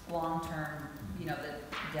long-term, you know, the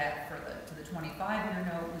debt for to the 25-year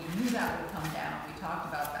note. We knew that would come down. We talked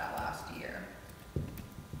about that last year.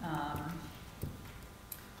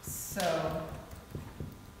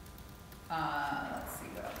 Let's see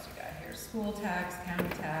what else you got here. School tax, county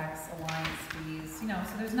tax, alliance fees, you know,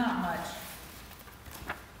 so there's not much.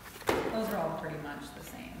 Those are all pretty much the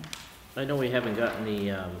same. I know we haven't gotten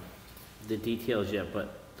the details yet,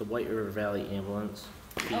 but the White River Valley ambulance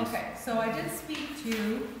piece. Okay, so I did speak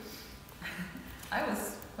to, I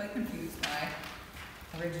was quite confused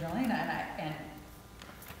when originally, and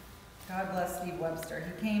God bless Steve Webster,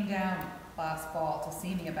 he came down last fall to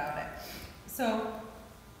see me about it. So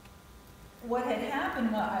what had happened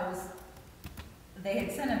they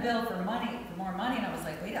had sent a bill for more money, and I was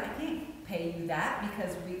like, wait, I can't pay you that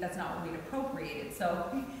because that's not what we'd appropriated.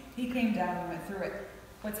 So he came down and went through it.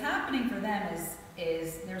 What's happening for them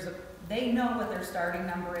is they know what their starting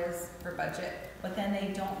number is for budget, but then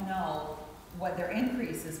they don't know what their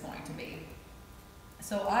increase is going to be.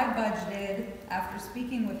 So I budgeted, after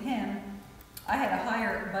speaking with him, I had a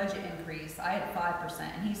higher budget increase. I had 5%,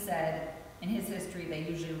 and he said in his history they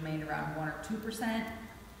usually remained around 1 or 2%.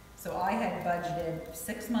 So I had budgeted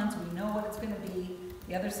 6 months, we know what it's gonna be.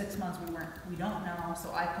 The other 6 months we don't know,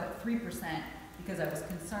 so I put 3% because I was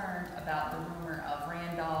concerned about the rumor of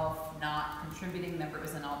Randolph not contributing. Remember, it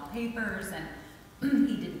was in all the papers, and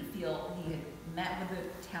he didn't feel, he had met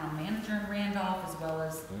with the town manager in Randolph as well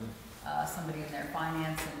as somebody in their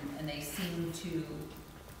finance, and they seemed to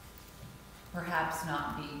perhaps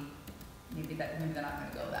not be, maybe they're not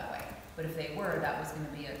gonna go that way. But if they were, that was gonna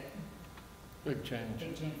be a big change.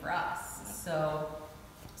 Big change for us. So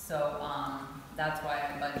that's why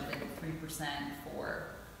I budgeted 3% for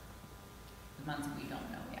the months we don't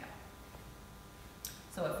know yet.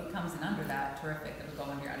 So if he comes in under that, terrific, it'll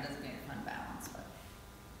go under your undesignated fund balance,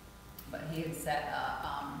 but he had set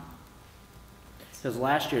Because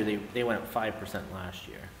last year, they went up 5% last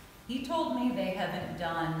year. he told me they haven't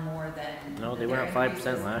done more than. No, they went up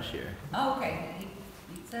 5% last year. Oh, okay, he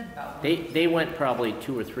said about. They went probably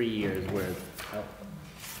 2 or 3 years where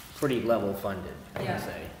pretty level funded, I would Yeah.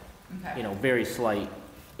 say. Okay. You know, very slight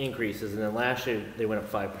increases, and then last year, they went up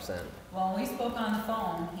 5%. Well, when we spoke on the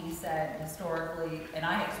phone, he said historically, so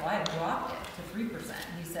I had dropped it to 3%.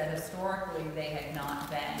 He said historically they had not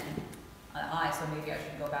been high, so maybe I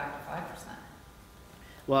should go back to 5%.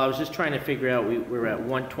 Well, I was just trying to figure out, we were at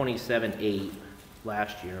 127.8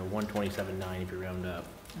 last year, or 127.9 if you round up.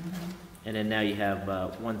 And then now you have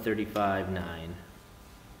 135.9.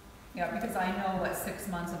 Yeah, because I know what 6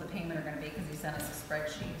 months of the payment are gonna be, because he sent us a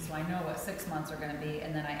spreadsheet, so I know what 6 months are gonna be,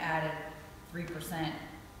 and then I added 3%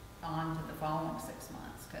 on to the following 6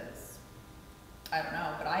 months, because, I don't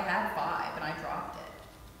know, but I had 5, and I dropped it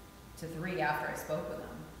to 3 after I spoke with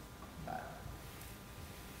him, but.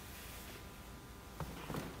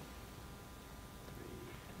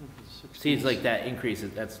 Seems like that increase,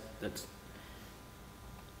 that's,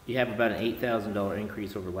 you have about an $8,000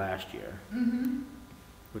 increase over last year,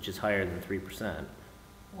 which is higher than 3%.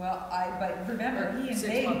 Well, but remember, Chris,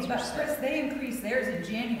 they increased theirs in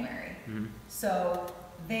January. So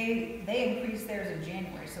they increased theirs in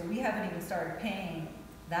January, so we haven't even started paying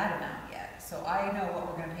that amount yet. So I know what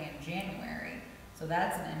we're gonna pay in January, so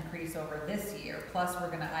that's an increase over this year, plus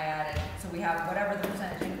I added, so we have whatever the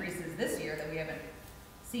percentage increase is this year that we haven't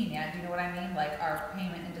seen yet, do you know what I mean? Like our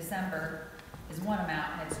payment in December is one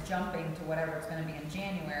amount, and it's jumping to whatever it's gonna be in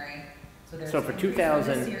January. So there's So for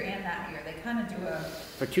 2000 this year and that year, they kind of do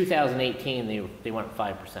For 2018, they went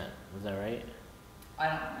 5%, was that right? I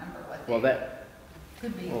don't remember what they. Well, that,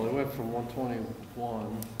 Could be. Well, they went from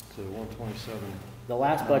 121 to 127. the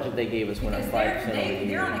last budget they gave us went up Because 5% over the they're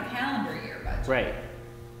year. on a calendar year budget. Right.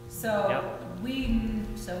 So Yep.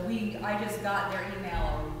 I just got their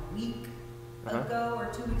email a week ago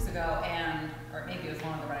or 2 weeks ago, or maybe it was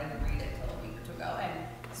longer, but I didn't read it till a week or two ago, and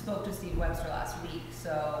spoke to Steve Webster last week.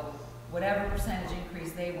 So whatever percentage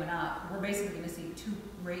increase they went up, we're basically gonna see 2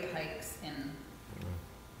 rate hikes in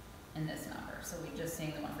this number. So we're just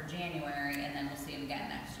seeing the one for January, and then we'll see them again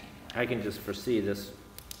next January. I can just foresee this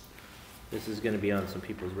is gonna be on some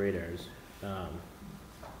people's radars.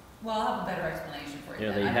 Well, I'll have a better explanation for you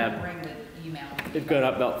Yeah, then. they I have- didn't bring the email. They've got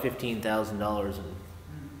up about $15,000 in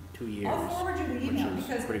 2 years. I'll forward you the email which is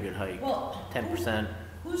because, a pretty good hike. well, 10%.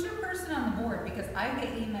 who's your person on the board? Because I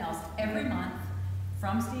get emails every month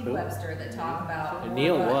from Steve Who? Webster that talk about. And more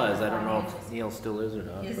Neil about was, your I don't know financials. if Neil still is or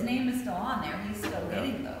not. His but- name is still on there, he's still Yeah.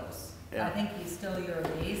 getting those. Yeah. I think he's still your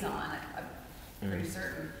liaison, I'm pretty Mhm.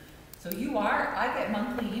 certain. So I get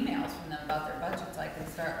monthly emails from them about their budgets, I can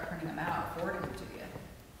start printing them out, forwarding them to you.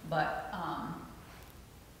 But,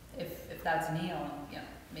 if that's Neil, you know,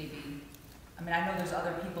 maybe, I mean, I know there's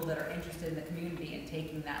other people that are interested in the community and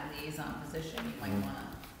taking that liaison position, you might wanna.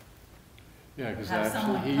 Yeah, because Have actually,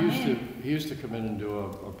 someone he come used to come in and do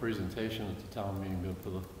a presentation at the town meeting, but for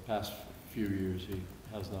the past few years, he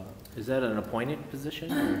has not. Is that an appointed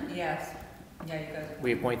position? Or Yes, yeah, you guys.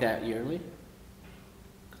 we appoint that yearly?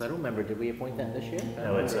 Because I don't remember, did we appoint that this year?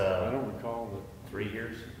 No, it's, I don't recall, but 3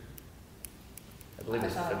 years. I believe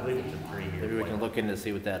it's a 3-year. Maybe we can look in to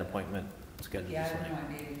see what that appointment schedule Yeah, I is have like.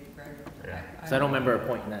 no idea, Greg. Yeah. So I don't remember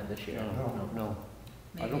appointing that this year. no.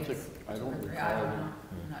 I don't think, I don't I recall. don't know,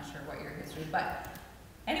 I'm not sure what your history, but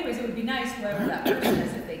anyways, it would be nice, whoever that person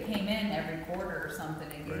is, if they came in every quarter or something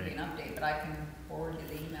and gave me an update, but I can forward you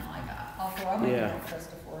the email I got. I'll make Yeah. a request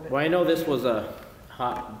to forward it. Well, I know this was a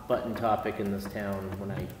hot button topic in this town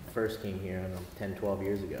when I first came here, I don't know, 10, 12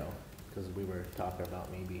 years ago, because we were talking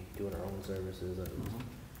about maybe doing our own services.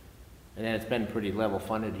 And then it's been pretty level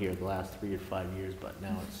funded here the last 3 or 5 years, but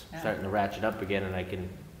now it's Yeah. starting to ratchet up again, and I can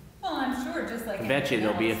Well, I'm sure, just like. bet you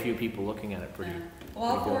there'll be a anything few people looking at it pretty. else. Well,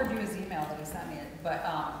 I'll pretty forward good. you his email that he sent me, but,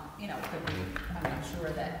 you know, could be, I'm sure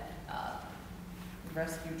that,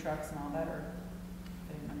 rescue trucks and all that are,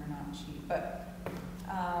 they're not cheap, but,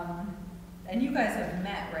 and you guys have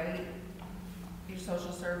met, right? Your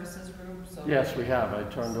social services group, so. Yes, we have. I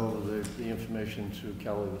turned over the information to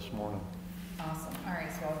Kelly this morning. Awesome, all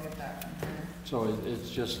right, so I'll get that from her. So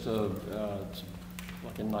it's just it's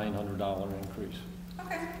like a $900 increase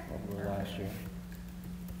Okay. over last year.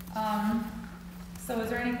 So is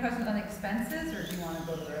there any questions on expenses, or do you wanna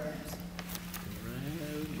go to the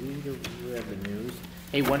revenues? Revenues.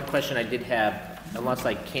 Hey, one question I did have, unless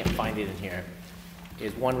I can't find it in here,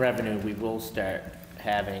 is one revenue we will start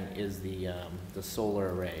having is the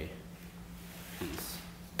solar array piece.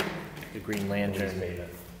 The Green Lantern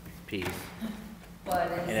piece.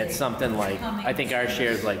 But And it's something like, I think our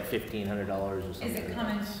share is like $1,500 or something. Is it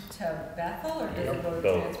coming to Bethel, or does it go to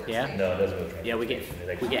Both. transfer Yeah? station? No, it doesn't go to Yeah, we get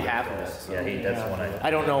half of it. Yeah, that's the one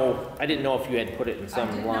I don't know, I didn't know if you had put it in I some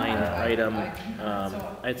didn't know. line item.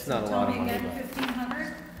 So- It's not a lot of money, So tell me but again,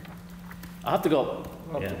 1,500? I'll have to go,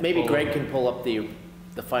 Yeah. maybe Greg can pull up the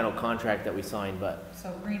final contract that we signed, but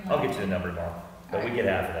So Green I'll get Lantern. you the number tomorrow, but we get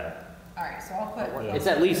half of that. All right, so I'll put. it's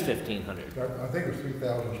at least 1,500. I think it's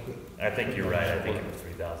 3,000 split. I think you're right, I think it was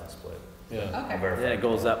 3,000 split. Yeah. I'll Okay, verify. Then it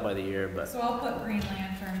goes up by the year, but so I'll put Green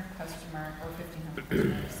Lantern customer, or 1,500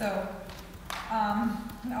 customer. So,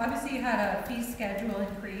 obviously you had a fee schedule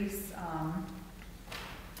increase,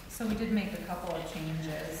 so we did make a couple of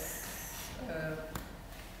changes.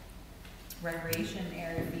 Recreation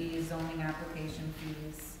area fees, zoning application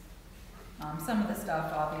fees. Some of the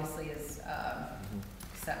stuff obviously is,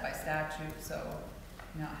 set by statute, so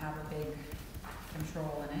you don't have a big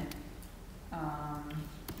control in it.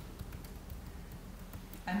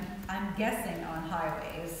 I'm guessing on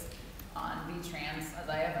highways, on V-Trans, as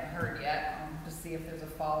I haven't heard yet, to see if there's a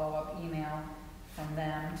follow-up email from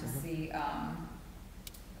them to see,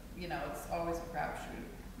 you know, it's always a crapshoot.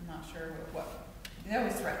 I'm not sure what, they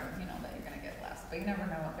always threaten, you know, that you're gonna get less, but you never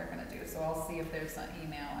know what they're gonna do, so I'll see if there's an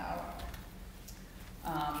email out.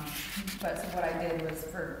 But so what I did was,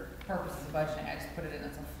 for purposes of budgeting, I just put it in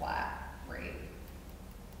as a flat rate.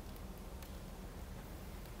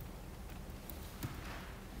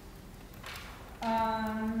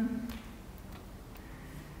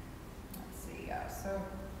 Let's see, yeah, so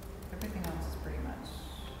everything else is pretty much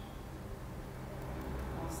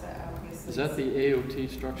all set, obviously. Is that the AOT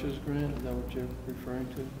structures grant? Is that what you're referring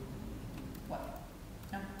to? What?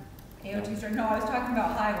 No, AOT, no, I was talking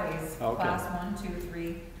about highways, Okay. class 1, 2,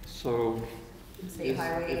 3, So state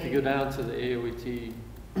highway. if you go down to the AOT,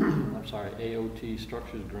 I'm sorry, AOT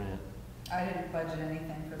structures grant, I didn't budget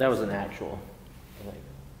anything for this. that was an actual.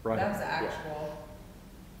 Right. That was the actual,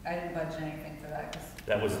 I didn't budget anything for that, 'cause,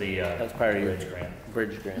 That was the, That's part of your bridge grant.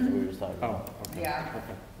 bridge grant that we were just talking Oh, about. okay. yeah.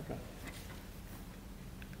 Okay.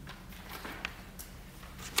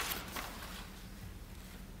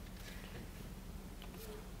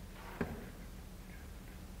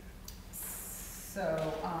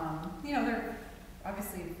 So, you know, they're,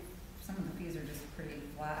 obviously, some of the fees are just pretty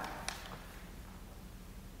flat.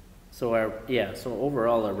 So so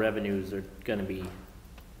overall our revenues are gonna be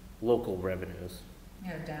local revenues.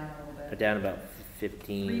 Yeah, down a little Are bit. down about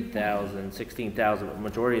 15,000, 16,000, but the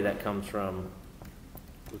majority of that comes from,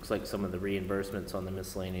 looks like some of the reimbursements on the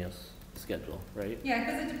miscellaneous schedule, right? Yeah,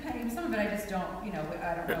 because it depends, some of it I just don't, you know,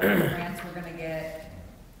 I don't know what grants we're gonna get.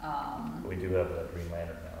 We do have a Green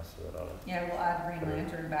Lantern now, so that ought to. Yeah, we'll add Green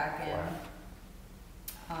Lantern back in.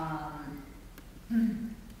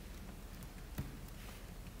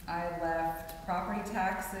 I left property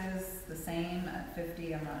taxes the same at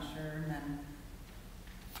 50, I'm not sure, and then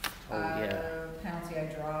Oh, yeah. penalty I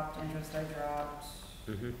dropped, interest I dropped,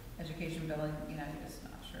 Mm-hmm. education billing, you know, you're just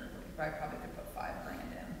not sure, I probably could put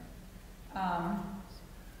 $5,000 in.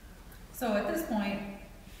 So at this point,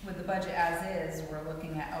 with the budget as is, we're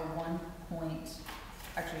looking at a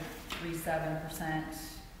 1.37%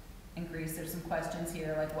 increase. There's some questions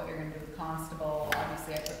here, like what you're gonna do with constable.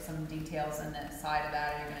 Obviously, I put some details in the side of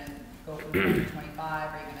that. Are you gonna go from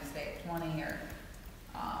 25? Are you gonna stay at 20? Or,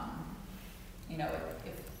 you know,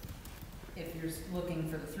 if you're looking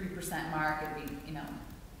for the 3% mark, it'd be, you know, I'm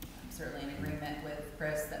certainly in agreement with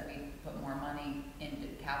Chris that we put more money into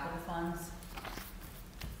capital funds.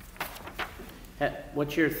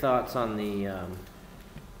 What's your thoughts on the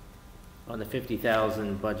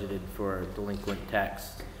 50,000 budgeted for delinquent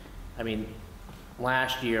tax? I mean,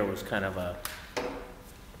 last year was kind of an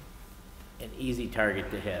easy target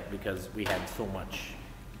to hit because we had so much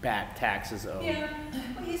back taxes owed. Yeah,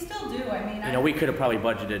 well, you still do, I mean. You know, we could have probably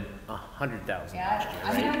budgeted 100,000 last year, Yeah,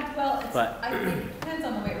 I mean, right? it depends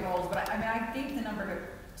on the way it rolls, but I mean, I gave the number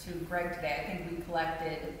to Greg today. I think we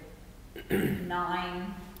collected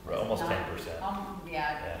 9. Almost 10%.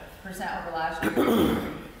 Yeah, percent over last year.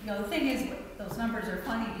 You know, the thing is, those numbers are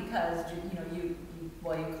funny because, you know, you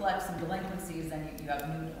collect some delinquencies, then you have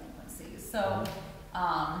new delinquencies, so,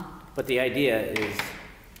 But the idea is,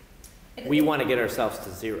 we want to get ourselves to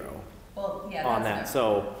zero well, yeah, on that's that,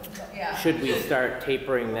 so yeah. should we start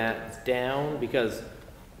tapering that down? Because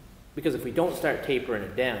if we don't start tapering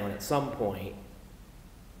it down, at some point,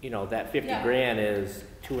 you know, that 50 Yeah. grand is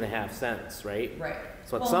 2.5 cents, right? Right.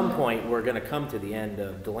 So at Well, some point, we're gonna come to the end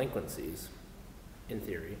of delinquencies, in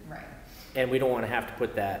theory. Right, And we don't wanna have to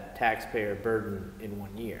put that taxpayer burden in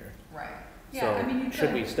 1 year. right. Yeah, I mean, you So should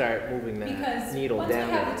could. we start moving that Because needle once we down?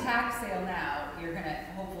 have the tax sale now, you're gonna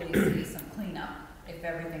hopefully see some cleanup if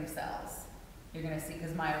everything sells. You're gonna see,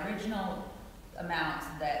 because my original amount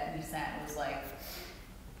that we sent was like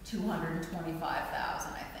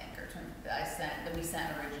 225,000, I think, or that we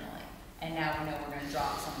sent originally. And now we know we're gonna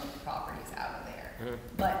drop some of the properties out of there. Mhm.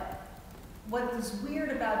 But what is weird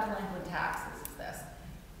about delinquent taxes is this: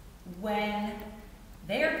 when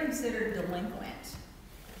they are considered delinquent,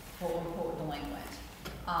 quote unquote delinquent,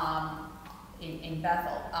 in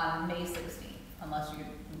Bethel on May 16th, unless you get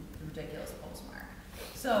the ridiculous postmark.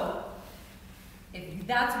 So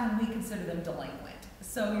that's when we consider them delinquent.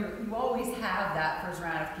 So you always have that first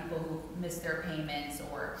round of people who miss their payments,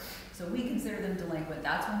 so we consider them delinquent.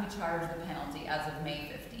 That's when we charge the penalty as of May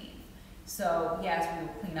 15th. So yes, we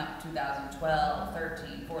will clean up 2012,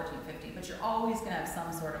 13, 14, 15, but you're always gonna have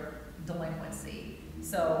some sort of delinquency.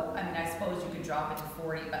 So, I mean, I suppose you could drop it to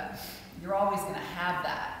 40, but you're always gonna have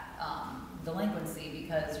that delinquency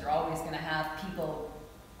because you're always gonna have people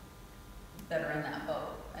that are in that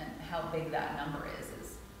boat. And how big that number is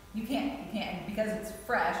you can't, because it's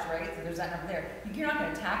fresh, right? So there's that number there. You're not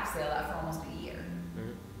gonna tax sale that for almost a year.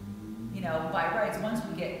 Mhm. You know, by rights, once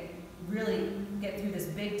we really get through this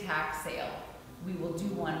big tax sale, we will do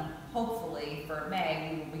one, hopefully for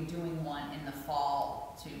May, we will be doing one in the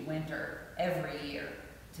fall to winter every year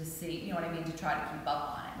to see, you know what I mean, to try to keep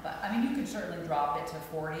up on it. But, I mean, you could certainly drop it to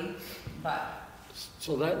 40, but.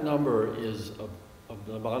 So that number is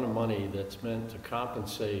the amount of money that's meant to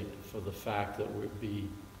compensate for the fact that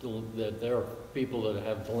that there are people that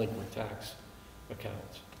have delinquent tax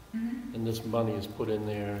accounts. Mm-hmm. And this money is put in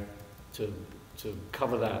there to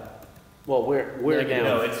cover that. Well, we're down.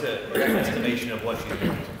 No, it's an estimation of what you're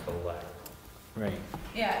going to collect. Right.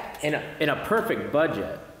 Yeah. In a perfect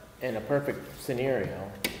budget, in a perfect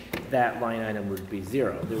scenario, that line item would be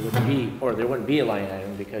zero. There wouldn't be a line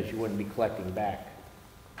item because you wouldn't be collecting back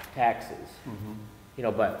taxes. Mm-hmm. You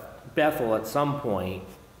know, but Bethel at some point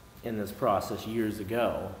in this process years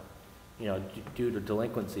ago, you know, due to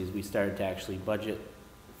delinquencies, we started to actually budget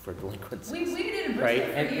for delinquencies. We did in Right?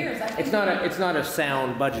 Bridgeport And for years. I think it's not a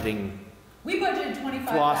sound budgeting. we budgeted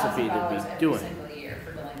philosophy to be $25,000 every doing. single year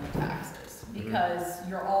for delinquent taxes, because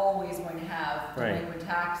you're always going to have Right. delinquent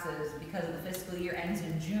taxes because of the fiscal year ends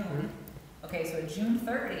in June. Okay, so June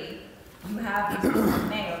 30, you have these people in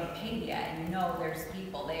May who haven't paid yet, and you know there's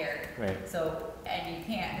people there. Right. So, and you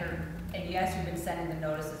can't, and yes, you've been sending the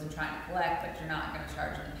notices and trying to collect, but you're not gonna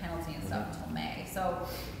charge them the penalty and stuff until May. So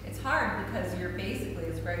it's hard because you're basically,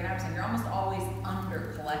 as Greg and I were saying, you're almost always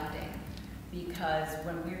under collecting. Because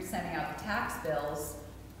when we're sending out the tax bills,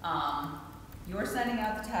 you're sending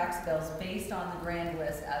out the tax bills based on the grand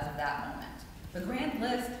list as of that moment. The grand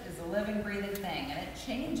list is a living, breathing thing, and it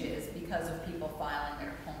changes because of people filing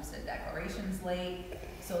their homestead declarations late.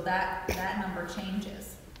 So that number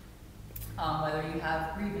changes. Whether you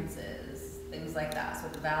have grievances, things like that, so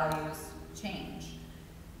the values change.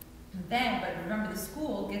 Then, but remember, the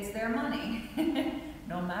school gets their money,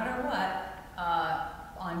 no matter what,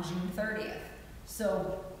 on June 30th.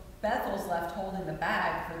 So Bethel's left holding the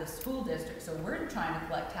bag for the school district, so we're trying to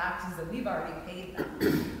collect taxes that we've already paid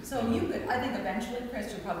them. So you could, I think eventually,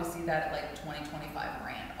 Chris, you'll probably see that at like 20, 25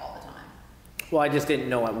 grand all the time. Well, I just didn't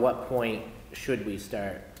know at what point should we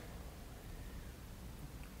start.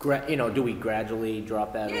 You know, do we gradually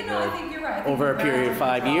drop that Yeah, no, I think you're right. I think over you a period of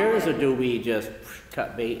gradually 5 drop years, it. or do we just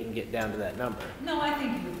cut bait and get down to that number? No, I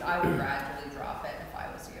think I would gradually drop it if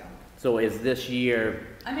I was you. So is this year,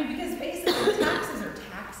 I mean, because basically taxes are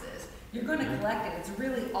taxes. You're gonna collect it, it's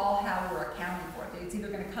really all how we're accounting for it. It's either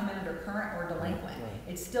gonna come in under current or delinquent.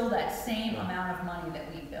 It's still that same amount of money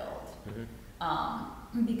that we billed.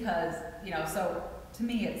 Because, you know, so to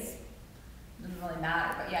me, it doesn't really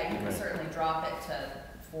matter, but yeah, you can certainly drop it to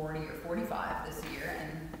 40 or 45 this year,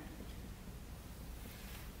 and,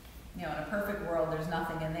 you know, in a perfect world, there's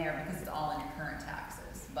nothing in there because it's all in your current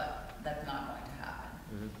taxes, but that's not going to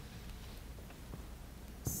happen.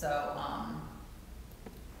 So,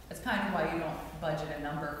 it's kind of why you don't budget a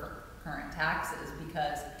number for current taxes,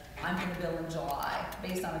 because I'm gonna bill in July,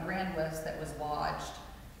 based on a grand list that was lodged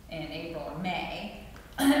in April or May,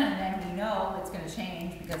 and then we know it's gonna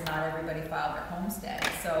change because not everybody filed their homestead,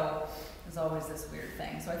 so there's always this weird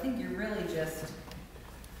thing. So I think you're really just,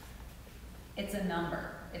 it's a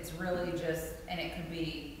number. It's really just, and it could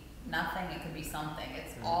be nothing, it could be something.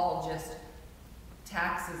 It's all just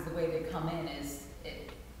taxes, the way they come in is,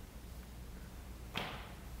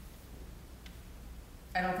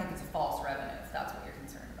 I don't think it's a false revenue, if that's what you're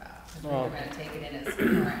concerned about. Because you're gonna take it in as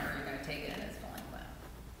current, or you're gonna take it in as delinquent.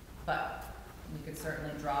 But we could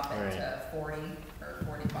certainly drop it to 40 or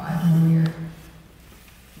 45 a year.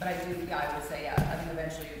 But I would say, yeah, I think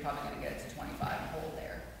eventually you're probably gonna get it to 25 and hold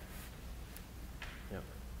there. Yep.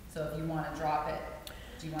 So if you wanna drop it,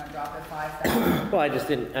 do you wanna drop it 5,000? well, I just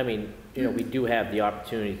didn't, I mean, you know, we do have the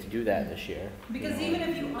opportunity to do that this year. Because even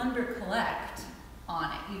if you under collect on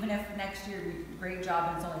it, even if next year you do a great job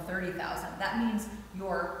and it's only 30,000, that means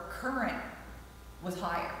your current was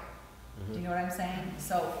higher. Do you know what I'm saying?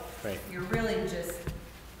 So you're really just,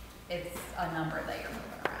 it's a number that you're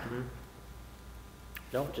moving around.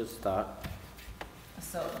 No, just thought.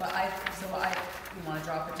 So, you wanna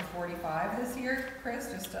drop it to 45 this year,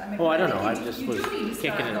 Chris, just to, I mean. Oh, I don't know, I you just do was need to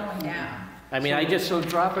start kicking it. going down. I mean, So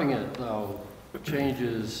dropping it, though,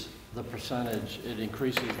 changes the percentage, it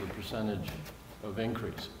increases the percentage of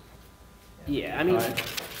increase. Yeah, I mean,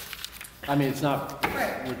 Right? I mean, it's not,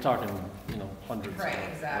 Right. we're talking, you know, hundreds or Right,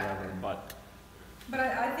 exactly. whatever, But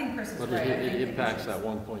I think Chris is but right. I it think impacts that that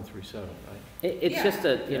 1.37, right? it's Yeah. just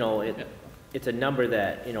a, you know, it's a number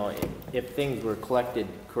that, you know, if things were collected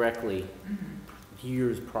correctly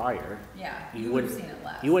years prior, yeah, you you would have wouldn't- seen it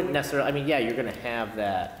less. you wouldn't necessarily, I mean, yeah, you're gonna have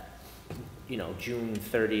that, you know, June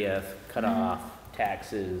 30th cutoff,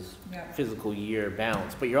 taxes, Yep. physical year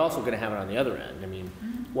balance, but you're also gonna have it on the other end. I mean,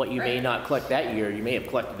 what you may Right. not collect that year, you may have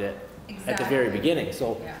collected it at the very Exactly. beginning,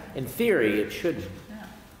 so Yeah. in theory, it should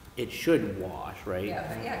Yeah. wash, right? Yeah,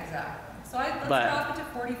 exactly. So let's But- drop it to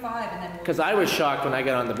 45 and then. Because I was shocked when I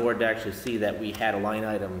got on the board to actually see that we had a line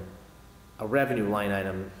item, a revenue line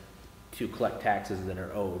item to collect taxes that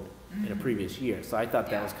are owed in a previous year. So I thought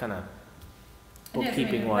that was kind of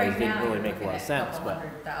bookkeeping wise, didn't really make a lot of sense, but.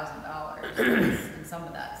 $100,000, and some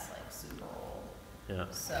of that's like super old. Yeah.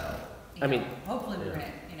 So, I mean, hopefully we're yeah. gonna,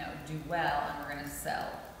 do well and we're gonna sell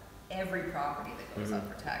every property that goes up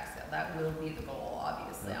for tax sale. That will be the goal,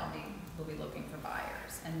 obviously. We'll be looking for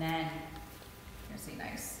buyers. And then, see,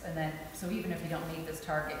 nice. And then, so even if you don't meet this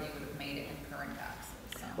target, you would have made it in current taxes,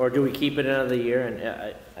 so. Or do we keep it another year?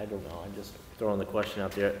 And I don't know, I'm just throwing the question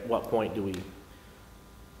out there. At what point do we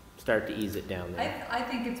start to ease it down there. I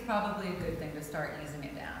think it's probably a good thing to start easing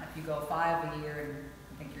it down. If you go 5 a year, and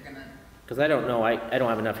I think you're gonna. Because I don't know, I don't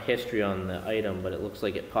have enough history on the item, but it looks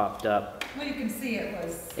like it popped up. Well, you can see it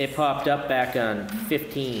was. It popped up back on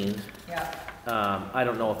 15. Yeah, I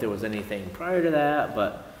don't know if there was anything prior to that,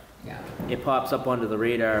 but yeah, it pops up onto the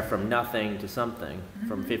radar from nothing to something,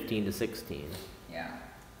 from Mhm. 15 to 16. yeah.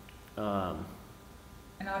 Um,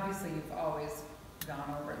 And obviously, you've always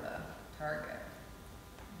gone over the target.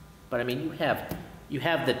 But I mean, you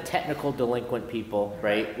have the technical delinquent people,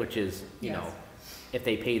 right? Which is, you know, Yes. if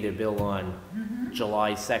they pay their bill on Mhm.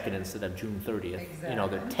 July 2nd instead of June 30th. You know,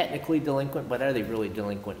 they're Exactly. technically delinquent, but are they really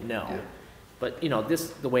delinquent? No. Yeah. But, you know,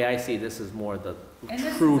 the way I see this is more the And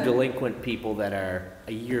this true is a- delinquent people that are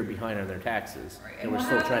a year behind on their taxes. Right, And and we're what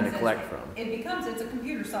still trying to happens is collect from. It's a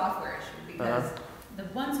computer software issue, because the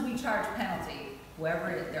ones we charge penalty, whoever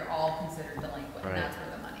it is, they're all considered delinquent, Right. and that's where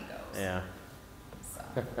the money goes. Yeah, So,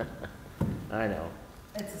 I know.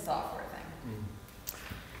 it's a software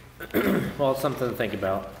thing. Well, it's something to think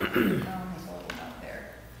about. There's a little note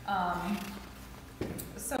there.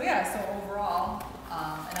 So yeah, so overall,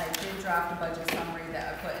 and I did draft a budget summary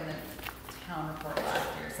that I put in the town report last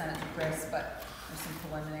year, sent it to Chris, but there's some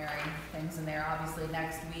preliminary things in there. Obviously,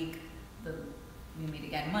 next week, we meet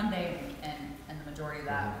again Monday, and the majority of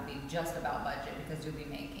that will be just about budget, because you'll be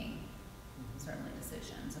making certainly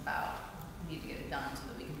decisions about, we need to get it done so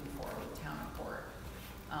that we can move forward with the town report.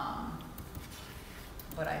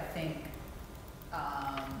 But I think,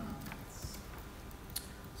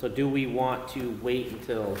 So do we want to wait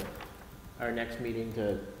until our next meeting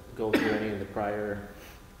to go through any of the prior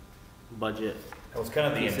budget? That was kind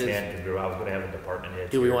of the pieces? intent, because I was gonna have a department head.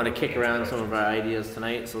 Do we here want to to kick answer around some of our questions. ideas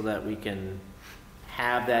tonight so that we can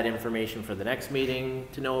have that information for the next meeting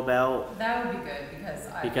to know about? that would be good, because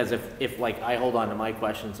Because if like I hold on to my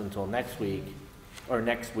questions until next week,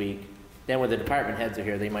 then when the department heads are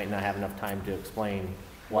here, they might not have enough time to explain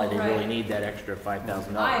why they really Right. need that extra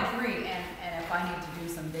 $5,000. I agree, and if I need to do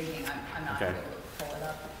some digging, I'm not gonna Okay. be able to pull it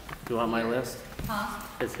up. Do you want my list? Huh?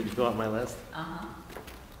 Do you want my list?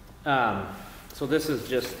 Uh-huh. So this is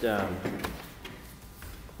just, well,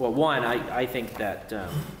 one, I think that,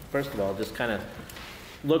 first of all, just kind of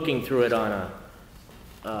looking through it on a,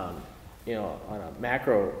 you know, on a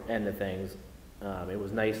macro end of things, it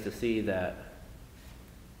was nice to see that,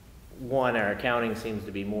 one, our accounting seems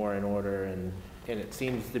to be more in order, and it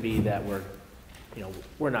seems to be that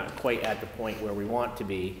we're not quite at the point where we want to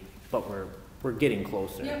be, but we're getting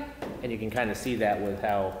closer. Yeah. And you can kind of see that with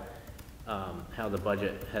how the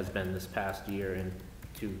budget has been this past year and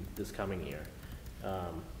to this coming year.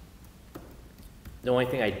 The only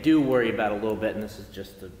thing I do worry about a little bit, and this is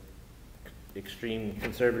just the extreme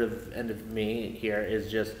conservative end of me here,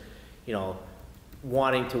 is just, you know,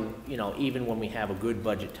 wanting to, you know, even when we have a good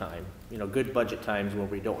budget time, you know, good budget times where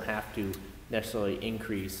we don't have to necessarily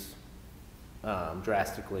increase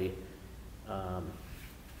drastically,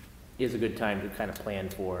 is a good time to kind of plan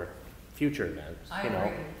for future events, I you know?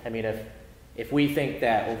 agree. I mean, if we think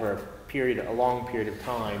that over a long period of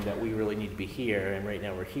time that we really need to be here, and right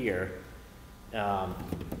now we're here,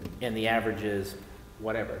 and the average is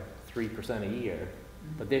whatever, 3% a year,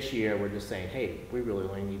 but this year we're just saying, hey, we really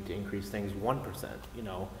only need to increase things 1%, you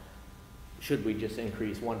know? Should we just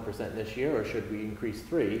increase 1% this year, or should we increase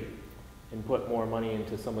 3% and put more money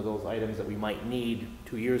into some of those items that we might need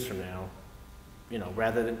 2 years from now? You know,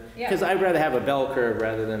 rather than, because Yeah. I'd rather have a bell curve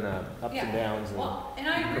rather than ups Yeah. and downs. Well, and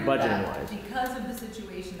I agree with budgeting that, wise. because of the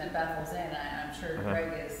situation that Bethel's in, and I'm sure Uh-huh.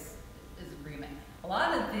 Greg is agreement. A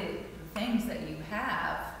lot of the things that you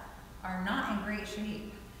have are not in great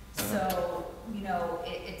shape. So, you know,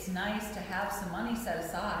 it's nice to have some money set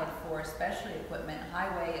aside for especially equipment.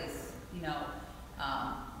 Highway is, you know,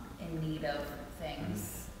 in need of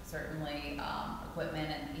things, certainly, equipment,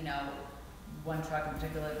 and, you know, one truck in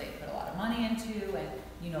particular, they put a lot of money into, and,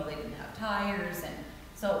 you know, they didn't have tires, and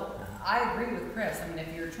so I agree with Chris. I mean,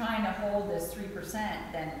 if you're trying to hold this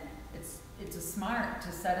 3%, then it's a smart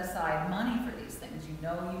to set aside money for these things. You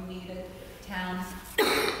know, you need a town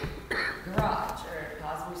garage or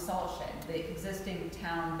possibly salt shed. The existing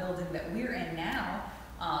town building that we're in now,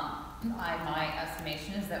 my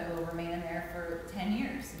estimation is that we'll remain in there for 10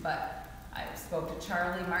 years, but I spoke to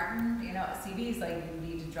Charlie Martin, you know, at CB's, like, you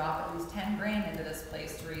need to drop at least 10 grand into this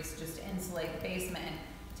place, Therese, just to insulate the basement and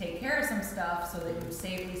take care of some stuff so that you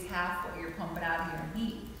save at least half what you're pumping out of here in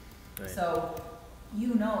heat. Right. So,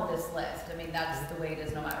 you know this list. I mean, that's the way it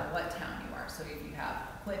is no matter what town you are. So if you have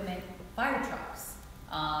equipment, fire trucks,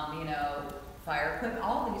 you know, fire equipment,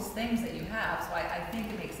 all these things that you have. So I think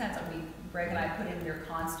it makes sense. I mean, Greg and I put in your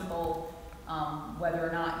constable, whether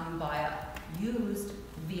or not you buy used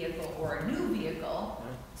vehicle or a new vehicle.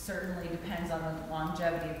 Certainly depends on the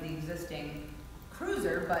longevity of the existing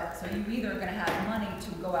cruiser, but so you're either gonna have money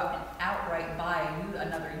to go out and outright buy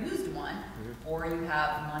another used one, or you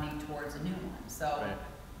have money towards a new one. So Right.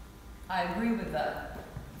 I agree with the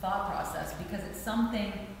thought process, because it's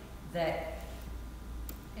something that,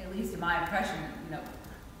 at least in my impression, you know,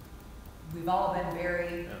 we've all been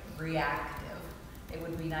very reactive. It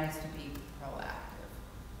would be nice to be proactive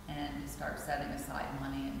and start setting aside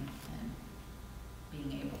money and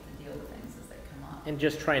being able to deal with things as they come up. And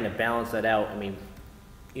just trying to balance that out, I mean,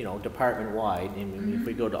 you know, department-wide, I mean, if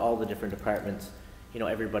we go to all the different departments, you know,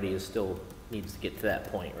 everybody is still needs to get to that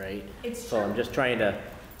point, right? It's So I'm true. just trying to,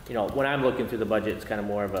 you know, when I'm looking through the budget, it's kind of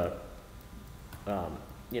more of a,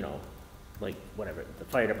 you know, like, whatever, the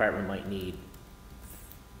fire department might need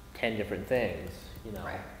 10 different things, you know?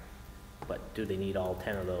 Right. But do they need all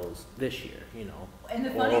 10 of those this year, you know? And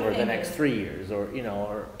the Or funny over the thing next is- 3 years, or, you know,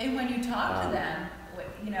 or, And when you talk to them,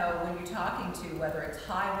 you know, when you're talking to, whether it's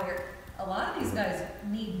highway or, a lot of these guys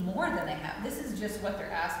need more than they have. This is just what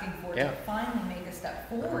they're asking for Yeah. to finally make a step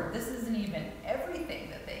forward. This isn't even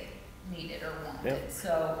everything that they needed or wanted. Yeah.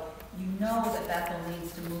 So you know that Bethel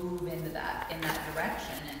needs to move into that, in that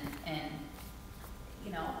direction, and,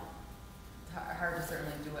 you know, it's hard to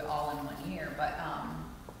certainly do it all in 1 year, but,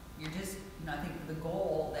 you're just, you know, I think the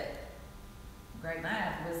goal that Greg and I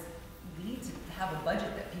had was, we need to have a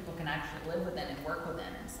budget that people can actually live within and work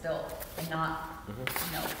within and still, and not, you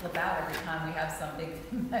know, flip out every time we have some big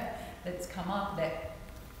thing that's come up that,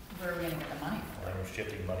 where are we gonna get the money And we're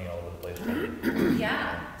shifting money all over the place. for?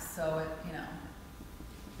 Yeah, so, it, you know,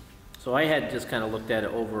 so I had just kind of looked at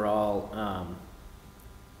it overall,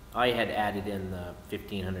 I had added in the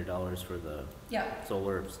 $1,500 for the yeah,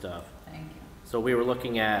 solar stuff. thank you. So we were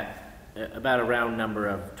looking at about a round number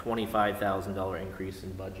of $25,000 increase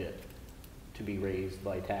in budget to be raised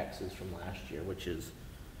by taxes from last year, which is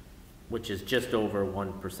just over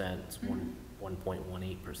 1%, it's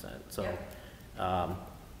 1.18%. So,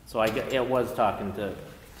 so I was talking to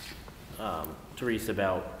Teresa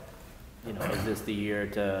about, you know, is this the year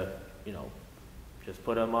to, you know, just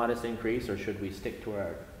put a modest increase, or should we stick to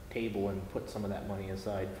our table and put some of that money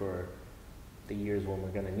aside for the years when we're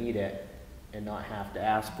gonna need it, and not have to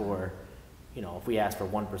ask for, you know, if we ask for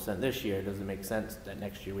 1% this year, does it make sense that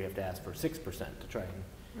next year we have to ask for 6% to try and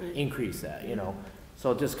increase that, you know?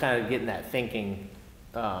 So just kind of getting that thinking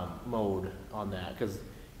mode on that, because,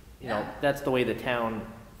 you know, that's the way the town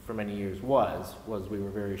for many years was we were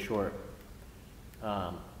very short-term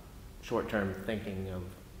thinking of,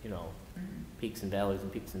 you know, peaks and valleys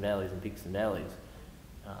and peaks and valleys and peaks and valleys.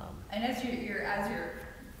 And as your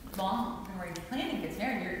long-range planning gets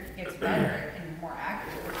gets better and more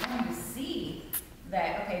accurate, we're going to see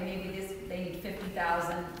that, okay, maybe they need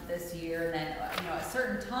 50,000 this year, and then, you know, at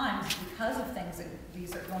certain times, because of things,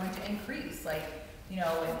 these are going to increase, like, you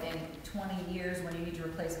know, in 20 years, when you need to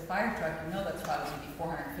replace a fire truck, you know that's probably gonna be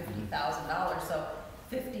 $450,000, so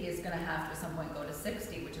 50 is gonna have to at some point go to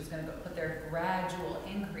 60, which is gonna go, but they're gradual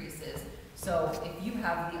increases. So if you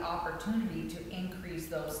have the opportunity to increase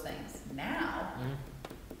those things now,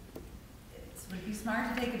 it would be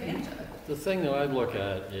smart to take advantage of it. The thing that I look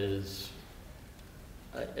at is,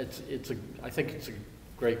 I think it's a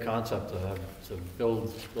great concept to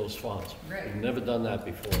build those funds. Right. We've never done that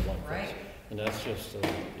before like this. Right. And that's just,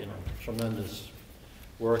 you know, tremendous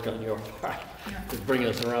work on your part Yeah. to bring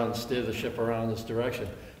us around, steer the ship around this direction.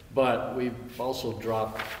 But we've also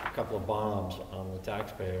dropped a couple of bombs on the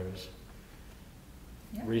taxpayers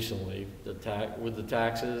Yeah. recently, with the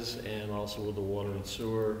taxes and also with the water and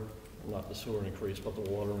sewer, not the sewer increase, but the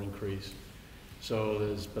water increase. So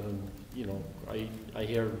there's been, you know, I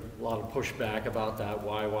hear a lot of pushback about that,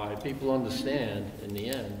 why. People understand in the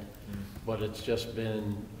end, but it's just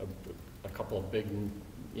been a couple of big,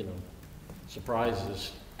 you know,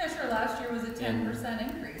 surprises. Yeah, sure, last year was a 10%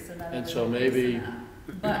 increase, and then And so everybody maybe thinks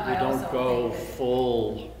we that. But I also don't go think that-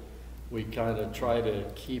 full, we kind of try to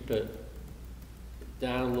keep it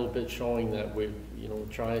down a little bit, showing that we, you know,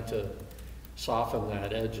 trying to soften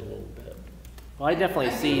that edge a little bit. Well, I definitely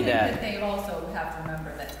do see think that. they also have to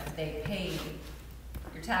remember that they paid,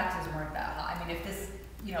 your taxes weren't that high. I mean, if this,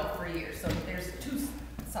 you know, for years, so there's two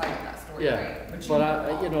sides of that story, Yeah, right? Which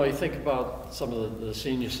but you know, I think about some of the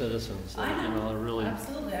senior citizens that, I you know, really,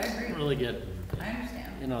 Absolutely, I agree. really get, I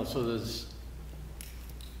understand. you know, so there's,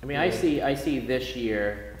 I mean, I see this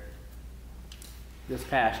year, this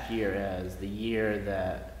past year as the year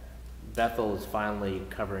that Bethel is finally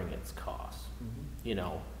covering its costs, you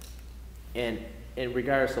know? And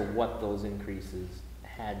regardless of what those increases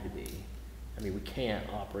had to be, I mean, we can't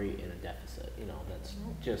operate in a deficit, you know, that's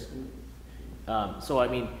just, So I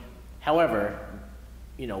mean, however,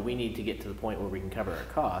 you know, we need to get to the point where we can cover our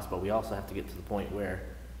costs, but we also have to get to the point where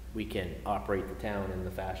we can operate the town in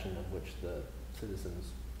the fashion of which the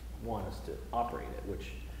citizens want us to operate it,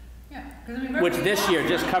 which, Yeah, 'cause I mean, which this year,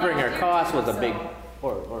 just covering our costs was a so- big,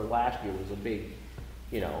 or last year was a big,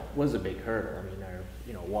 you know, was a big hurdle. I mean, our,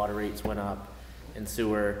 you know, water rates went up and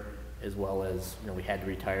sewer, as well as, you know, we had to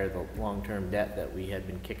retire the long-term debt that we had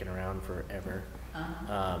been kicking around forever.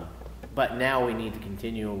 But now we need to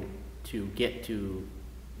continue to get to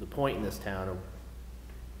the point in this town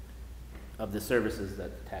of the services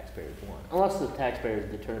that the taxpayers want. Unless the taxpayers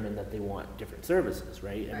determine that they want different services,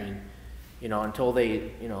 right? I mean, you know, until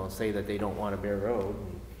they, you know, say that they don't want a bare road,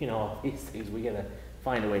 and, you know, all these things, we gotta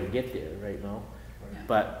find a way to get there, right, Mo? Yeah.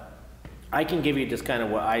 But I can give you just kind of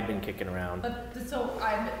what I've been kicking around. But, so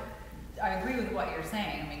I agree with what you're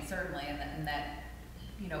saying, I mean, certainly, and that,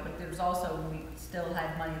 you know, but there's also, we still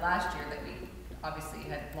had money last year that we obviously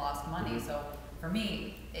had lost money, Mhm. so for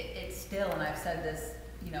me, it's still, and I've said this,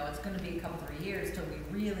 you know, it's gonna be a couple, 3 years till we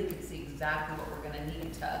really can see exactly what we're gonna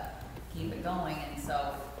need to keep it going, and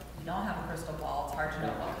so you don't have a crystal ball, it's hard to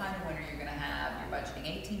know what kind of winter you're gonna have, you're budgeting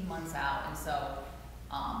 18 months out, and so,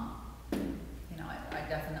 you know, I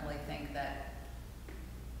definitely think that,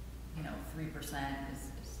 you know, 3%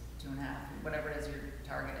 is 2.5, whatever it is your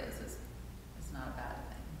target is not a bad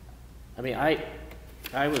thing. I mean,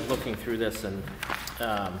 I was looking through this and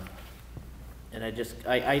I just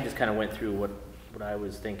kind of went through what I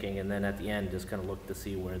was thinking, and then at the end just kind of looked to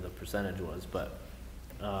see where the percentage was, but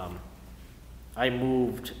I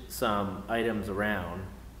moved some items around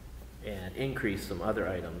and increased some other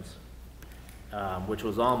items, which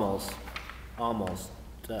was almost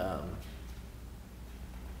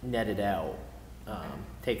netted out.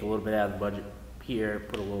 Take a little bit out of the budget here,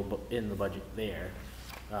 put a little bit in the budget there.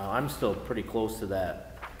 I'm still pretty close to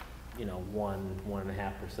that, you know,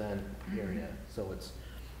 1.5% area. So it's,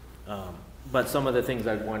 but some of the things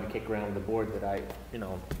I wanted to kick around with the board that I, you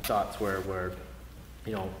know, thoughts were,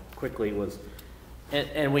 you know, quickly was,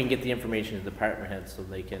 and we can get the information to department heads so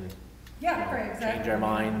they can, Yeah, you know, right, exactly. change our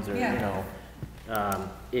minds, or, Yeah. you know,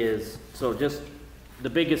 is, so just, the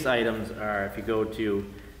biggest items are, if you go to,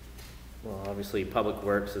 well, obviously, Public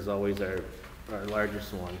Works is always our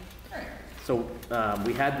largest one. Right. So,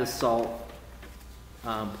 we had the salt,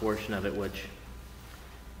 portion of it, which,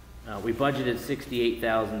 we budgeted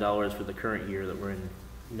 $68,000 for the current year that we're in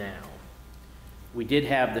now. We did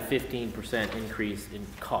have the 15% increase in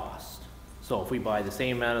cost. So if we buy the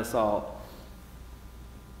same amount of salt,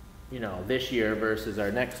 you know, this year versus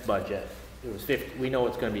our next budget, it was we know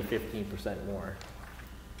it's gonna be 15% more.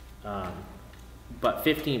 But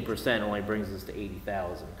 15% only brings us to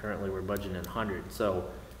 80,000. Currently, we're budgeting 100. So,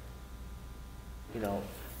 you know,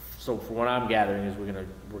 so for what I'm gathering is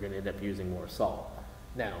we're gonna end up using more salt.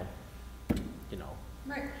 Now, you know,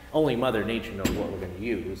 Right. only Mother Nature knows what we're gonna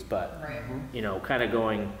use, but Right. you know, kind of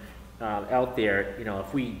going out there, you know,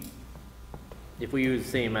 if we use the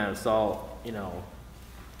same amount of salt, you know,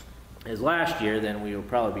 as last year, then we will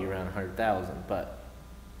probably be around 100,000. But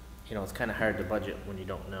you know, it's kind of hard to budget when you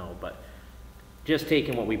don't know. But just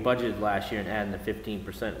taking what we budgeted last year and adding the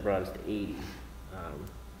 15% brought us to 80.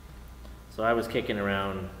 So I was kicking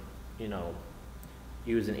around, you know,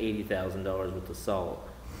 using $80,000 worth of salt.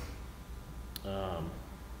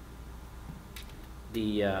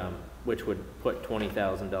 Which would put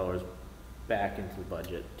 $20,000 back into the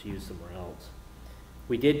budget to use somewhere else.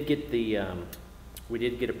 We did get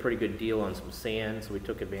a pretty good deal on some sand, so we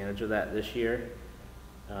took advantage of that this year.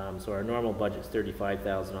 So our normal budget's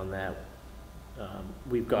 $35,000 on that.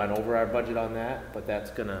 We've gone over our budget on that, but that's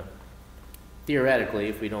gonna, theoretically,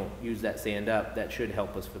 if we don't use that sand up, that should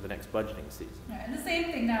help us for the next budgeting season. Yeah, and the same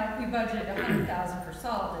thing now, if we budgeted 100,000 for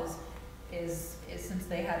salt, is since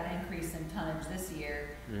they had an increase in tonnage this year,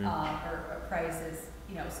 or prices,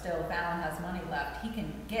 you know, still if Alan has money left, he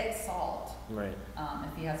can get salt. Right.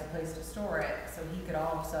 If he has a place to store it, so he could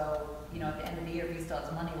also, you know, at the end of the year, if he still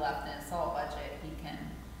has money left in his salt budget, he can,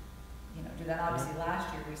 you know, do that. Obviously,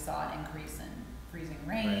 last year we saw an increase in freezing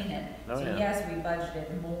rain, Right. and Oh, so yeah. yes, we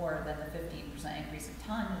budgeted more than the 15% increase in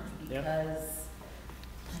tonnage Yep. because,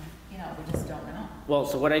 you know, we just don't know. Well,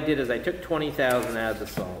 so what I did is I took 20,000 out of the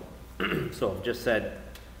salt. So I've just said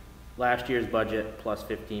last year's budget plus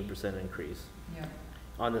 15% increase. Yeah.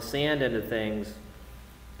 On the sand end of things,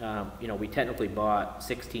 you know, we technically bought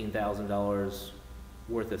 $16,000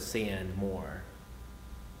 worth of sand more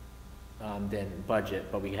than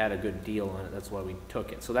budget, but we had a good deal on it. That's why we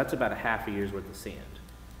took it. So that's about a half a year's worth of sand.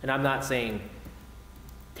 And I'm not saying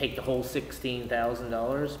take the whole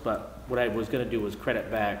 $16,000, but what I was going to do was credit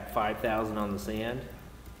back $5,000 on the sand.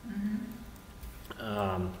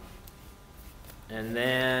 And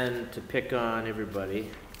then to pick on everybody,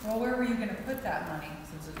 Well, where were you gonna put that money,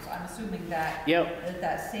 since it's, I'm assuming that, yep,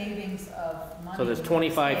 that savings of money. so there's was gonna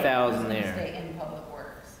stay- 25,000 was gonna there. Stay in public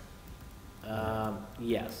works.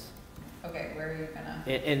 Yes, Okay, where are you gonna,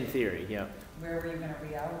 in theory, yeah. where were you gonna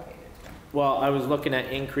reallocate it to? Well, I was looking at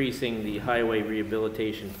increasing the highway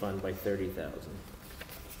rehabilitation fund by 30,000.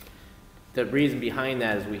 The reason behind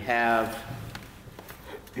that is we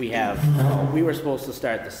were supposed to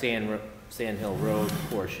start the Sand Hill Road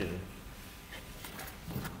portion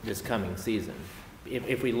this coming season.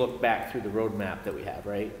 If we look back through the road map that we have,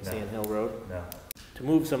 right? No. Sand Hill Road? No. To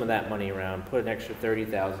move some of that money around, put an extra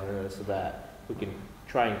 30,000 in it so that we can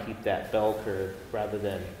try and keep that bell curve rather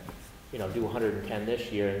than, you know, do 110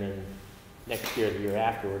 this year and then next year, the year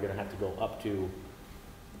after, we're gonna have to go up to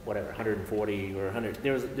whatever, 140 or 100.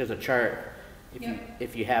 There's a chart.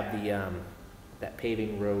 If you have the, that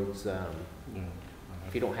paving roads,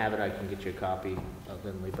 if you don't have it, I can get you a copy of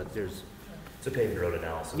Lindley, but there's. It's a paved road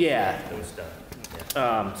analysis. Yeah. That was done.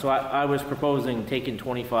 Yeah. So I was proposing taking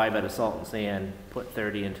 25 out of salt and sand, put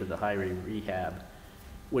 30 into the highway rehab,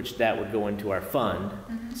 which that would go into our fund.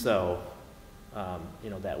 So,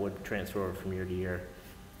 you know, that would transfer over from year to year.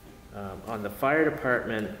 On the fire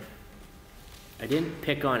department, I didn't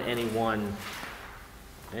pick on any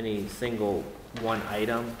single one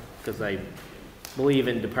item, because I believe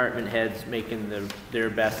in department heads making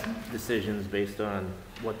their best decisions based on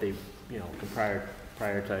what they, you know, can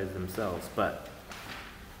prioritize themselves. But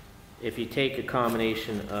if you take a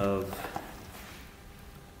combination of,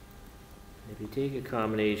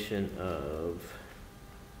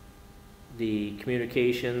 the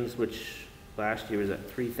communications, which last year was at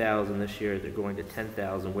 3,000, this year they're going to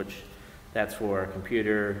 10,000, which that's for a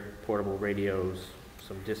computer, portable radios,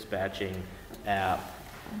 some dispatching app.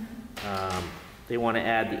 They want to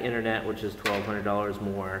add the internet, which is $1,200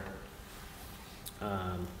 more.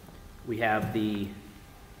 We have the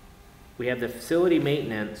facility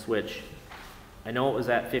maintenance, which I know it was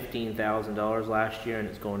at $15,000 last year and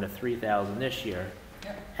it's going to $3,000 this year.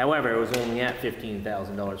 However, it was only at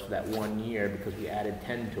 $15,000 for that 1 year because we added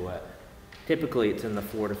 10 to it. Typically, it's in the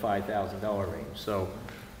 $4,000 to $5,000 range. So,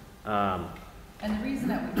 And the reason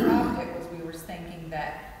that we dropped it was we were thinking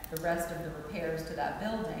that the rest of the repairs to that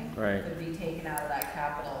building could be taken out of that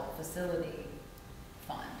capital facility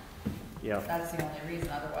fund. yeah. That's the only reason,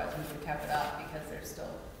 otherwise we would have kept it up because there's still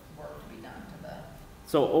work to be done to the.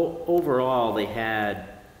 So overall, they had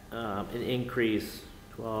an increase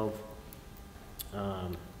 12,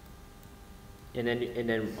 and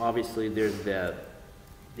then obviously there's the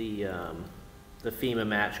FEMA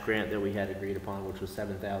match grant that we had agreed upon, which was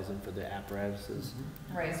 $7,000 for the apparatuses.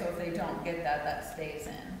 Right, so if they don't get that, that stays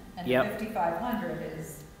in. And Yep. 5,500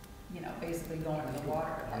 is, you know, basically going to the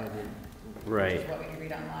water department. Right. Which is what we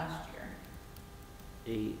agreed on last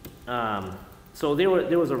year. So there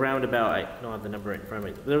was around about, I don't have the number right in front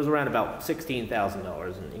of me, there was around about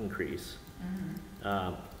 $16,000 in increase.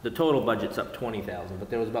 The total budget's up $20,000, but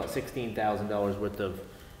there was about $16,000 worth of,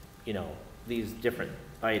 you know, these different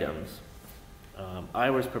items. I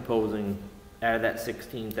was proposing out of that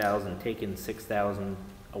 $16,000, taking $6,000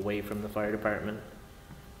 away from the fire department.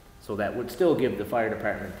 So that would still give the fire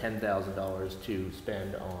department $10,000 to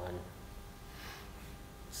spend on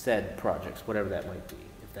said projects, whatever that might be.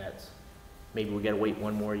 If that's, maybe we gotta wait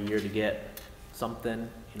 1 more year to get something,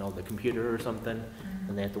 you know, the computer or something,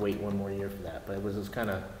 and they have to wait 1 more year for that. But it was just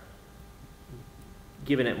kind of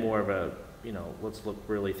giving it more of a, you know, let's look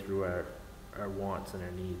really through our wants and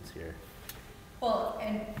our needs here. Well,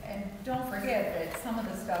 and don't forget that some of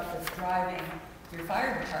the stuff that's driving your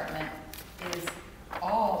fire department is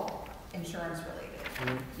all insurance related.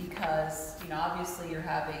 Because, you know, obviously you're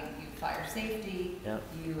having fire safety,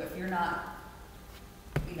 if you're not,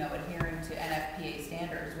 you know, adhering to NFPA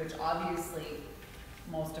standards, which obviously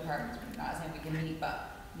most departments are not saying we can meet, but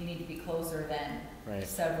you need to be closer than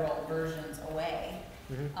several versions away.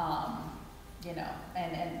 You know,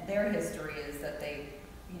 and their history is that they,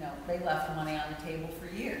 you know, they left money on the table for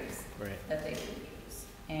years that they didn't use.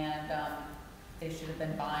 And they should have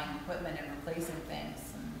been buying equipment and replacing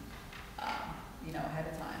things and, you know, ahead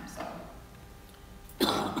of time, so.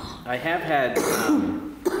 I have had,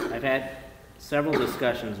 I've had several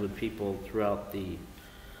discussions with people throughout the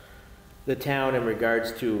town in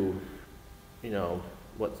regards to, you know,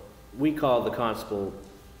 what we call the constable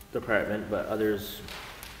department, but others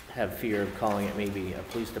have fear of calling it maybe a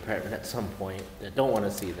police department at some point that don't want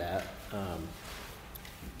to see that.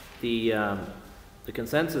 The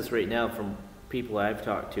consensus right now from people I've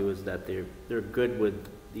talked to is that they're good with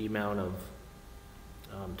the amount of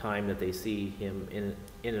time that they see him in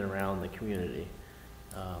and around the community.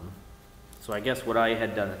 So I guess what I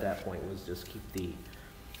had done at that point was just keep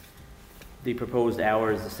the proposed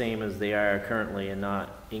hours the same as they are currently and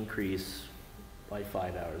not increase by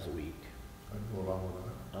 5 hours a week. I'd go along with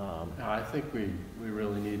that. I think we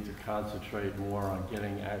really need to concentrate more on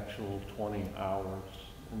getting actual 20 hours.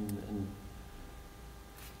 And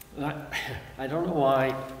I don't know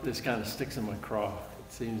why this kind of sticks in my craw.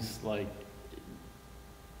 It seems like,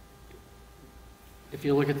 if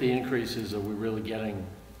you look at the increases, are we really getting,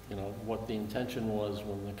 you know, what the intention was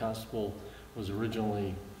when the constable was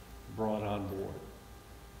originally brought on board?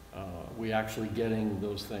 We actually getting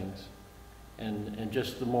those things? And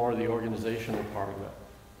just the more the organizational part of it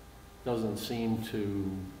doesn't seem to,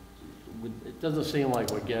 it doesn't seem like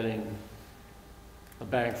we're getting a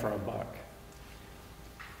bang for our buck.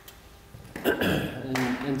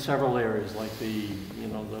 In several areas, like the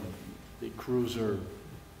cruiser,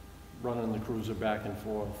 running the cruiser back and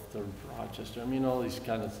forth to Rochester. I mean, all these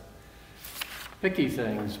kind of picky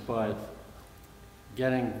things, but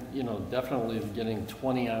getting, definitely getting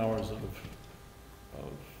 20 hours of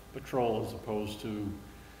patrol as opposed to,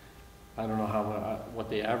 I don't know what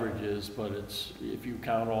the average is, but it's, if you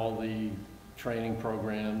count all the training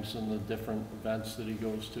programs and the different events that he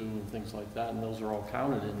goes to and things like that, and those are all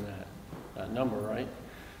counted in that number, right?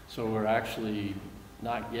 So we're actually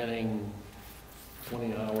not getting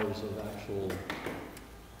 20 hours of actual,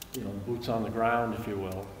 boots on the ground, if you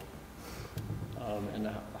will. And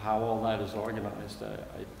how all that is organized,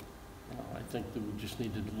 I think that we just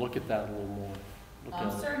need to look at that a little more. Look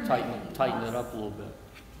at it, tighten it up a little bit.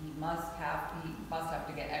 He must have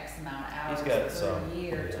to get X amount of hours He's got per some,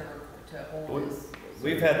 year yeah. to hold his.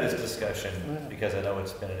 We've had this discussion because I know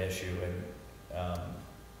it's been an issue, and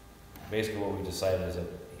basically what we decided is that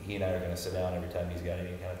he and I are going to sit down every time he's got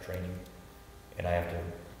any kind of training, and I have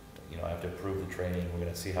to approve the training. We're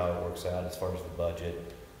going to see how it works out as far as the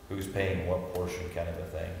budget, who's paying what portion, kind of a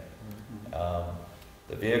thing.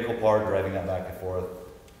 The vehicle part, driving that back and forth,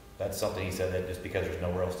 that's something he said that just because there's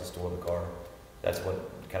nowhere else to store the car, that's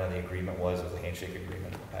what kind of the agreement was a handshake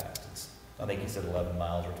agreement in the past. I think he said 11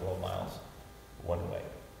 miles or 12 miles one way.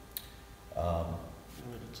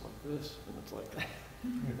 It's like this, and it's like that.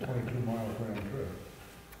 22 miles round trip.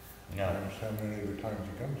 Yeah. Times how many other times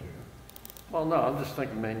he comes here. Well, no, I'm just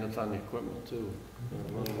thinking maintenance on the equipment too.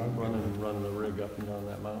 Run the rig up and down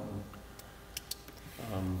that mountain.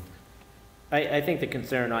 I think the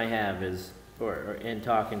concern I have is, or in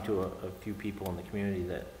talking to a few people in the community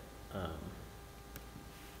that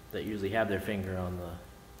usually have their finger on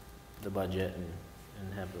the budget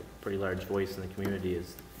and have a pretty large voice in the community,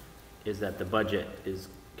 is that the budget is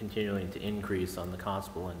continuing to increase on the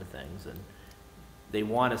constable end of things, and they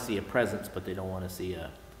want to see a presence, but they don't want to see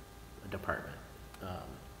a department.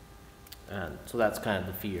 And so that's kind of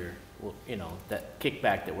the fear. Well, that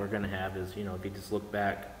kickback that we're going to have is, if you just look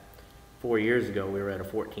back 4 years ago, we were at a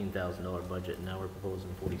 $14,000 budget, and now we're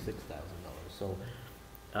proposing $46,000. So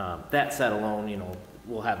that set alone,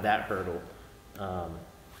 we'll have that hurdle.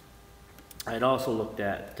 I'd also looked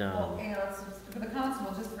at. Well, for the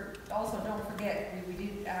constable, also don't forget, we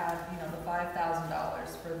did add, the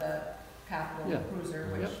 $5,000 for the capital cruiser,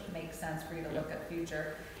 which makes sense for you to look at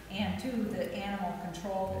future. And two, the animal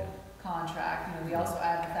control contract, we also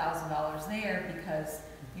added $1,000 there because,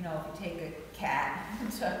 if you take a cat,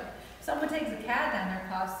 someone takes a cat down there,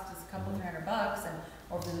 costs just a couple $300,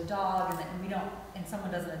 or if there's a dog and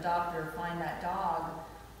someone doesn't adopt or find that dog,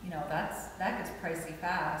 that gets pricey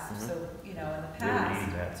fast. So, in the past. We're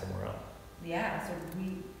needing that somewhere else. Yeah, so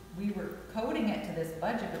we were coding it to this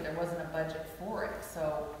budget, but there wasn't a budget for it.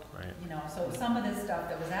 So, so some of this stuff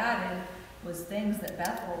that was added was things that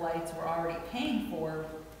Bethel Lights were already paying for.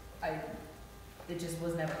 It just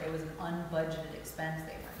was never, it was an unbudgeted expense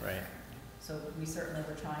they were incurring. Right. So we certainly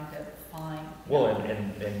were trying to find. Well,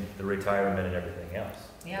 and the retirement and everything else.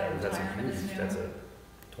 Yeah, that's retirement is new. That's a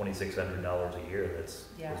 $2,600 a year. Was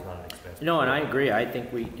not an expense. And I agree. I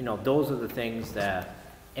think those are the things that,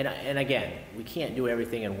 and again, we can't do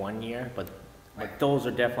everything in 1 year, but those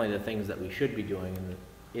are definitely the things that we should be doing, and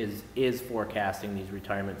is forecasting these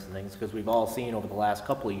retirements and things, because we've all seen over the last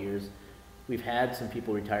couple of years, we've had some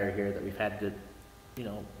people retire here that we've had to,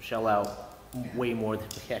 shell out way more than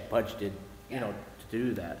we had budgeted, to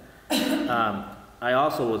do that. I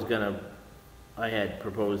also I had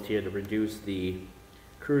proposed here to reduce the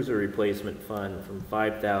cruiser replacement fund from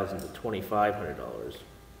 $5,000 to $2,500.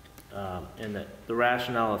 And that the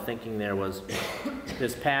rationale of thinking there was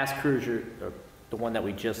this past cruiser, the one that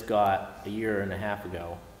we just got a year and a half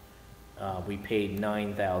ago, we paid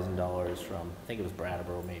 $9,000 from, I think it was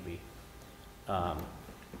Brattleboro maybe.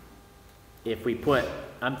 If we put,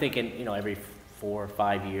 I'm thinking, every 4 or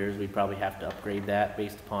 5 years, we'd probably have to upgrade that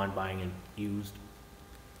based upon buying a used,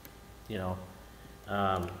 you know.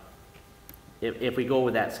 If we go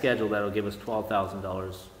with that schedule, that'll give us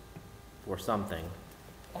 $12,000 or something.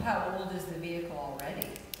 Well, how old is the vehicle already?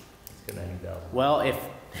 It's got 90,000. Well, if,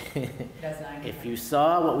 That's 90. if you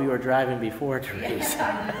saw what we were driving before,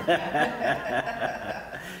 Teresa,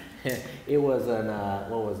 it was an,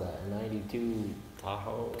 what was that, a 92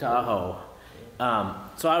 Tahoe.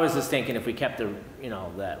 So I was just thinking if we kept the, you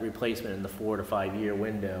know, that replacement in the 4 to 5 year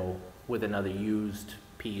window with another used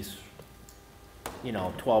piece, you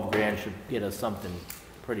know, 12 grand should get us something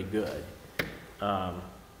pretty good.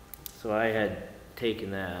 So I had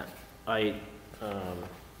taken that. Because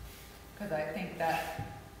I think that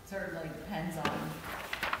certainly depends on,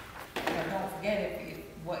 you know, don't forget if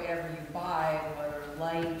whatever you buy, whether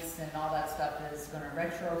lights and all that stuff is gonna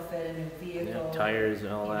retrofit a new vehicle. Yeah, tires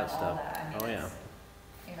and all you know, that stuff. I mean, Oh, yeah. it's,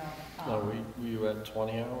 you know. So were you at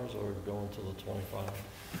 20 hours or going to the 25?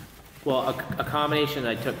 Well, a combination,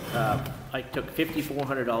 I took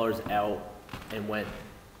 $5,400 out and went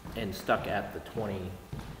and stuck at the 20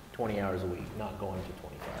 hours a week, not going to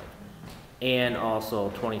 25. And also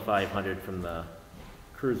 2,500 from the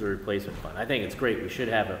cruiser replacement fund. I think it's great, we should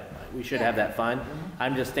have that fund.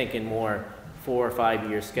 I'm just thinking more 4 or 5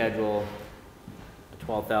 year schedule, a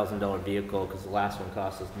 $12,000 vehicle, because the last one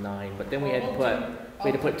cost us $9, but then we had to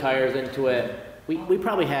put tires into it. We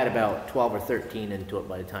probably had about 12 or 13 into it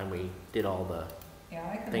by the time we did all the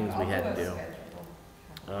things we had to do.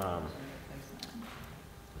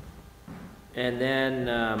 And then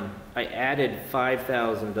I added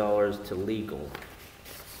 $5,000 to legal.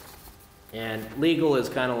 And legal is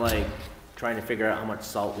kind of like trying to figure out how much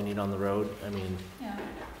salt we need on the road. I mean,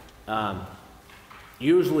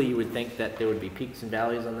 usually you would think that there would be peaks and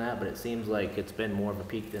valleys on that, but it seems like it's been more of a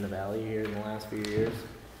peak than a valley here in the last few years.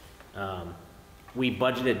 We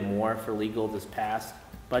budgeted more for legal this past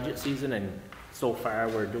budget season, and so far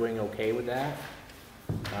we're doing okay with that.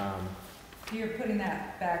 You're putting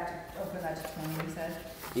that back to, open that to 20, you said?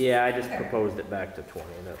 Yeah, I just proposed it back to 20,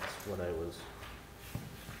 that's what I was.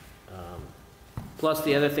 Plus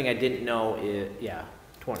the other thing I didn't know is,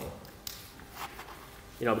 20.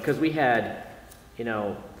 You know, because we had, you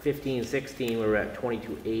know, 15, 16, we were at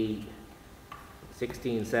 22.8.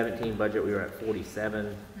 16, 17 budget, we were at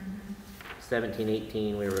 47. 17,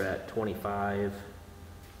 18, we were at 25.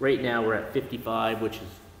 Right now, we're at 55, which is,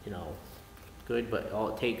 you know, good, but all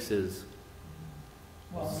it takes is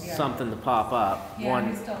something to pop up. Yeah,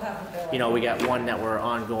 we still have a bill. You know, we got one that we're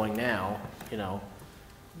ongoing now, you know.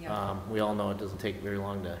 We all know it doesn't take very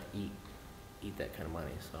long to eat that kind of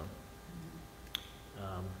money,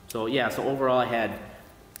 so. So overall I had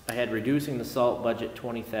reducing the salt budget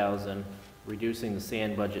 20,000, reducing the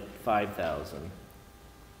sand budget 5,000.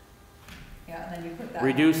 Yeah, and then you put that.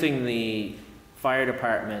 Reducing the fire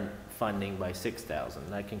department funding by 6,000.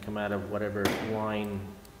 That can come out of whatever line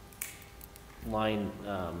they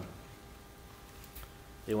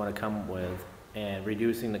want to come with, and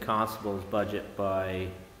reducing the constable's budget by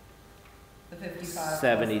the 55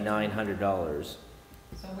 $7,900.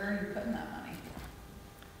 So where are you putting that money?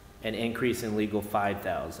 An increase in legal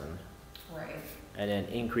 5,000. Right. And an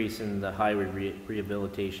increase in the highway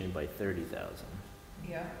rehabilitation by 30,000.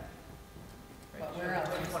 Yeah. But where else?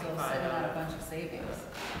 You're still sitting on a bunch of savings.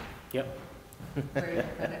 Yep. Where are you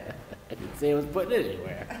put it? I didn't say I was putting it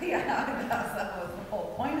anywhere. Yeah, that was the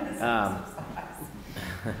whole point of this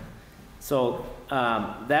exercise. So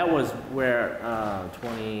that was where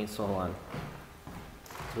 20. So hold on.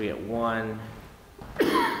 So we get 1,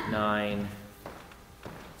 9.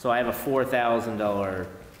 So I have a $4,000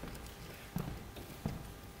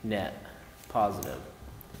 net positive.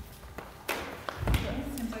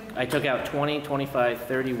 I took out 20, 25,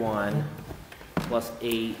 31, plus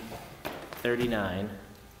 8, 39.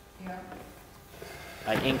 Yeah.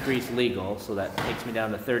 I increased legal, so that takes me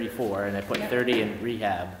down to 34, and I put 30 in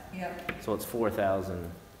rehab. Yep. So it's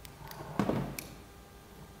 4,000.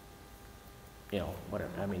 You know,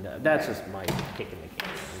 whatever. I mean, that's just my kick in the can,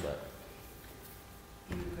 but.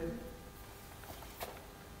 You could.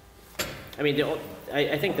 I mean,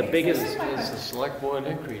 I think the biggest. It's the select board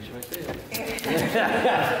increase right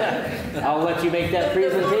there. I'll let you make that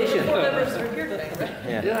presentation.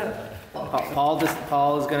 Yeah. Paul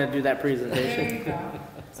is going to do that presentation. There you go.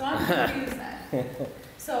 So I'm confused then.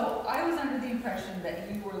 So I was under the impression that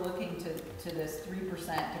you were looking to this 3%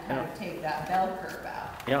 to kind of take that bell curve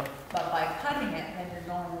out. Yep. But by cutting it, then you're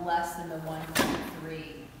going less than the 1.3.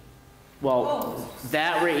 Well,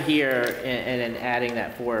 that right here, and then adding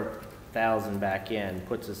that 4,000 back in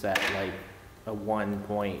puts us at like a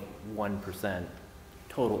 1.1%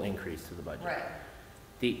 total increase to the budget. Right.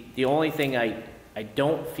 The only thing I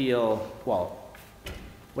don't feel, well,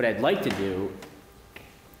 what I'd like to do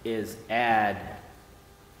is add,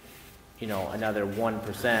 you know, another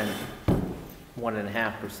 1%,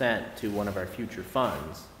 1.5% to one of our future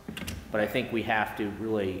funds. But I think we have to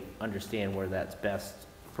really understand where that's best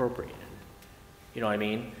appropriated. You know what I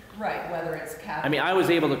mean? Right, whether it's capital. I mean, I was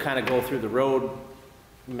able to kind of go through the road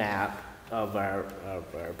map of our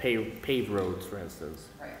paved roads, for instance,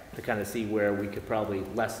 Right. to kind of see where we could probably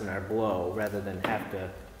lessen our blow, rather than have to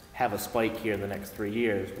have a spike here the next 3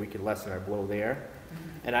 years. We could lessen our blow there. Mhm.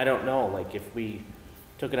 And I don't know, like, if we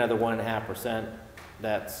took another 1.5%,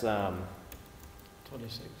 that's,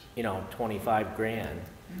 26. you know, 25 grand.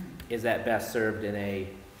 Mhm. Is that best served in a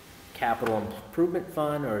capital improvement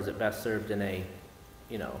fund, or is it best served in a,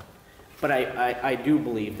 you know? But I do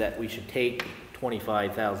believe that we should take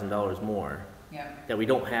 $25,000 more Yeah. that we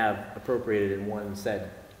don't have appropriated in one said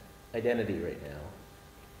identity right now,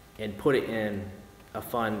 and put it in a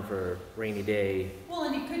fund for rainy day. Well,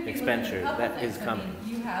 and you could be looking at Expenditure, a couple that things. is I coming.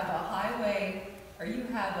 mean, you have a highway, or you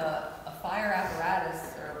have a fire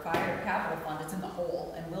apparatus or a fire capital fund that's in the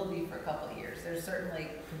hole and will be for a couple of years. There certainly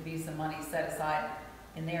could be some money set aside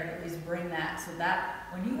in there to at least bring that, so that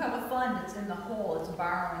when you have a fund that's in the hole, it's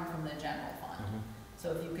borrowing from the general fund.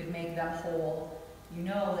 So if you could make them whole, you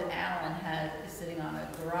know that Alan is sitting on a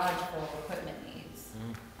garage full of equipment needs.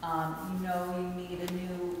 You know you need a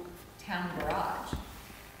new town garage.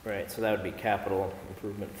 Right, so that would be capital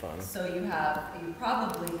improvement fund. So you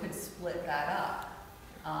probably could split that up.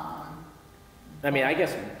 I mean, I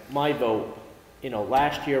guess my vote, you know,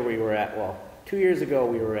 last year we were at, well, 2 years ago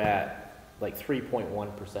we were at like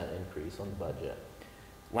 3.1% increase on the budget.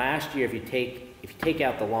 Last year, if you take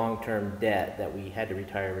out the long-term debt that we had to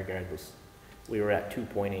retire regardless, we were at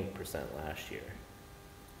 2.8% last year.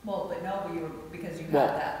 Well, but no, because you Well,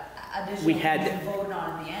 had that additional, we had you voted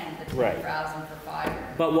on at the end, the Right. 20,000 for 5 years.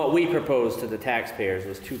 But what we proposed to the taxpayers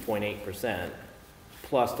was 2.8%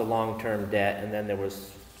 plus the long-term debt, and then there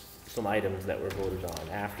was some items that were voted on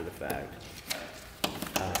after the fact.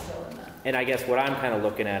 Still in that. And I guess what I'm kind of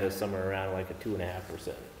looking at is somewhere around like a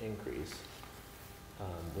 2.5% increase,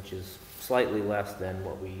 which is slightly less than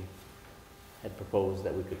what we had proposed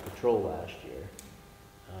that we could control last year.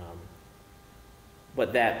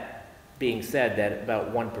 But that being said, that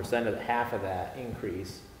about 1% of half of that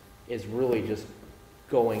increase is really just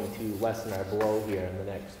going to lessen our blow here in the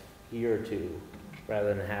next year or two,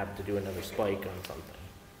 rather than have to do another spike on something,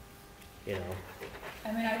 you know?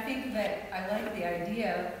 I mean, I think that I like the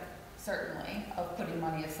idea, certainly, of putting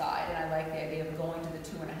money aside, and I like the idea of going to the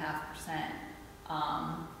 2.5%.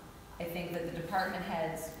 I think that the department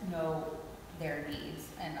heads know their needs,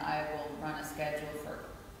 and I will run a schedule for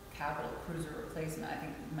capital cruiser replacement. I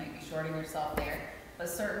think you might be shorting yourself there, but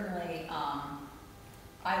certainly,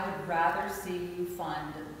 I would rather see you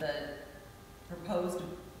fund the proposed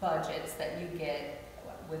budgets that you get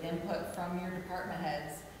with input from your department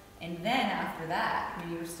heads. And then after that, I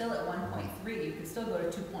mean, you're still at 1.3, you could still go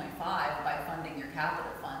to 2.5 by funding your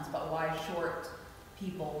capital funds, but why short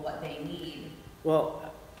people what they need?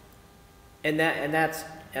 Well, and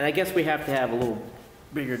I guess we have to have a little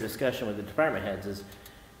bigger discussion with the department heads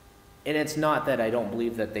and it's not that I don't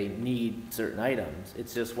believe that they need certain items.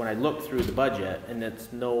 It's just when I look through the budget, and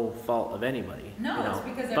it's no fault of anybody. No, you know?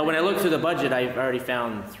 it's because But when I look through the budget, I've already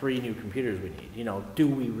found 3 new computers we need. You know, do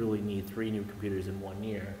we really need 3 new computers in 1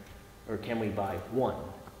 year? Or can we buy 1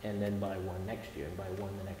 and then buy 1 next year and buy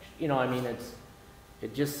 1 the next, you know, I mean,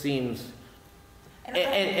 it just seems,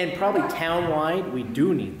 and probably townwide, we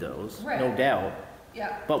do need those, Right. no doubt.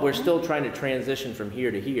 Yeah. But we're still trying to transition from here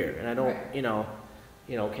to here, and I don't, Right. you know,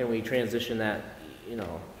 can we transition that, you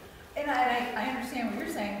know? And I understand what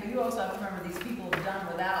you're saying, but you also have to remember these people have done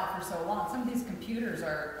without for so long. Some of these computers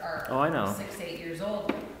are Oh, I know. 6, 8 years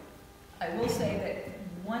old. I will say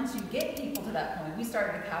that once you get people to that point, we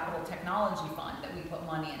started a capital technology fund that we put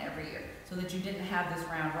money in every year, so that you didn't have this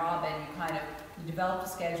round robin. You developed a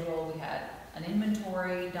schedule, we had an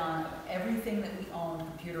inventory done of everything that we owned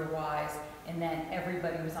computer-wise, and then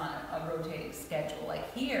everybody was on a rotating schedule.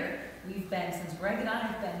 Like here, since Greg and I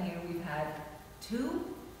have been here, we've had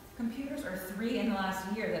 2 computers or 3 in the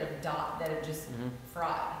last year that have just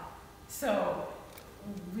fried. So,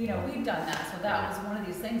 we've done that. So that was one of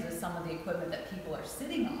these things, is some of the equipment that people are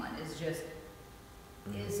sitting on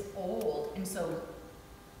is old. And so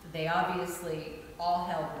they obviously all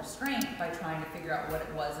held restraint by trying to figure out what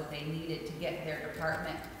it was that they needed to get their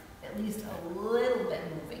department at least a little bit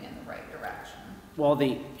moving in the right direction. Well,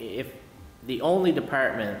 if the only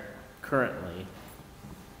department currently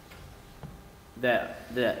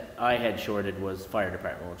that I had shorted was fire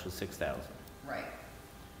department, which was 6,000. Right.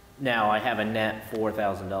 Now I have a net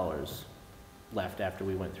 $4,000 left after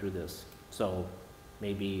we went through this, so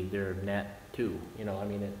maybe they're net 2, you know, I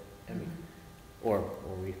mean, or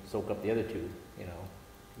we soak up the other 2, you know.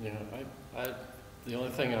 Yeah, the only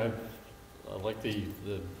thing I like the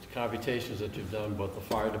computations that you've done, but the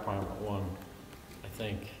fire department one, I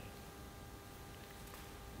think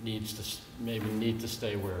maybe need to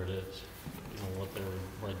stay where it is, you know, what their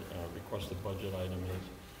requested budget item is.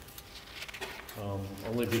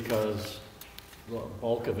 Only because the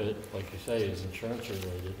bulk of it, like you say, is insurance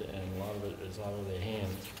related, and a lot of it is out of their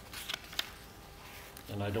hands.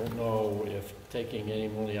 And I don't know if taking any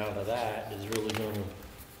money out of that is really going to,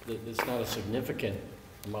 it's not a significant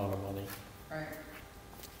amount of money. Right.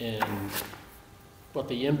 But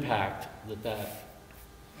the impact that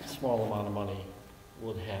small amount of money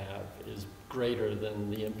would have is greater than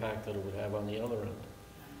the impact that it would have on the other end.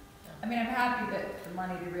 I mean, I'm happy that the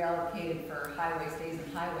money to be reallocated for highway stays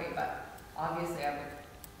in highway, but obviously I would,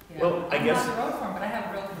 you know, Well, I I'm guess- not the road firm, but I have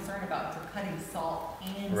a real concern about if we're cutting salt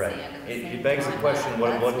and Right. sand at the same time. It begs the question,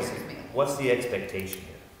 That what is, scares me. what's the expectation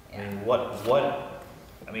here? I Yeah. mean,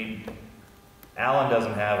 I mean, Alan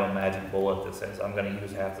doesn't have a magic bullet that says, I'm gonna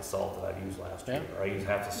use half the salt that I've used last year, or I use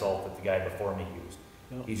half the salt that the guy before me used.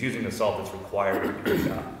 Yeah. He's using the salt that's required to do the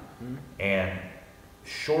job. And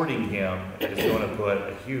shorting him is gonna put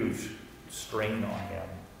a huge strain on him.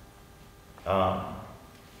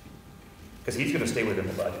 Because he's gonna stay within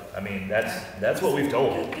the budget. I mean, that's what we've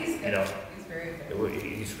told him, He's you know. He's very good.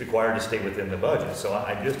 He's required to stay within the budget, so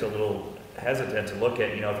I'm just a little hesitant to look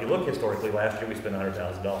at, you know, if you look historically, last year we spent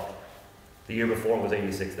 $100,000. The year before it was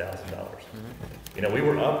 $86,000. You know, we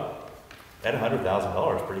were up at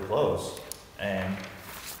 $100,000, pretty close. And,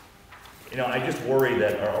 you know, I just worry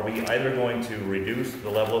that, are we either going to reduce the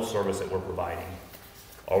level of service that we're providing?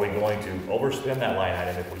 Are we going to overspend that line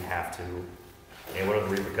item if we have to? And what are the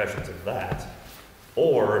repercussions of that?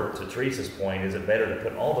 Or, to Teresa's point, is it better to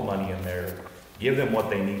put all the money in there, give them what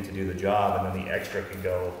they need to do the job, and then the extra can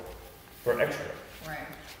go for extra? Right.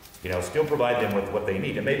 You know, still provide them with what they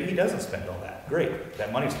need. And maybe he doesn't spend all that. Great.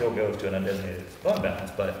 That money still goes to an undesignated fund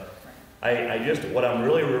balance. But I just, what I'm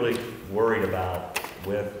really, really worried about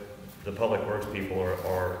with the public works people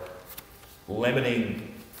are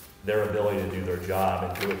limiting their ability to do their job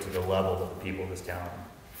and do it to the level that the people of this town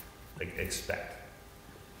expect.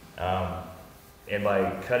 And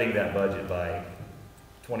by cutting that budget by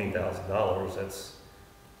 $20,000, that's,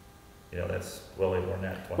 you know, that's well over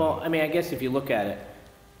net 20. Well, I mean, I guess if you look at it,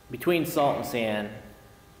 between salt and sand,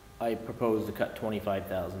 I propose to cut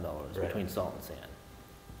 $25,000 between salt and sand.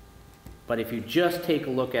 But if you just take a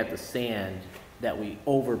look at the sand that we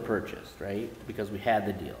over purchased, right, because we had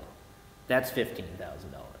the deal, that's $15,000.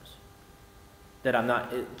 That I'm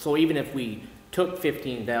not, so even if we took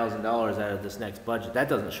 $15,000 out of this next budget, that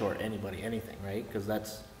doesn't short anybody anything, right? Because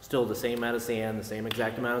that's still the same amount of sand, the same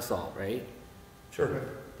exact amount of salt, right? Sure.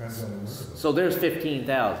 Depends on the work. So there's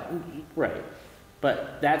 15,000, right?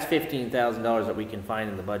 But that's $15,000 that we can find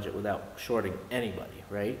in the budget without shorting anybody,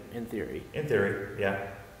 right? In theory. In theory, yeah.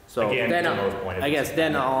 So Again, then, to Mo's point, I guess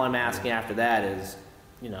then all I'm asking after that is,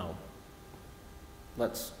 you know,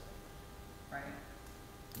 let's.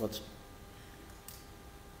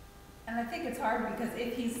 And I think it's hard because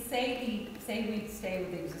if he's, say we stay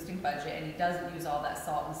with the existing budget and he doesn't use all that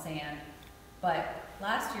salt and sand, but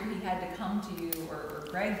last year he had to come to you, or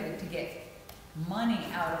Greg did, to get money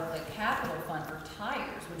out of the capital fund for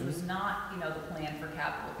tires, which was not, you know, the plan for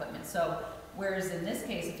capital equipment. So, whereas in this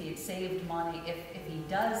case, if he had saved money, if he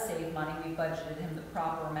does save money, we budgeted him the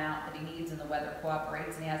proper amount that he needs and the weather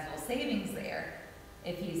cooperates and he has a little savings there.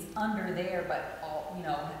 If he's under there, but all, you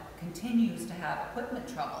know, continues to have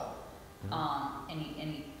equipment trouble, and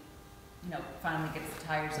he, you know, finally gets the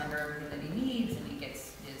tires under everything that he needs, and he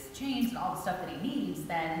gets his chains and all the stuff that he needs,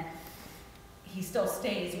 then he still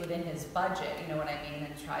stays within his budget, you know what I mean,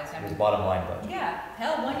 and tries to have His bottom line budget. Yeah,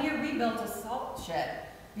 hell, one year we built a salt shed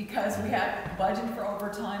because we had budgeted for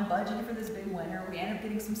overtime, budgeted for this big winter, we ended up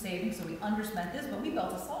getting some savings, so we underspent this, but we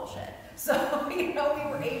built a salt shed. So, you know,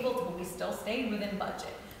 we were able to, we still stayed within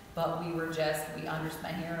budget, but we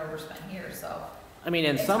underspent here and overspent here, so. I mean,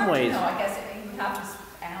 in It's some hard to ways. know. I guess you would have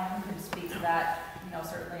to, Alan could speak to that, you know,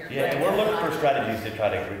 certainly. Or Yeah, and we're looking for strategies to try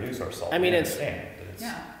to reduce our salt. I mean, We it's- understand that it's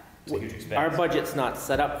a huge expense. Our budget's not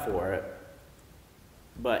set up for it,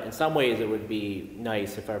 but in some ways it would be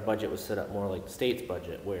nice if our budget was set up more like the state's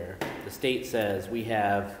budget, where the state says we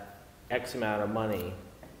have X amount of money,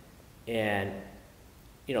 and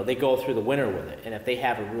you know, they go through the winter with it, and if they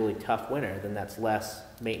have a really tough winter, then that's less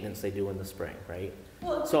maintenance they do in the spring, right?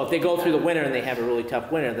 Well, So if they go through the winter and they have a really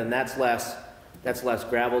tough winter, then that's less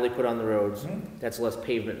gravel they put on the roads, that's less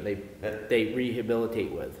pavement they rehabilitate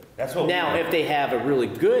with. That's what. Now, if they have a really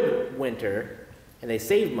good winter and they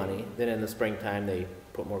save money, then in the springtime they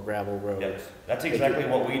put more gravel roads. Yeah, that's exactly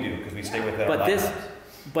what we do, because we stay within our But this,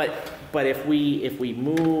 guidelines. but if we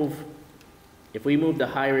move the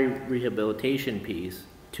highway rehabilitation piece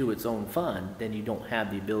to its own fund, then you don't have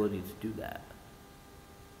the ability to do that.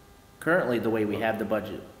 Currently, the way we have the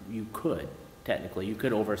budget, you could, technically, you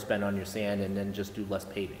could overspend on your sand and then just do less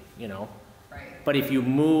paving, you know? right. But if you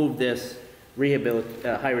move this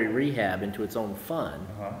highway rehab into its own fund,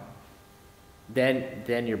 Uh-huh.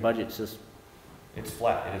 then your budget's just, It's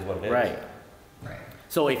flat, it is what it is. right. Right.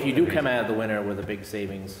 So if you do come out of the winter with a big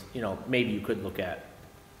savings, you know, maybe you could look at,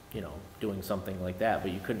 you know, doing something like that,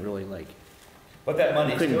 but you couldn't really like, But that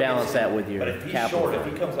money you couldn't still balance gets- that with your But if he's capital short, if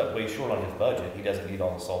fund. he comes up way short on his budget, he doesn't need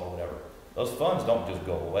all the salt or whatever. Those funds don't just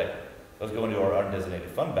go away. Those go into our undesignated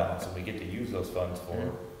fund balance, and we get to use those funds for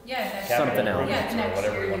Yeah, next capital Something else. improvements Yeah, or next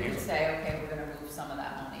whatever year we you want to could use them. say, okay, we're gonna move some of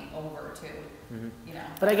that money over to, you know.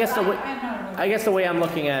 But I guess the way, I'm not really- I guess the way I'm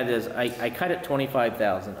looking at it is, I cut it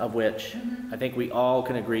 25,000, of which Mhm. I think we all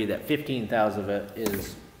can agree that 15,000 of it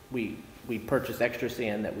is, we purchased extra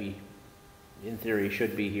sand that we, in theory,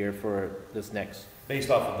 should be here for this next, Based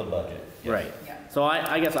off of the budget. yes. right. Yeah. So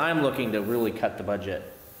I guess I'm looking to really cut the budget,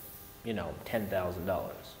 you know,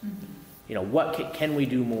 $10,000. Mhm. You know, what can we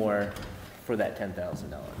do more for that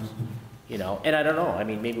 $10,000? You know, and I don't know, I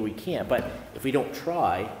mean, maybe we can't, but if we don't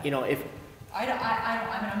try, you know, if, I mean,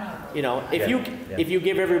 I'm not. you know, if Yeah, you, yeah. if you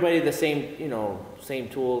give everybody the same, you know, same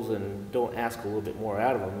tools and don't ask a little bit more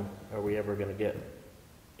out of them, are we ever gonna get,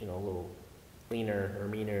 you know, a little leaner or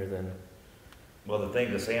meaner than, Well,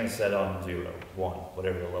 the sand's set on to one,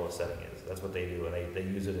 whatever the lowest setting is. That's what they do, and they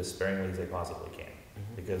use it as sparingly as they possibly can.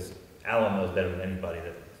 Because Alan knows better than anybody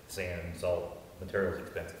that sand, salt, material is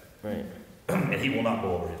expensive. right? And he will not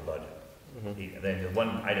go over his budget. Mhm. And then the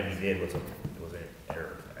one item he did was an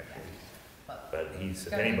error, actually. But he's,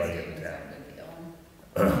 if anybody in town.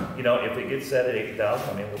 You know, if it gets set at 80,000,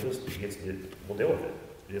 I mean, we'll deal with it.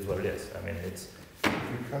 It is what it is. I mean, it's, If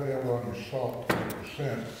you cut out on your salt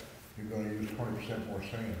 20%, you're gonna use 20% more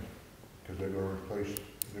sand, because they're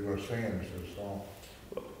gonna sand instead of salt.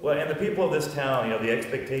 well, and the people of this town, you know, the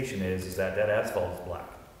expectation is that asphalt is black.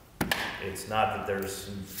 It's not that there's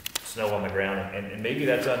some snow on the ground, and maybe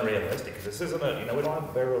that's unrealistic, because this isn't we don't have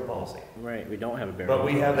a bare road policy. Right, we don't have a barrel. But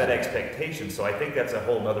we have that expectation, so I think that's a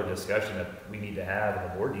whole nother discussion that we need to have, and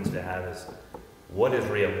the board needs to have, is what is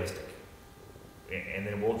realistic? And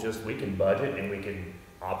then we can budget and we can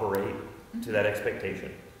operate to that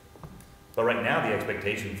expectation. But right now, the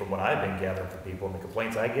expectation from what I've been gathering from people and the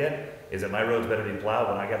complaints I get is that my roads better be plowed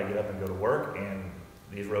when I gotta get up and go to work, and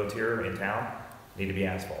these roads here in town need to be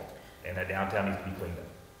asphalt, and that downtown needs to be cleaned up.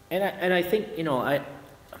 And I think, you know,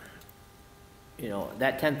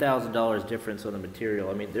 that $10,000 difference on the material,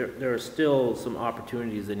 I mean, there are still some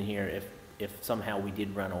opportunities in here if somehow we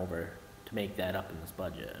did run over to make that up in this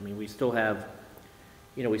budget. I mean, we still have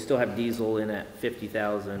diesel in at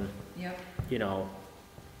 50,000. Yep. You know,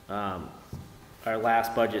 our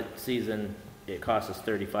last budget season, it cost us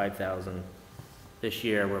 35,000. This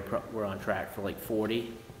year, we're on track for like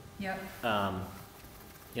 40. Yep.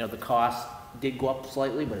 You know, the cost did go up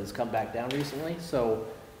slightly, but it's come back down recently, so,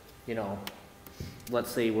 you know, let's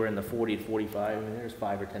say we're in the 40 to 45, I mean, there's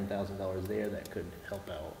 $5,000 or $10,000 there that could help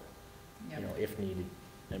out, Yep. you know, if needed.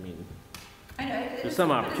 I mean, I know, there's some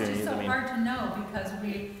but opportunities, It's just I so mean. hard to know, because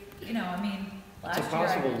we, you know, I mean, last It's year I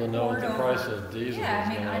impossible to know what the poured price over- of diesel is Yeah, I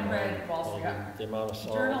mean, going I on, read Wall all Street the amount of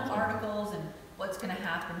salt. Journal articles and what's gonna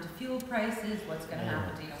happen to fuel prices, what's gonna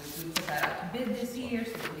happen to, you know, we put that out to bid this year,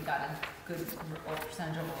 so that we got a good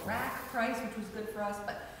percentage of a rack price, which was good for us,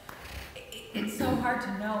 but it's so hard to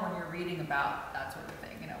know when you're reading about that sort of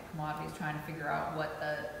thing, you know, commodities, trying to figure out what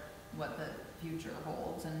the future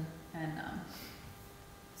holds, and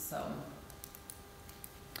so.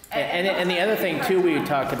 And the other thing too, we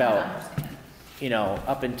talked about, Understand. you know,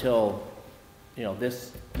 up until, you know,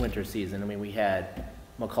 this winter season, I mean, we had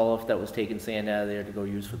McAuliffe that was taking sand out of there to go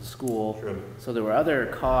use for the school. True. So there were other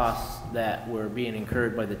costs that were being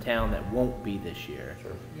incurred by the town that won't be this year.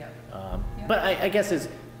 Sure. Yep. Yep. But I guess is,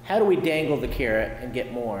 how do we dangle the carrot and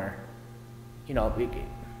get more? You know,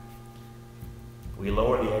 We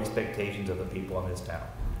lower the expectations of the people in this town.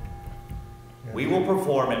 We will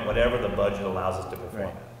perform at whatever the budget allows us to perform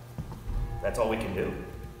Right. at. That's all we can do.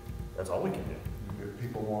 That's all we can do. If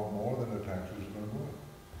people want more, then the taxes are gonna go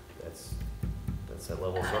up. That's that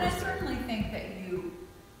level of And I service. there. certainly think that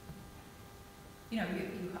you know,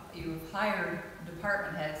 you've hired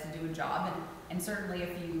department heads to do a job, and certainly if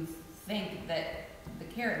you think that the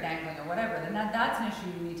carrot dangling or whatever, then that's an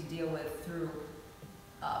issue you need to deal with through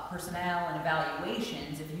personnel and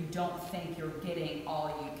evaluations. If you don't think you're getting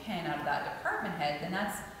all you can out of that department head, then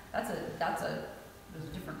there's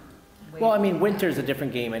a different way. Well, I mean, winter's a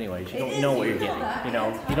different game anyways. You don't know what you're getting. You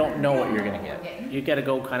know, you don't know what you're gonna get. You gotta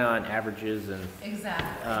go kind of on averages and.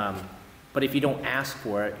 Exactly. But if you don't ask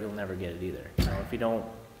for it, you'll never get it either. You know, if you don't,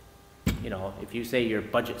 you know, if you say your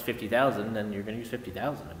budget's 50,000, then you're gonna use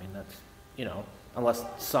 50,000. I mean, that's, you know, unless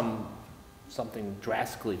something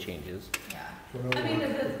drastically changes. Yeah. So in other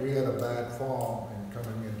words, if we had a bad fall and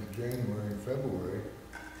coming into January and February,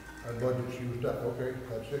 our budget's used up. Okay,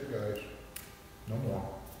 that's it, guys. No more.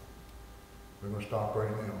 We're gonna stop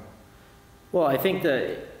right now. Well, I think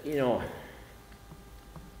that, you know,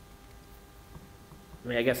 I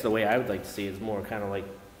mean, I guess the way I would like to see it is more kind of like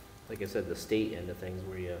I said, the state end of things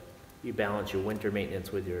where you balance your winter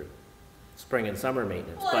maintenance with your spring and summer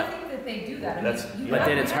maintenance. Well, I think that they do that. I mean, but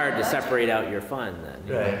then it's hard to separate out your fund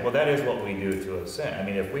then. Right, well, that is what we do to a extent. I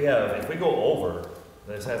mean, if we go over,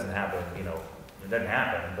 this hasn't happened, you know, it doesn't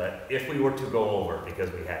happen, but if we were to go over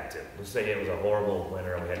because we had to, let's say it was a horrible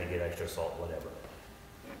winter and we had to get extra salt, whatever.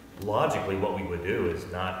 Logically, what we would do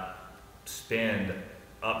is not spend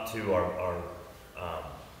up to our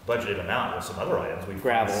budgeted amount with some other items. We'd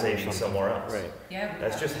find savings somewhere else. Right. Yeah.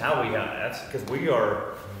 That's just how we have, that's because we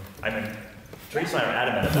are, I mean, Teresa and I are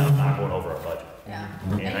adamant about not going over our budget. Yeah.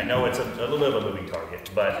 And I know it's a little bit of a moving target,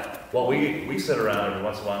 but what we sit around every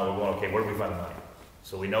once in a while, we're going, okay, where do we find the money?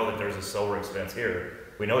 So we know that there's a silver expense here.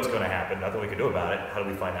 We know it's going to happen. Nothing we can do about it. How do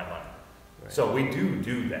we find that money? Right. So we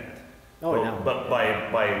do that. Oh, I know. But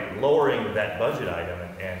by lowering that budget item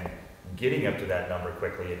and getting up to that number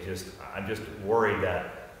quickly, I'm just worried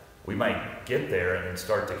that we might get there and then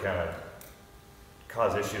start to kind of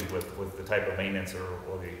cause issues with the type of maintenance or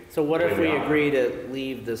the. So what if we operate. agree to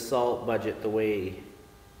leave the salt budget the way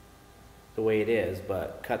it is,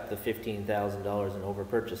 but cut the $15,000 and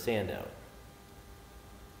overpurchase sand out?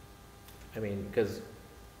 I mean, because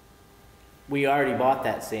we already bought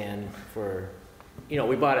that sand for, you know,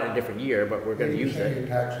 we bought it in a different year, but we're gonna use You say it. your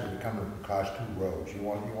taxes are coming to cost 2 roads. You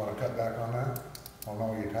want to cut back on that? On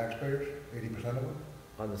all your taxpayers, 80% of them?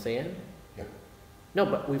 On the sand? Yeah. No,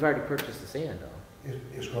 but we've already purchased the sand though.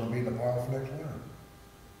 It's going to be in the pile for next winter.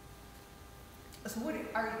 So what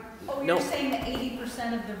are you, oh, No. you're saying that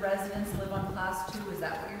 80% of the residents live on class 2, is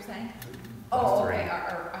that what you're saying? Oh, okay.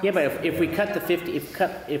 Yeah, but if we cut the 50,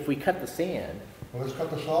 if we cut the sand, Well, let's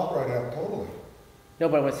cut the salt right out totally. no,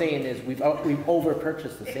 but what I'm saying is we've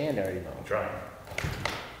overpurchased the sand already I'm though. trying.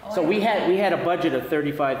 Oh, So I- we had a budget of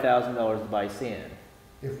 $35,000 to buy sand.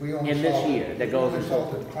 If we only In this salted- year, that if we goes only into-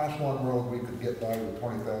 salted class 1 road, we could get by with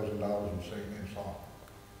 $20,000 in salt.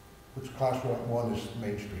 Which class 1 is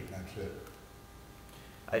Main Street, that's it.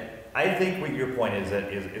 I think what your point is that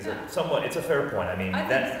is a somewhat, it's a fair point. I mean, I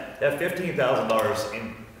think that $15,000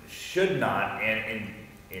 should not, and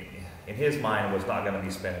in his mind, was not gonna be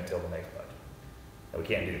spent until the next budget. And we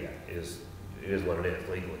can't do that. It is what it is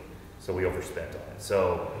legally. So we overspent on it.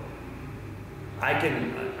 So I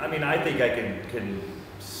think I can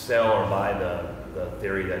sell or buy the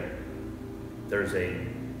theory that there's a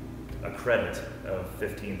credit of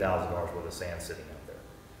 $15,000 worth of sand sitting out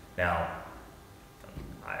there. Now,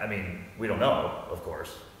 I mean, we don't know, of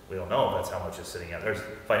course. We don't know if that's how much is sitting out there. There's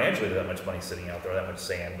financially that much money sitting out there, that much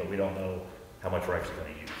sand, but we don't know how much we're actually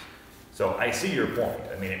going to use. So I see your point.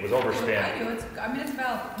 I mean, it was overspent. I do, it's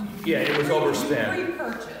about. Yeah, it was overspent.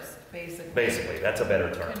 Pre-purchased, basically. Basically, that's a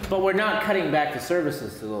better term. But we're not cutting back the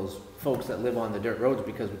services to those folks that live on the dirt roads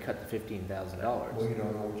because we cut the $15,000. Well, you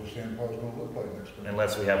don't know what your sand pile's going to look like next winter.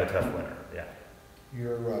 Unless we have a tough winter, yeah.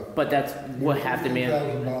 Your, But that's what half the man.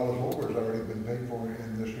 $15,000 over has already been paid for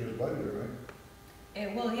in this year's budget, right?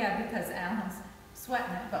 It will, yeah, because Alan's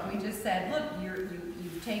sweating it, but we just said, look,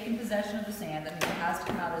 you've taken possession of the sand, that means it has to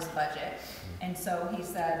come out of this budget. And so he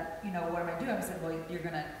said, you know, what am I doing? I said, well, you're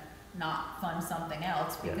gonna not fund something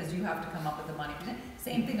else because you have to come up with the money.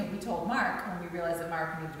 Same thing that we told Mark when we realized that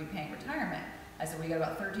Mark needed to be paying retirement. I said, we got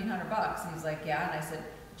about $1,300, and he's like, yeah, and I said,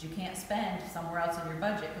 but you can't spend somewhere else in your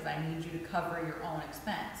budget because I need you to cover your own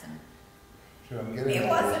expense. And So I'm getting. It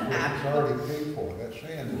wasn't It's happening. already paid for. That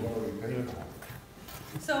sand is already paid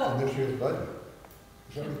for. so, In this year's budget.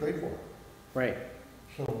 It's already paid for. Right.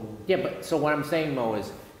 So, Yeah, but, so what I'm saying, Mo,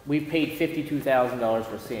 is we've paid $52,000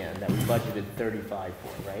 for sand that we budgeted 35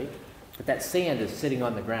 for, right? But that sand is sitting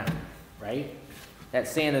on the ground, right? That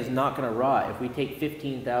sand is not gonna rot. If we take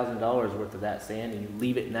 $15,000 worth of that sand and you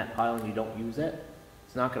leave it in that pile and you don't use it,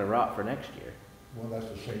 it's not gonna rot for next year. well, that's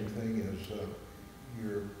the same thing as,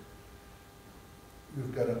 you've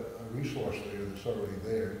got a resource there that's already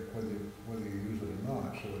there, whether you use it or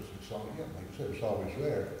not, so it's all, yeah, like I said, it's always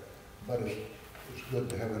there, but it's good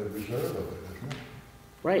to have a reserve of it, isn't it?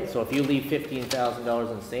 Right, so if you leave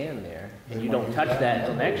 $15,000 in sand there, and you don't touch that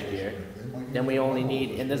until next year, then we only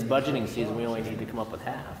need, in this budgeting season, we only need to come up with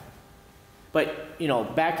half. But, you know,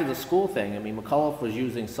 back to the school thing, I mean, McCullough was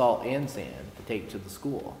using salt and sand to take to the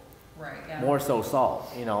school. Right, yeah. More so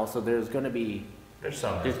salt, you know, so there's gonna be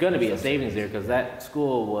There's gonna be a savings there, because that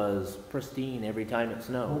school was pristine every time it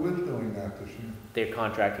snowed. Who is doing that this year? They're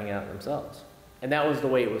contracting out themselves. And that was the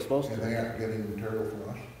way it was supposed to And be. they aren't getting material from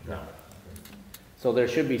us? No. So there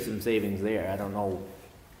should be some savings there, I don't know.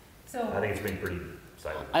 So. I think it's been pretty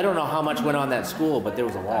silent. I don't know how much went on that school, but there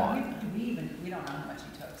was a lot. We don't know how much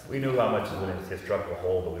he took. So We knew how much was in his structural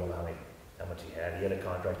hole, but we don't know how much he had. He had a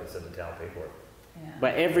contract that said the town paid for it. Yeah.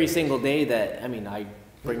 But every single day that, I mean, I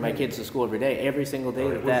bring my kids to school every day, every single day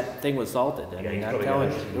that that thing was salted. I mean, I'm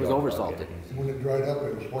telling you, it was over salted. When it dried up,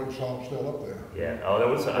 it was white salt still up there. Yeah, oh, there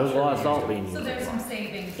was. There was a lot of salt being used. So there's some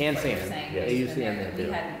savings. And what you're sand. saying, Yeah, based they use in sand there there that we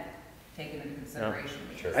too. hadn't taken into consideration.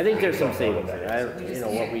 Sure. I think there's some We don't know savings what that there, is. We you just know,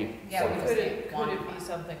 what can't- we. Yeah, we just Could can't it be quantify.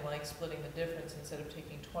 something like splitting the difference, instead of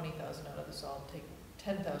taking 20,000 out of the salt, take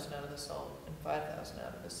 10,000 out of the salt and 5,000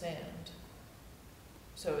 out of the sand?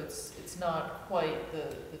 So it's not quite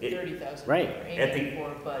the It- 30,000 Right. we're At aiming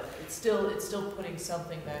for, but it's still putting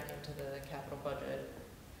something back into the capital budget.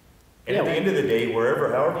 And at the end of the day,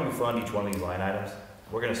 however you fund each one of these line items,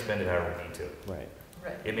 we're gonna spend it however we need to. Right.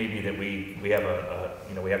 Right. It may be that we have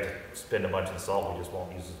we have to spend a bunch of salt, we just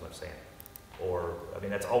won't use as much sand. Or, I mean,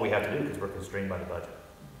 that's all we have to do, because we're constrained by the budget.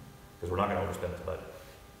 Because we're not gonna overspend the budget.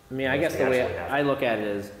 I mean, I guess the way I look at it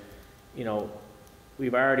is, you know,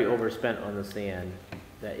 we've already overspent on the sand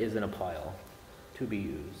that is in a pile to be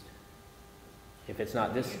used. If it's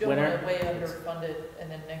not this You don't winter. want to way underfund it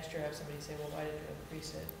and then next year have somebody say, well, why did you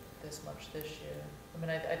increase it this much this year? I mean,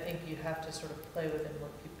 I think you have to sort of play within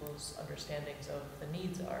what people's understandings of the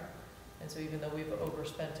needs are. And so even though we've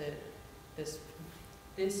overspent it this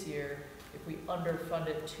year, if we underfund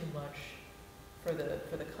it too much for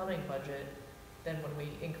the coming budget, then when we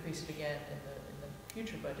increase it again in the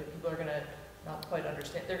future budget, people are gonna not quite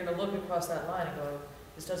understand. They're gonna look across that line and go,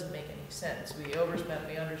 this doesn't make any sense. We overspent,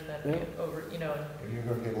 we underspent, we you know. And you're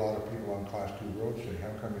gonna get a lot of people on class 2 roads saying, how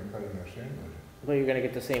come you're cutting our sand budget? Well, you're gonna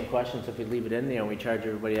get the same questions if we leave it in there and we charge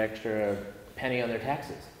everybody extra penny on their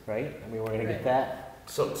taxes, right? I mean, we're gonna get that.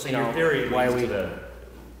 So You your know, theory why leads we- to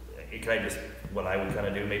what I would kind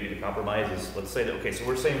of do maybe to compromise is, let's say that, okay, so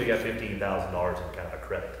we're saying we got $15,000 in kind of a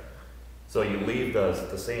credit. So you leave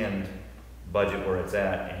the sand budget where it's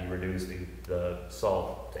at and you reduce the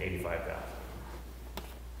salt to $85,000.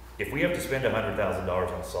 If we have to spend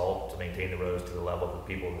 $100,000 on salt to maintain the roads to the level that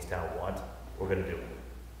people in this town want, we're gonna do it.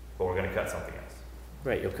 But we're gonna cut something else,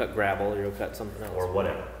 Right, you'll cut gravel or you'll cut something else. or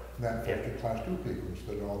whatever. And that affected class 2 people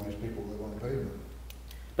instead of all these people that live on pavement.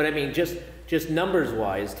 But I mean, just numbers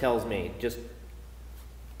wise tells me, just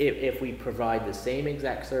if we provide the same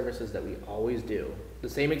exact services that we always do, the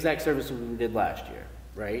same exact services we did last year,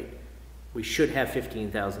 right? We should have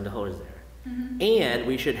 $15,000 there. Mm-hmm. And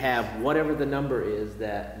we should have whatever the number is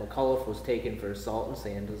that McCullough was taking for salt and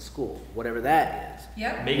sand to the school, whatever that is.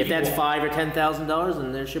 Yep. If that's $5,000 or $10,000,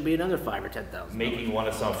 then there should be another $5,000 or $10,000. Making one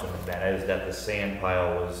assumption, and that is that the sand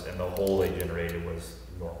pile was, and the hole they generated was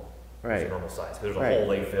normal. It was Right. normal size. There's a Right. hole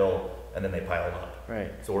they fill, and then they pile it up.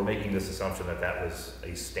 Right. So we're making this assumption that that was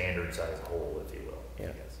a standard size hole, if you will, I Yeah.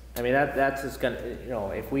 guess. I mean, that's just gonna, you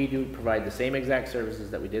know, if we do provide the same exact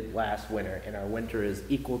services that we did last winter, and our winter is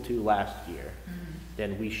equal to last year,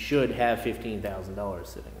 then we should have $15,000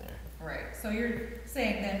 sitting there. Right, so you're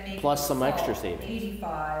saying then make. Plus some extra salt savings.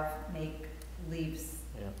 85, leaves,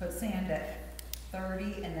 Yeah. put sand at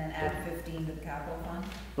 30, and then add 15 to the capital fund?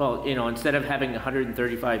 Well, you know, instead of having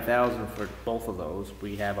 135,000 for both of those,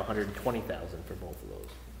 we have 120,000 for both of those.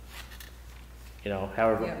 You know,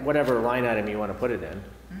 however, Yeah. whatever line item you wanna put it in.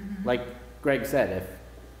 Mhm. Like Greg said, if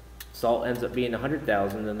salt ends up being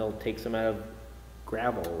 100,000, then they'll take some out of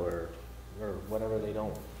gravel or whatever they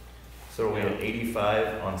don't. So are we at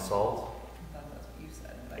 85 on salt? I thought that's what you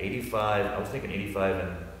said. but- 85, I was thinking 85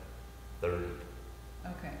 and 30.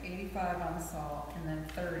 Okay, 85 on the salt, and then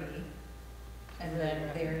 30, and then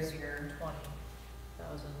there's your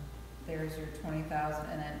 20,000,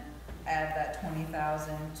 and then add that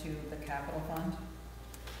 20,000 to the capital fund?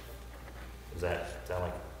 Does that sound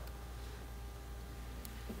like,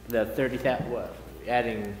 The 30,000, what,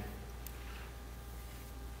 adding,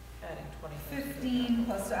 Adding 20,000 15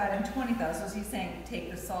 plus adding 20,000, so he's saying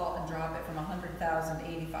take the salt and drop it from 100,000 to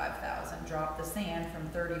 85,000, drop the sand from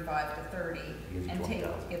 35 to 30, Gives you and take,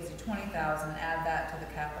 20,000. gives you 20,000, add that to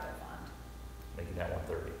the capital fund. Making that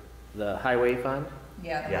 130. The highway fund?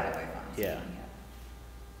 Yeah, the Yeah. highway fund. Yeah.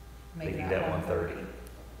 Making Making that that 130. 130.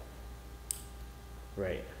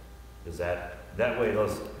 Right. Is that way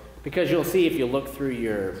those, Because you'll see if you look through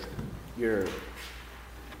your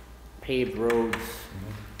paved roads,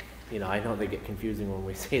 you know, I know they get confusing when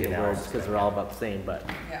we say the words because they're all about the same, but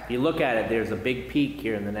Yeah. if you look at it, there's a big peak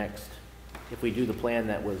here in the next, if we do the plan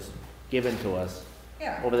that was given to us,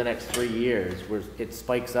 Yeah. over the next 3 years, where it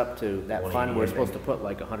spikes up to that fund, we're 180, supposed to put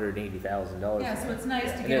like $180,000. Yeah, so it's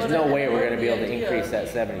nice to And get. there's no way we're gonna be able to increase that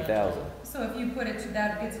 70,000. So if you put it to,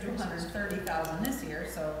 that gets to 130,000 this year,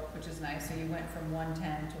 so, which is nice, so you went from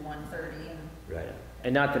 110 to 130, and, right,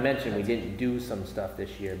 And not to mention, we didn't do some stuff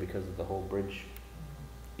this year because of the whole bridge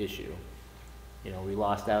issue. You know, we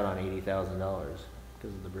lost out on $80,000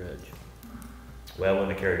 because of the bridge. well,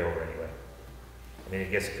 wouldn't have carried over anyway. I mean, I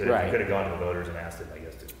guess you Right. could have gone to the voters and asked them, I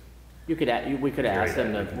guess, to We could have Carry asked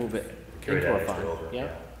them that, to we move it carry into that a extra fund, over. yeah.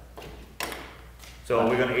 So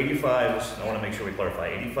we're gonna 85, I wanna make sure we clarify,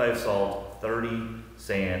 85 salt, 30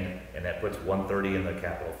 sand, and that puts 130 in the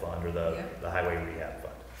capital fund, or Yeah. the highway rehab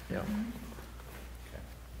fund. Yeah.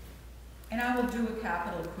 and I will do a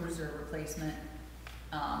capital cruiser replacement,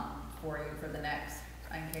 for you for the next,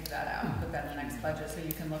 I can kick that out, put that in the next budget, so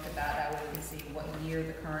you can look at that, that way you can see what year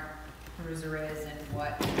the current cruiser is and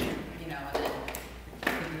what, you know, and then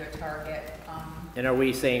give you a target, And are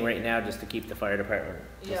we saying right now just to keep the fire department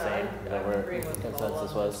the Yeah, same? Is that where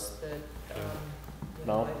consensus was?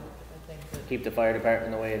 No? Keep the fire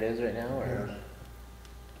department the way it is right now, or? Yes.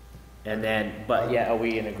 And then, but yeah, are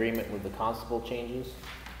we in agreement with the constable changes?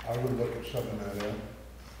 I would look at something like that.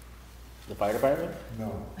 The fire department?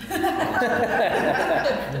 No. You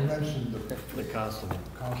mentioned The constable.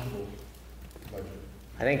 constable budget.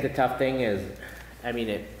 I think the tough thing is, I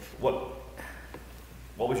mean, What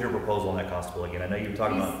was your proposal on that constable again? I know you were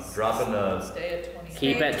talking about dropping the, Stay at 20.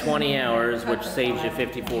 keep at 20 hours, which saves you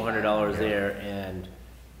 $5,400 there, and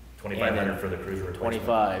 2,500 for the cruiser replacement.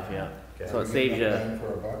 25, yeah. Okay. So it saves you, Bang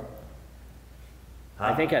for a buck,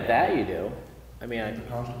 I think at that you do. I mean, the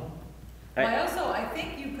constable? I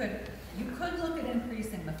think you could look at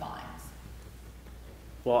increasing the fines.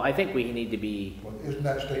 well, I think we need to be, Well, isn't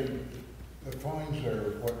that statement, the fines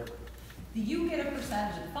are what, You get a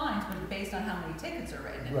percentage of fines, but based on how many tickets are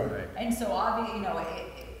written. right, And so obviously, you know,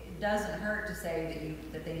 it doesn't hurt to say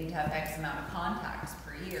that they need to have X amount of contacts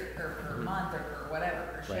per year, or per month, or per whatever,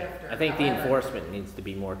 per right. shift, or I think the however. enforcement needs to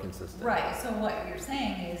be more consistent. Right, so what you're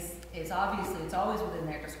saying is obviously, it's always within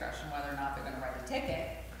their discretion whether or not they're gonna write a ticket,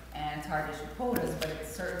 and it's hard to issue quotas, but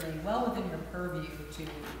it's certainly well within your purview to,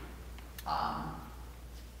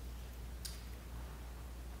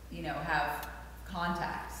 you know, have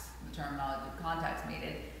contacts, the terminology of contacts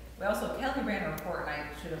made. We also, Kelly ran a report, and I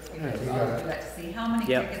should have given it to all of you, that to see how many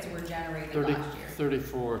Yep. tickets were generated 30, last year.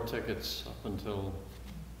 34 tickets up until,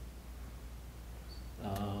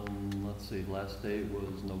 let's see, last date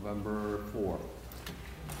was November 4th.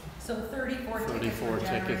 So 34 tickets 34 were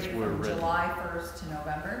tickets generated were from written. July 1st to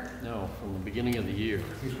November. No, from the beginning of the year.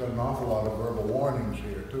 he's got an awful lot of verbal warnings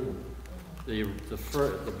here too. The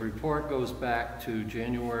report goes back to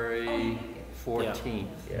January 14th.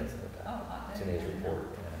 Yeah, Oh, hot today's day. report.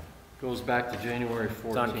 Goes back to January 14th.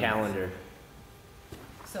 It's on calendar.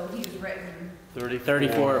 So he's written,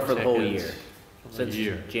 34 for the whole tickets year, for the since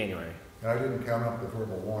year. January. And I didn't count up the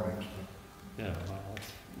verbal warnings. Yeah, well,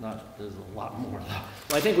 it's not, there's a lot more though.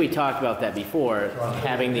 Well, I think we talked about that before,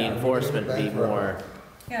 having the Yeah, enforcement be bang for a more buck.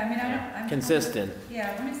 yeah, I mean, I'm. consistent.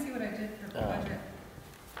 Yeah, let me see what I did for the budget.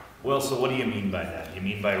 Well, so what do you mean by that? You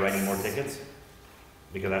mean by writing more tickets?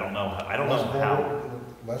 Because I don't know Less how. verbal-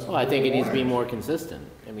 less Well, I think it verbal needs to be warnings. more consistent.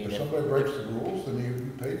 I mean, If if- somebody breaks the rules, then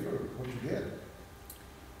you pay for what you did.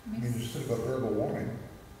 I mean, you said about verbal warning.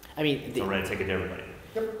 I mean, So write a ticket to everybody.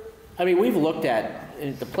 I mean, we've looked at,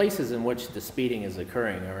 the places in which the speeding is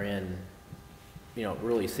occurring are in, you know,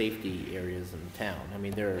 really safety areas in town. I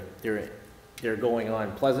mean, they're going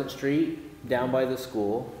on Pleasant Street, down by the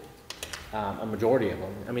school, a majority of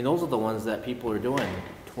them. I mean, those are the ones that people are doing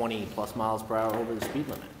 20+ miles per hour over the speed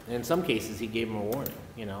limit. And in some cases, he gave them a warning,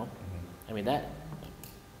 you know? I mean,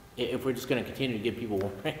 if we're just gonna continue to give people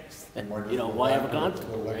warnings, then, you know, why have a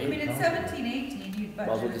constable, I right? mean, in 17-18, you Well,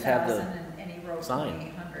 we'll budgeted just have the 1,000 and he wrote sign.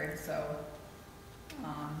 2,800, so,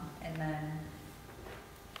 and then,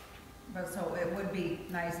 but so it would be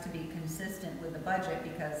nice to be consistent with the budget,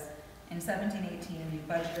 because in 17-18, you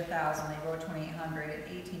budgeted 1,000, they wrote 2,800, at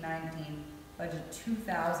 18-19, budget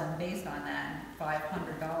 2,000 based on that, and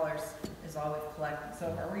 $500 is all we've collected.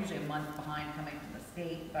 So we're usually a month behind coming from the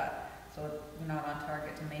state, but, so we're not on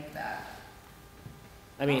target to make that.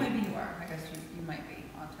 I mean, Well, maybe you are, I guess you might be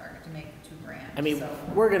on target to make the $2,000. I mean, so.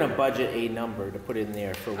 we're gonna budget a number to put in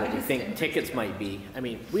there for I what we just think didn't- tickets might be. I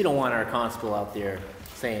mean, we don't want our constable out there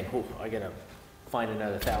saying, oh, I gotta find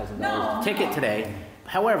another $1,000 No, ticket no. today.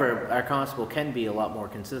 However, our constable can be a lot more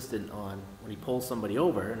consistent on when he pulls somebody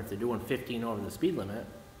over, and if they're doing 15 over the speed limit,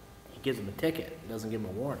 he gives them a ticket, doesn't give them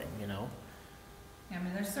a warning, you know? I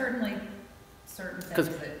mean, there's certainly certain Because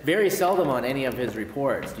things that, very seldom on any of his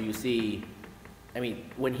reports do you see, I mean,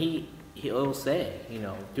 when he'll say, you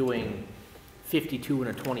know, doing 52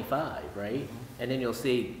 and a 25, right? And then you'll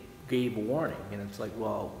see gave a warning, and it's like,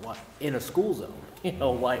 well, what, in a school zone, you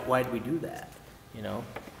know, why do we do that, you know?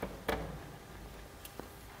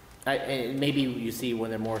 And maybe you see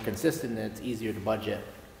when they're more consistent, it's easier to budget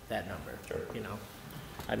that number, Sure. you know?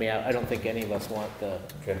 I mean, I don't think any of us want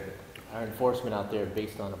Okay. our enforcement out there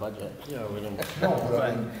based on a budget. Yeah, we don't. No, but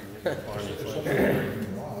I mean, if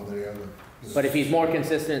something wrong, they have a. But if he's more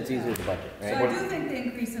consistent, it's easier to budget, so right? I do think the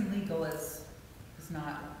increase in legal is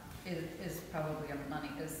probably a money,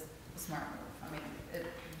 is a smart move. I mean, it,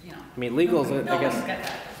 you know. I mean, legals, no I one guess, will get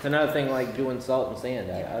that. it's another thing like doing salt and sand.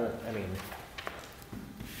 Yeah. I mean,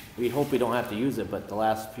 we hope we don't have to use it, but the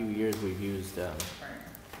last few years we've used, Right.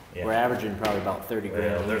 Yeah. we're averaging probably about 30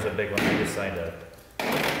 grand. Well, there's a big one, I just signed a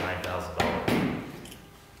 $9,000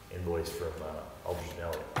 invoice from Aldridge and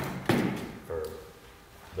Elliott for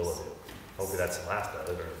Billowville. Hopefully that's the last of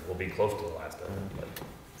it, or we'll be close to the last of it, but.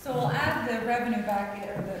 So we'll add the revenue back,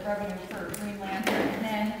 or the revenue for Green Lantern, and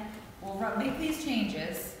then we'll make these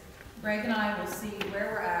changes. Greg and I will see where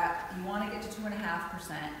we're at. You want to get to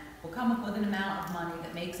 2.5%. We'll come up with an amount of money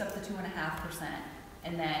that makes up the 2.5%.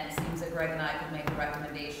 And then it seems that Greg and I could make a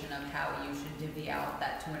recommendation of how you should divvy out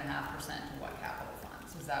that 2.5% to what capital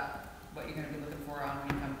funds. Is that what you're going to be looking for on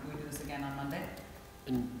when we do this again on Monday?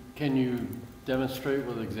 And can you demonstrate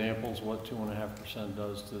with examples what 2.5%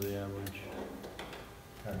 does to the average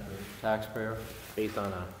taxpayer? Based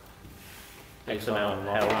on a X Based on amount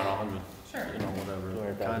a of house, house. 100, Sure. you know,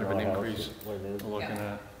 whatever, $200,000 kind of an house increase is what it is. we're looking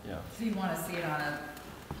Yeah. at, yeah. So you want to see it on a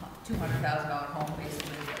 $200,000 home,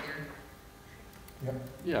 basically, is what you're,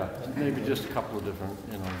 Yeah, maybe just a couple of different,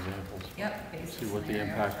 you know, examples. yep, basically. See what the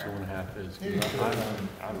impact 2.5 is. 'Cause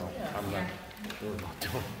I'm not sure about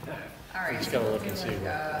doing that. All right. Just so gotta we'll look do and see like,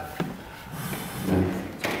 okay.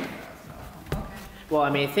 Well, I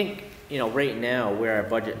mean, I think, you know, right now where our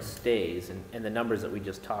budget stays and the numbers that we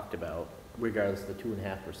just talked about, regardless of the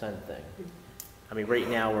 2.5% thing. I mean, right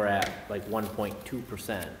now we're at like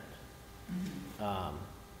 1.2%.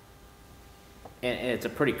 And it's a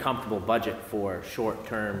pretty comfortable budget for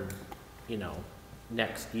short-term, you know,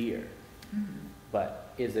 next year.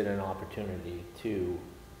 But is it an opportunity to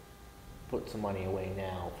put some money away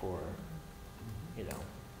now for, you know,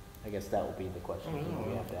 I guess that would be the question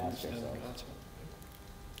we have to ask ourselves.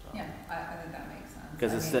 Yeah, I think that makes sense.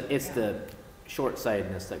 Because I mean, it's yeah. the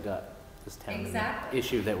short-sightedness that got this town in the Exactly.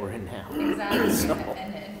 issue that we're in now. Exactly, So-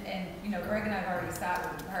 and, you know, Greg and I have already sat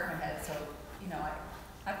with the department heads, so, you know,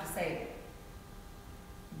 I have to say,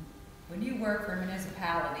 when you work for a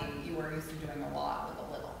municipality, you are used to doing a lot with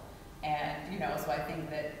a little. And, you know, so I think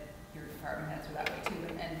that your department heads are that way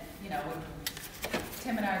too. And, you know, when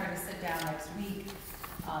Tim and I are gonna sit down next week,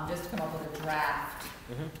 just to come up with a draft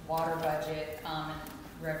water budget, and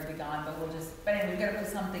we're gonna be gone, but but anyway, we've gotta put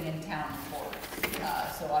something in town report.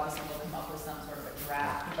 So obviously we'll come up with some sort of a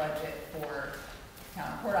draft budget for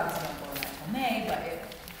town report. Obviously won't go in until May, but it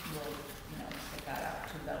will, you know, get that out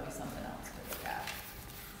too. That'll be something else to look at.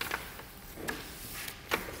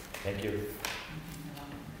 Thank you.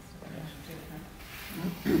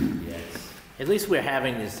 Yes. At least we're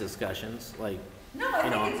having these discussions, like, No, I you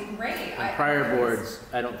know, think it's great. on prior boards,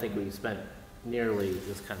 I don't think we spent nearly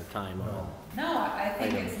this kind of time on. No, I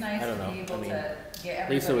think items. it's nice I don't to know. be able I mean, to get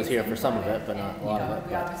everybody. Lisa was here for some of it, but not a lot of it,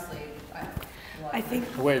 We but- obviously, I think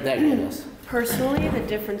Where did that get us? personally, the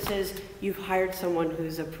difference is you've hired someone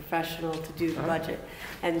who's a professional to do the budget.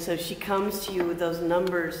 And so she comes to you with those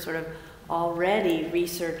numbers sort of already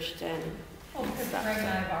researched and well, because stuff. Greg and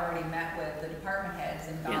I have already met with the department heads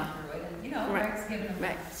and gone Yeah. through it, and, you know, Right. Greg's given them,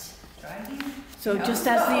 Right. try again. So You know, just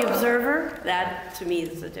as the so- observer, that to me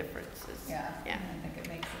is the difference. is- Yeah, Yeah. I think it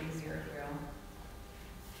makes it easier if you're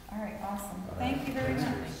all right, awesome. Thank you very much.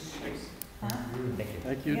 Huh? Thank you.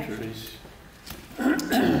 Thank you, Yeah. Therese.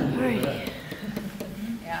 Right.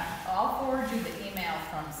 Yeah, I'll forward you the email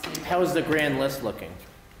from Steve. How's the grand list looking?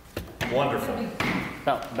 Wonderful.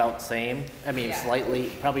 About same? I mean, Yeah. slightly,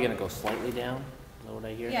 probably gonna go slightly down? know what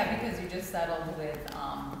I hear? Yeah, because you just settled with,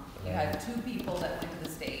 you had 2 people that went to the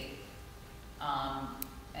state.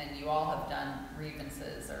 And you all have done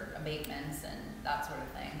grievances or abatements and that sort of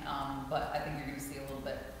thing. But I think you're gonna see a little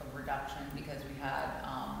bit of reduction because we had,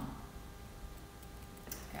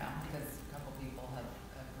 because a couple people have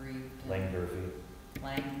grieved. Lang Murphy.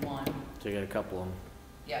 Lang one, So you got a couple of them.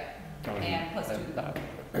 yep, Oh, and plus 2.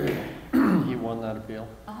 He won that appeal?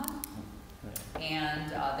 Uh-huh. And,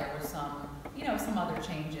 there were some, some other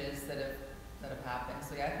changes that have happened,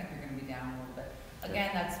 so yeah, I think you're gonna be down a little bit.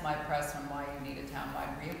 Again, that's my press on why you need a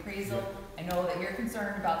townwide reappraisal. I know that you're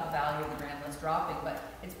concerned about the value of the grand list dropping, but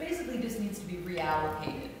it's basically just needs to be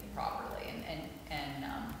reallocated properly and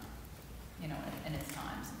in its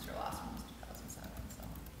time, since your last one was 2007,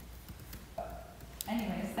 so.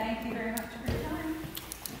 Anyways, thank you very much for your time.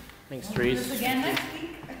 Thanks, We'll do Therese. this again next week.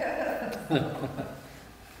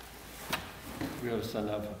 We ought to send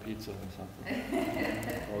out for pizza or something.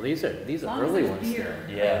 Well, these are As long as early there's ones. beer.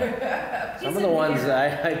 Yeah. Some of the ones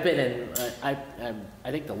I've been in, I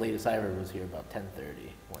think the latest I ever was here about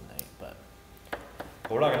 10:30 one night, but.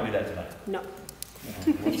 But we're not gonna do that tonight. No.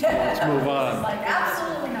 Let's move on. Like,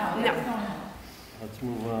 absolutely not. No. What's going on? Let's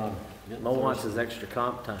move on. Mo wants his extra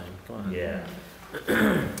comp time, come on. Yeah. All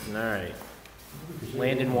right.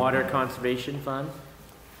 Land and Water Conservation Fund?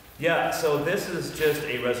 Yeah, so this is just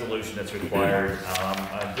a resolution that's required.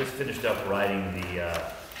 I just finished up writing the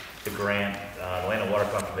grant, the Land and Water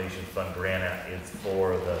Conservation Fund grant. It's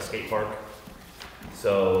for the skate park.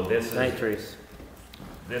 So this Night, is, Therese.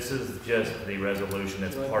 this is just the resolution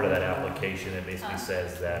that's part of that application. It basically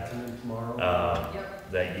says that,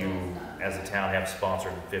 that you, as a town, have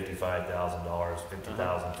sponsored $55,000,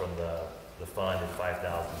 $50,000 from the fund and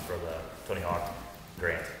 $5,000 for the Tony Hawk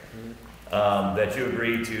grant. That you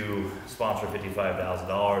agree to sponsor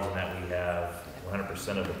 $55,000 and that we have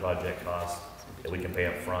 100% of the project costs that we can pay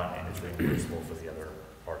up front and it's reimbursable for the other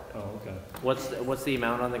part of it. Oh, okay. What's the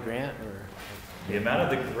amount on the grant, or? The amount of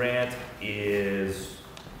the grant is,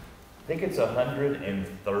 I think it's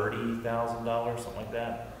 $130,000, something like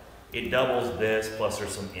that. It doubles this, plus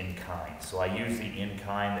there's some in-kind. So I use the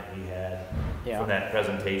in-kind that we had from that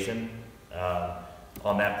presentation.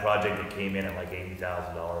 On that project, it came in at like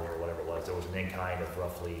 $80,000 or whatever it was. There was an in-kind of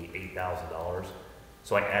roughly $8,000.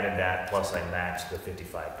 So I added that, plus I matched the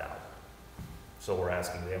 $55,000. So we're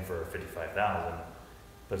asking them for $55,000,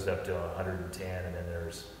 puts it up to 110, and then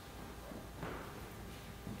there's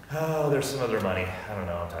some other money. I don't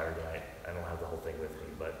know, I'm tired tonight. I don't have the whole thing with me,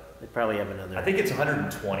 but They probably have another. I think it's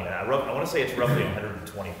 120. I want to say it's roughly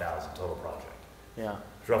 120,000 total project. Yeah.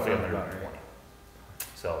 It's roughly 120.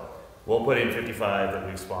 So we'll put in 55 that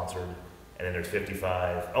we've sponsored, and then there's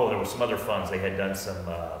 55. Oh, there were some other funds. They had done some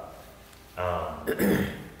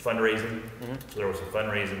fundraising. So there was some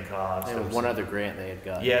fundraising costs. There was one other grant they had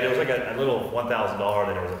got. Yeah, there was like a little $1,000.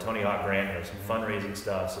 Then there was a Tony Hawk grant. And there was some fundraising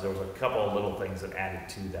stuff. So there was a couple of little things that added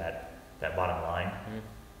to that bottom line.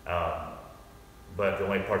 But the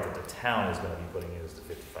only part that the town is going to be putting in is the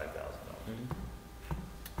 $55,000.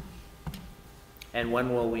 And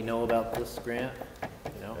when will we know about this grant?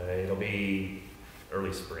 You know? It'll be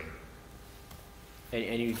early spring.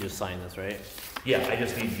 And you just signed this, right? Yeah, I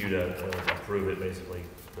just need you to approve it, basically,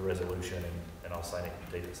 the resolution, and I'll sign it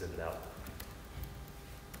and take it, send it out.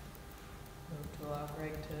 Move to allow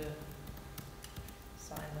Greg to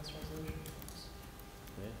sign this resolution.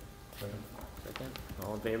 Second,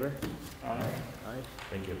 all in favor? Aye. Aye.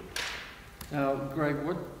 Thank you. Now, Greg,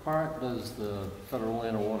 what part does the Federal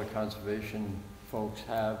Land and Water Conservation folks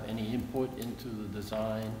have any input into the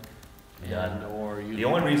design? None. Or The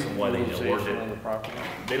only reason why they awarded utilization it, on the property?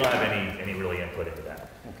 they don't have any really input into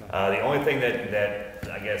that. Okay. The only thing that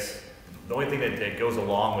I guess, the only thing that goes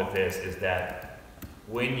along with this is that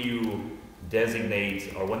when you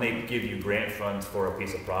designate, or when they give you grant funds for a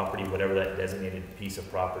piece of property, whatever that designated piece of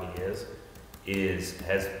property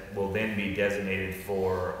will then be designated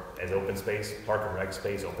for as open space, park and rec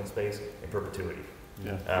space, open space in perpetuity.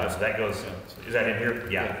 Yeah. So that goes, is that in here?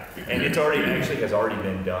 Yeah. And it's has already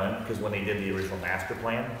been done, because when they did the original master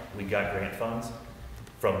plan, we got grant funds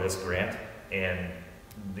from this grant, and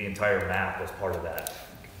the entire map was part of that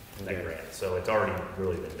grant. So it's already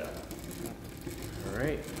really been done. All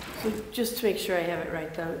right. So just to make sure I have it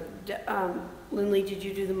right though, Lindley, did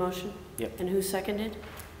you do the motion? Yep. And who seconded?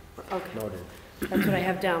 Okay, Noted. that's what I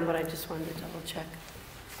have down, but I just wanted to double check.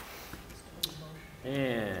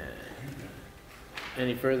 And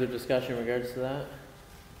any further discussion in regards to that?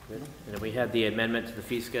 Good. And we had the amendment to the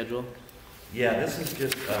fee schedule. Yeah, this is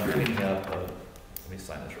just cleaning up, let me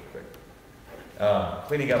sign this real quick.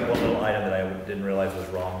 Cleaning up one little item that I didn't realize was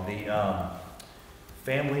wrong. The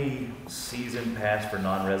family season pass for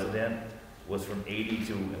non-resident was from 80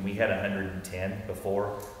 to, and we had 110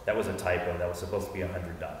 before. That was a typo. That was supposed to be $100.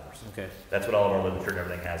 Okay. That's what all of our literature and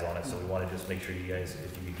everything has on it. So we want to just make sure you guys,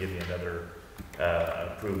 if you could give me another,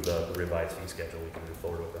 approve the revised fee schedule, we can move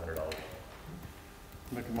forward with $100.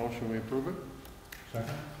 Make a motion, we approve it?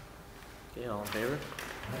 Second? Okay, all in favor?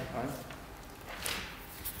 Aye.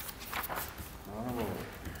 On a roll.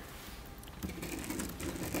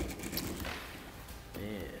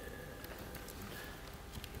 And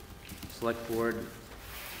select board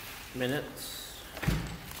minutes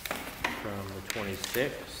from the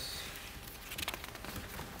 26th.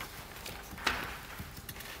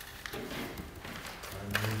 I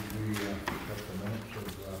move we accept the minutes of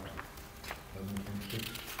 11/6/18 minutes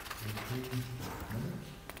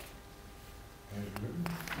as written.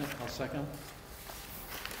 Yeah, I'll second.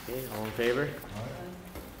 Okay, all in favor?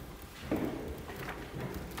 Aye.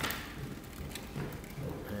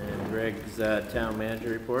 And Greg's town manager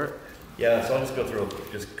report. Yeah, so I'll just go through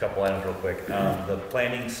just a couple items real quick. The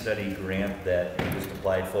planning study grant that we just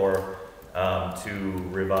applied for to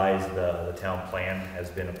revise the town plan has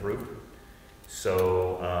been approved.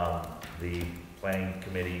 So the planning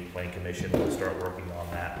commission will start working on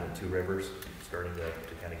that with Two Rivers, starting to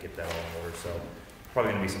kind of get that all in order. So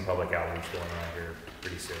probably gonna be some public outreach going on here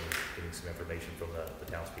pretty soon, getting some information from the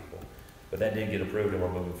townspeople. But that did get approved and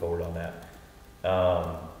we're moving forward on that.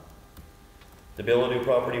 The Bill New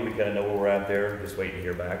property, we kind of know where we're at there, just waiting to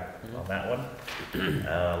hear back on that one.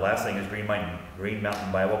 Last thing is Green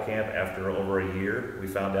Mountain Bible Camp. After over a year, we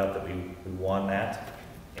found out that we won that.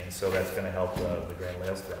 And so that's gonna help the grand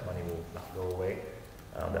list. That money will not go away.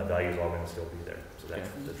 That value is all gonna still be there. So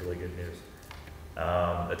that's really good news.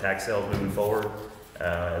 The tax sales moving forward.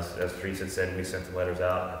 As Teresa said, we sent the letters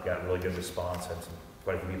out. I've got really good response. Had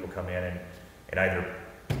quite a few people come in and either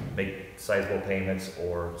make sizable payments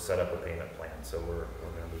or set up a payment plan. So we're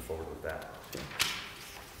going to move forward with that.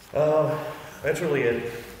 That's really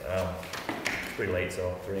it. It's pretty late,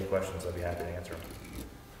 so if there are any questions, I'll be happy to answer them.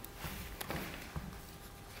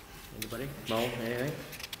 Anybody? Mo, anything?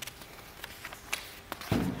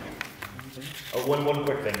 Oh, one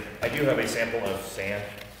quick thing. I do have a sample of sand.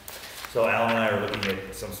 So Alan and I are looking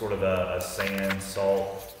at some sort of a sand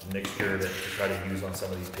salt mixture to try to use on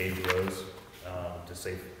some of these paved roads to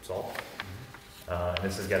save salt. And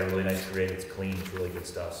this has got a really nice grade. It's clean. It's really good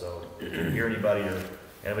stuff. So if you hear anybody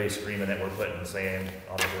screaming that we're putting sand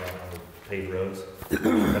on the paved roads, that's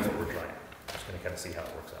what we're trying. Just going to kind of see how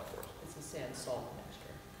it works out for us. It's a sand salt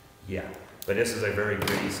mixture. Yeah, but this is a very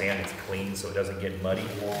gritty sand. It's clean, so it doesn't get muddy.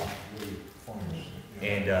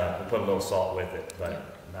 And we'll put a little salt with it,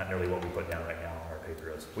 but not nearly what we put down right now on our paved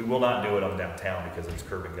roads. We will not do it on downtown because it's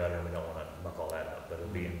curb and gutter and we don't want to muck all that up. But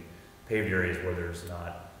it'll be in paved areas where there's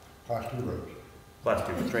not Class 2 roads. Class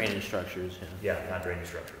 2 Drainage structures, yeah. Yeah, not drainage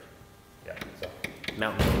structures. Yeah, so.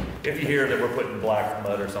 Mountain road. If you hear that we're putting black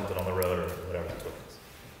mud or something on the road or whatever, that's what it is.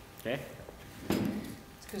 Okay.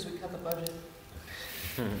 It's because we cut the budget.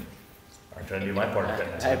 I'm trying to do my part of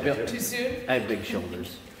it. I have built- Too soon? I have big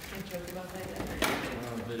shoulders. Can't joke about that.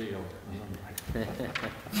 Video.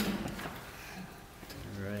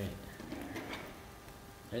 Right.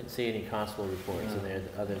 I didn't see any constable reports in there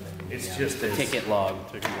other than It's just the this- ticket log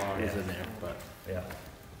is Yeah. in there, but Yeah.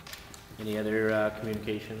 any other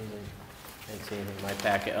communications? I didn't see anything in my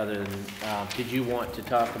packet other than, did you want to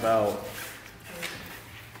talk about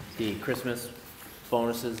the Christmas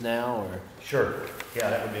bonuses now, or? Sure. Yeah,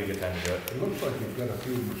 that would be a good time to do it. It looks like you've got a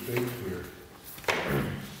few mistakes here.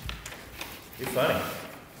 You're funny.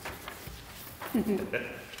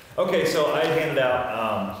 Okay, so I handed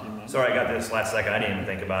out, sorry I got this last second, I didn't even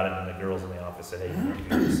think about it, and the girls in the office said, hey, you need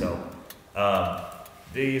to do this. So,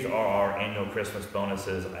 these are our annual Christmas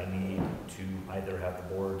bonuses. I need to either have the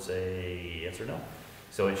board say yes or no.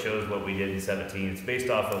 So it shows what we did in 17. It's based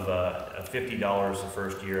off of $50 the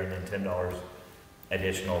first year and then $10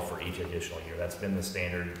 additional for each additional year. That's been the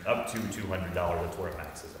standard, up to $200, that's where it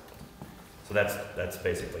maxes out. So that's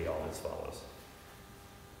basically all as follows.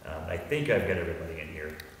 I think I've got everybody in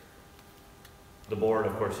here. The board,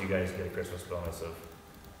 of course, you guys get a Christmas bonus of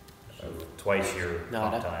twice your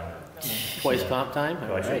comp time. Twice comp time?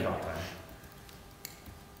 Twice your Alright. comp time.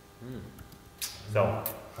 So,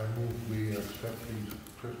 I move we accept these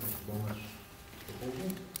Christmas bonus proposal.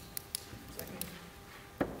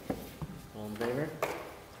 All in favor?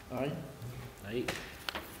 Aye. Aye.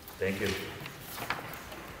 thank you.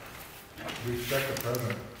 We expect a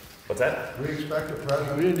present. What's that? We expect a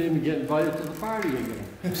present. We didn't even get invited to the party again.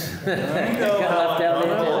 Do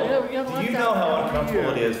you know how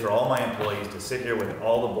uncomfortable it is for all my employees to sit here with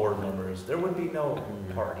all the board members? There would be no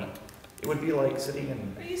party It would be like sitting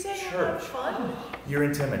in Are you saying I'm church. having fun? You're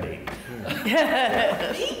intimidating.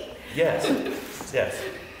 Yes, yes.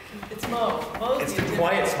 It's Mo. Mo's It's the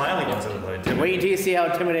quiet, smiling ones that are intimidating. Wait until you see how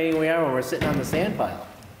intimidating we are when we're sitting on the sand pile.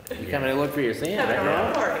 You come and look for your sand right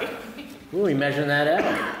now. Party. Ooh, we measuring that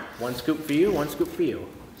out. One scoop for you, one scoop for you.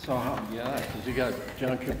 So how, yeah, because you got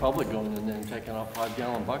Junk Republic going in there and taking out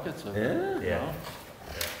 5-gallon buckets of it. Yeah. you Yeah. know?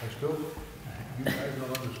 I still, you guys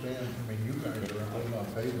don't understand, I mean, you guys are living on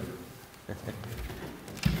pavement. 80%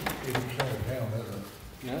 of town isn't.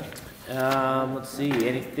 Yeah. Let's see,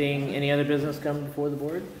 any other business coming before the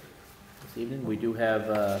board this evening? We do have,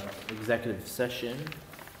 executive session.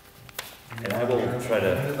 And I will try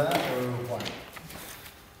to- Into that or what?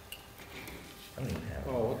 I don't even have it.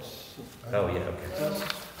 Oh, what's, Oh, yeah, okay.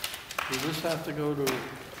 does this have to go to,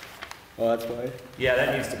 Oh, that's why? Yeah,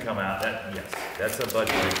 that needs to come out, yes, that's a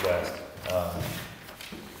budget request.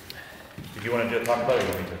 Did you want to talk about it, or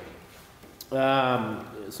you want me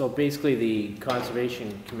to? So basically, the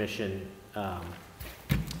Conservation Commission,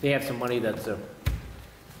 they have some money that's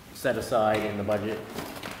set aside in the budget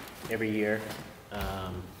every year.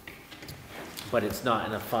 But it's not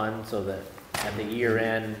in a fund, so that at the year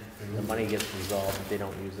end, the money gets resolved if they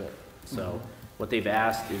don't use it. So what they've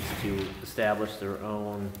asked is to establish their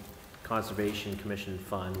own Conservation Commission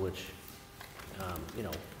fund, which, you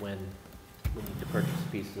know, when we need to purchase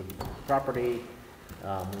pieces of property,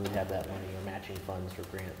 we would have that money, or matching funds for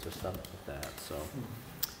grants or stuff like that, so.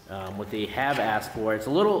 What they have asked for, it's a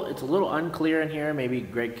little unclear in here, maybe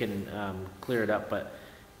Greg can, clear it up, but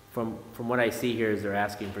from what I see here is they're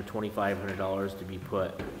asking for $2,500 to be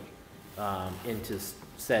put, into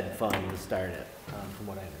said fund to start it, from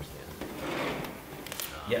what I understand.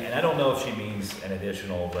 Yeah, and I don't know if she means an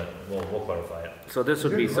additional, but we'll clarify it. So this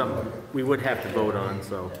would be something we would have to vote on,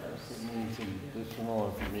 so, it needs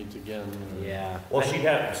additional if it needs again? yeah. Well,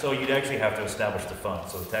 so you'd actually have to establish the fund,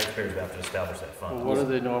 so the taxpayers have to establish that Well, fund. what do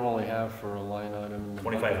they normally have for a line item? in the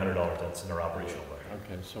budget? $2,500, that's in their operational budget.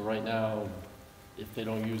 Okay, so right now, if they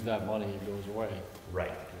don't use that money, it goes away.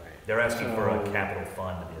 Right. They're asking for a So- capital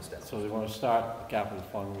fund to be established. So they want to start the capital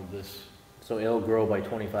fund with this. So it'll grow by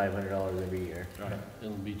 $2,500 every year. Right.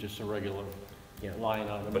 It'll be just a regular Yeah. line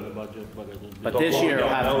item in the budget, but it'll be. But this year what we it'll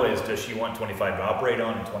don't have know to- is, does she want 25 to operate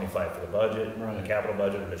on and 25 for the budget, the Right. capital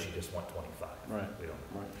budget, or does she just want 25? Right. We don't.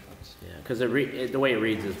 Right, that's- Yeah, because the way it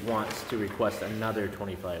reads is wants to request another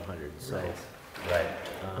 2,500, so. Right.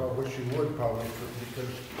 Well, which she would probably, because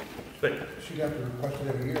But, she'd have to request it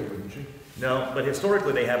every year, wouldn't she? no, but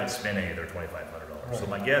historically, they haven't spent any of their $2,500. So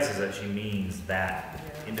my guess is that she means that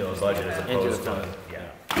into a budget as Into opposed the to, fund.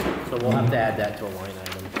 yeah. So we'll have to add that to a line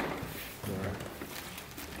item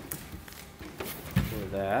for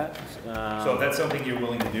that. So if that's something you're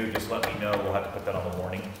willing to do, just let me know. We'll have to put that on the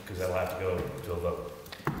warning, because that'll have to go to a vote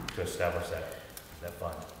to establish that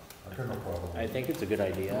fund. Okay, no problem. I think it's a good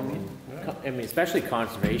idea. Yeah. I mean, especially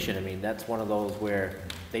conservation, I mean, that's one of those where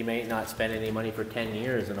they may not spend any money for 10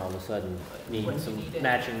 years and all of a sudden need When you some need it.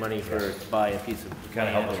 matching money to buy a piece of Kind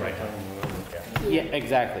of help us land. right now. Yeah,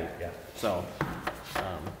 exactly. Yeah. So,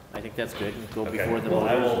 I think that's good. Go Okay. before the Well,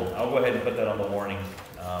 voters. I'll go ahead and put that on the warning.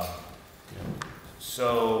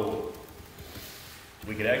 So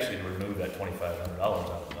we could actually remove that $2,500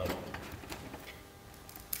 out of the budget.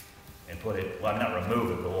 And put it, well, not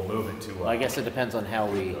remove it, but we'll move it to, Well, I guess it depends on how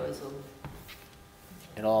we,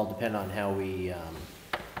 it'll all depend on how we,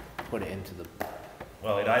 put it into the,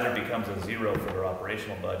 well, it either becomes a 0 for their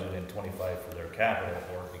operational budget and 25 for their capital,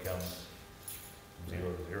 or it becomes 0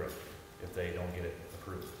 to 0 if they don't get it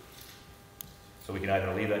approved. So we can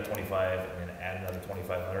either leave that 25 and then add another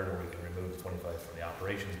 2,500, or we can remove the 25 from the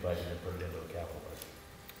operations budget and put it into the capital budget.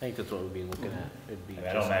 I think that's what we'd be looking at. It'd be I mean,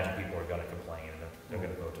 I don't just- imagine people are gonna complain, and they're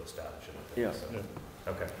gonna vote to establish it. I think, Yeah.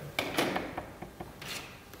 so. Okay.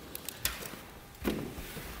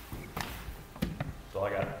 That's all I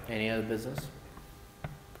got. Any other business?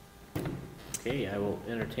 Okay, I will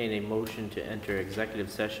entertain a motion to enter executive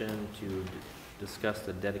session to discuss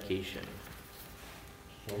the dedication.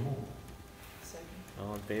 So moved.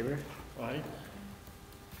 All in favor? Right?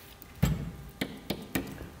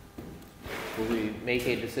 Will we make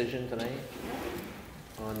a decision tonight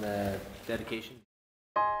on the dedication?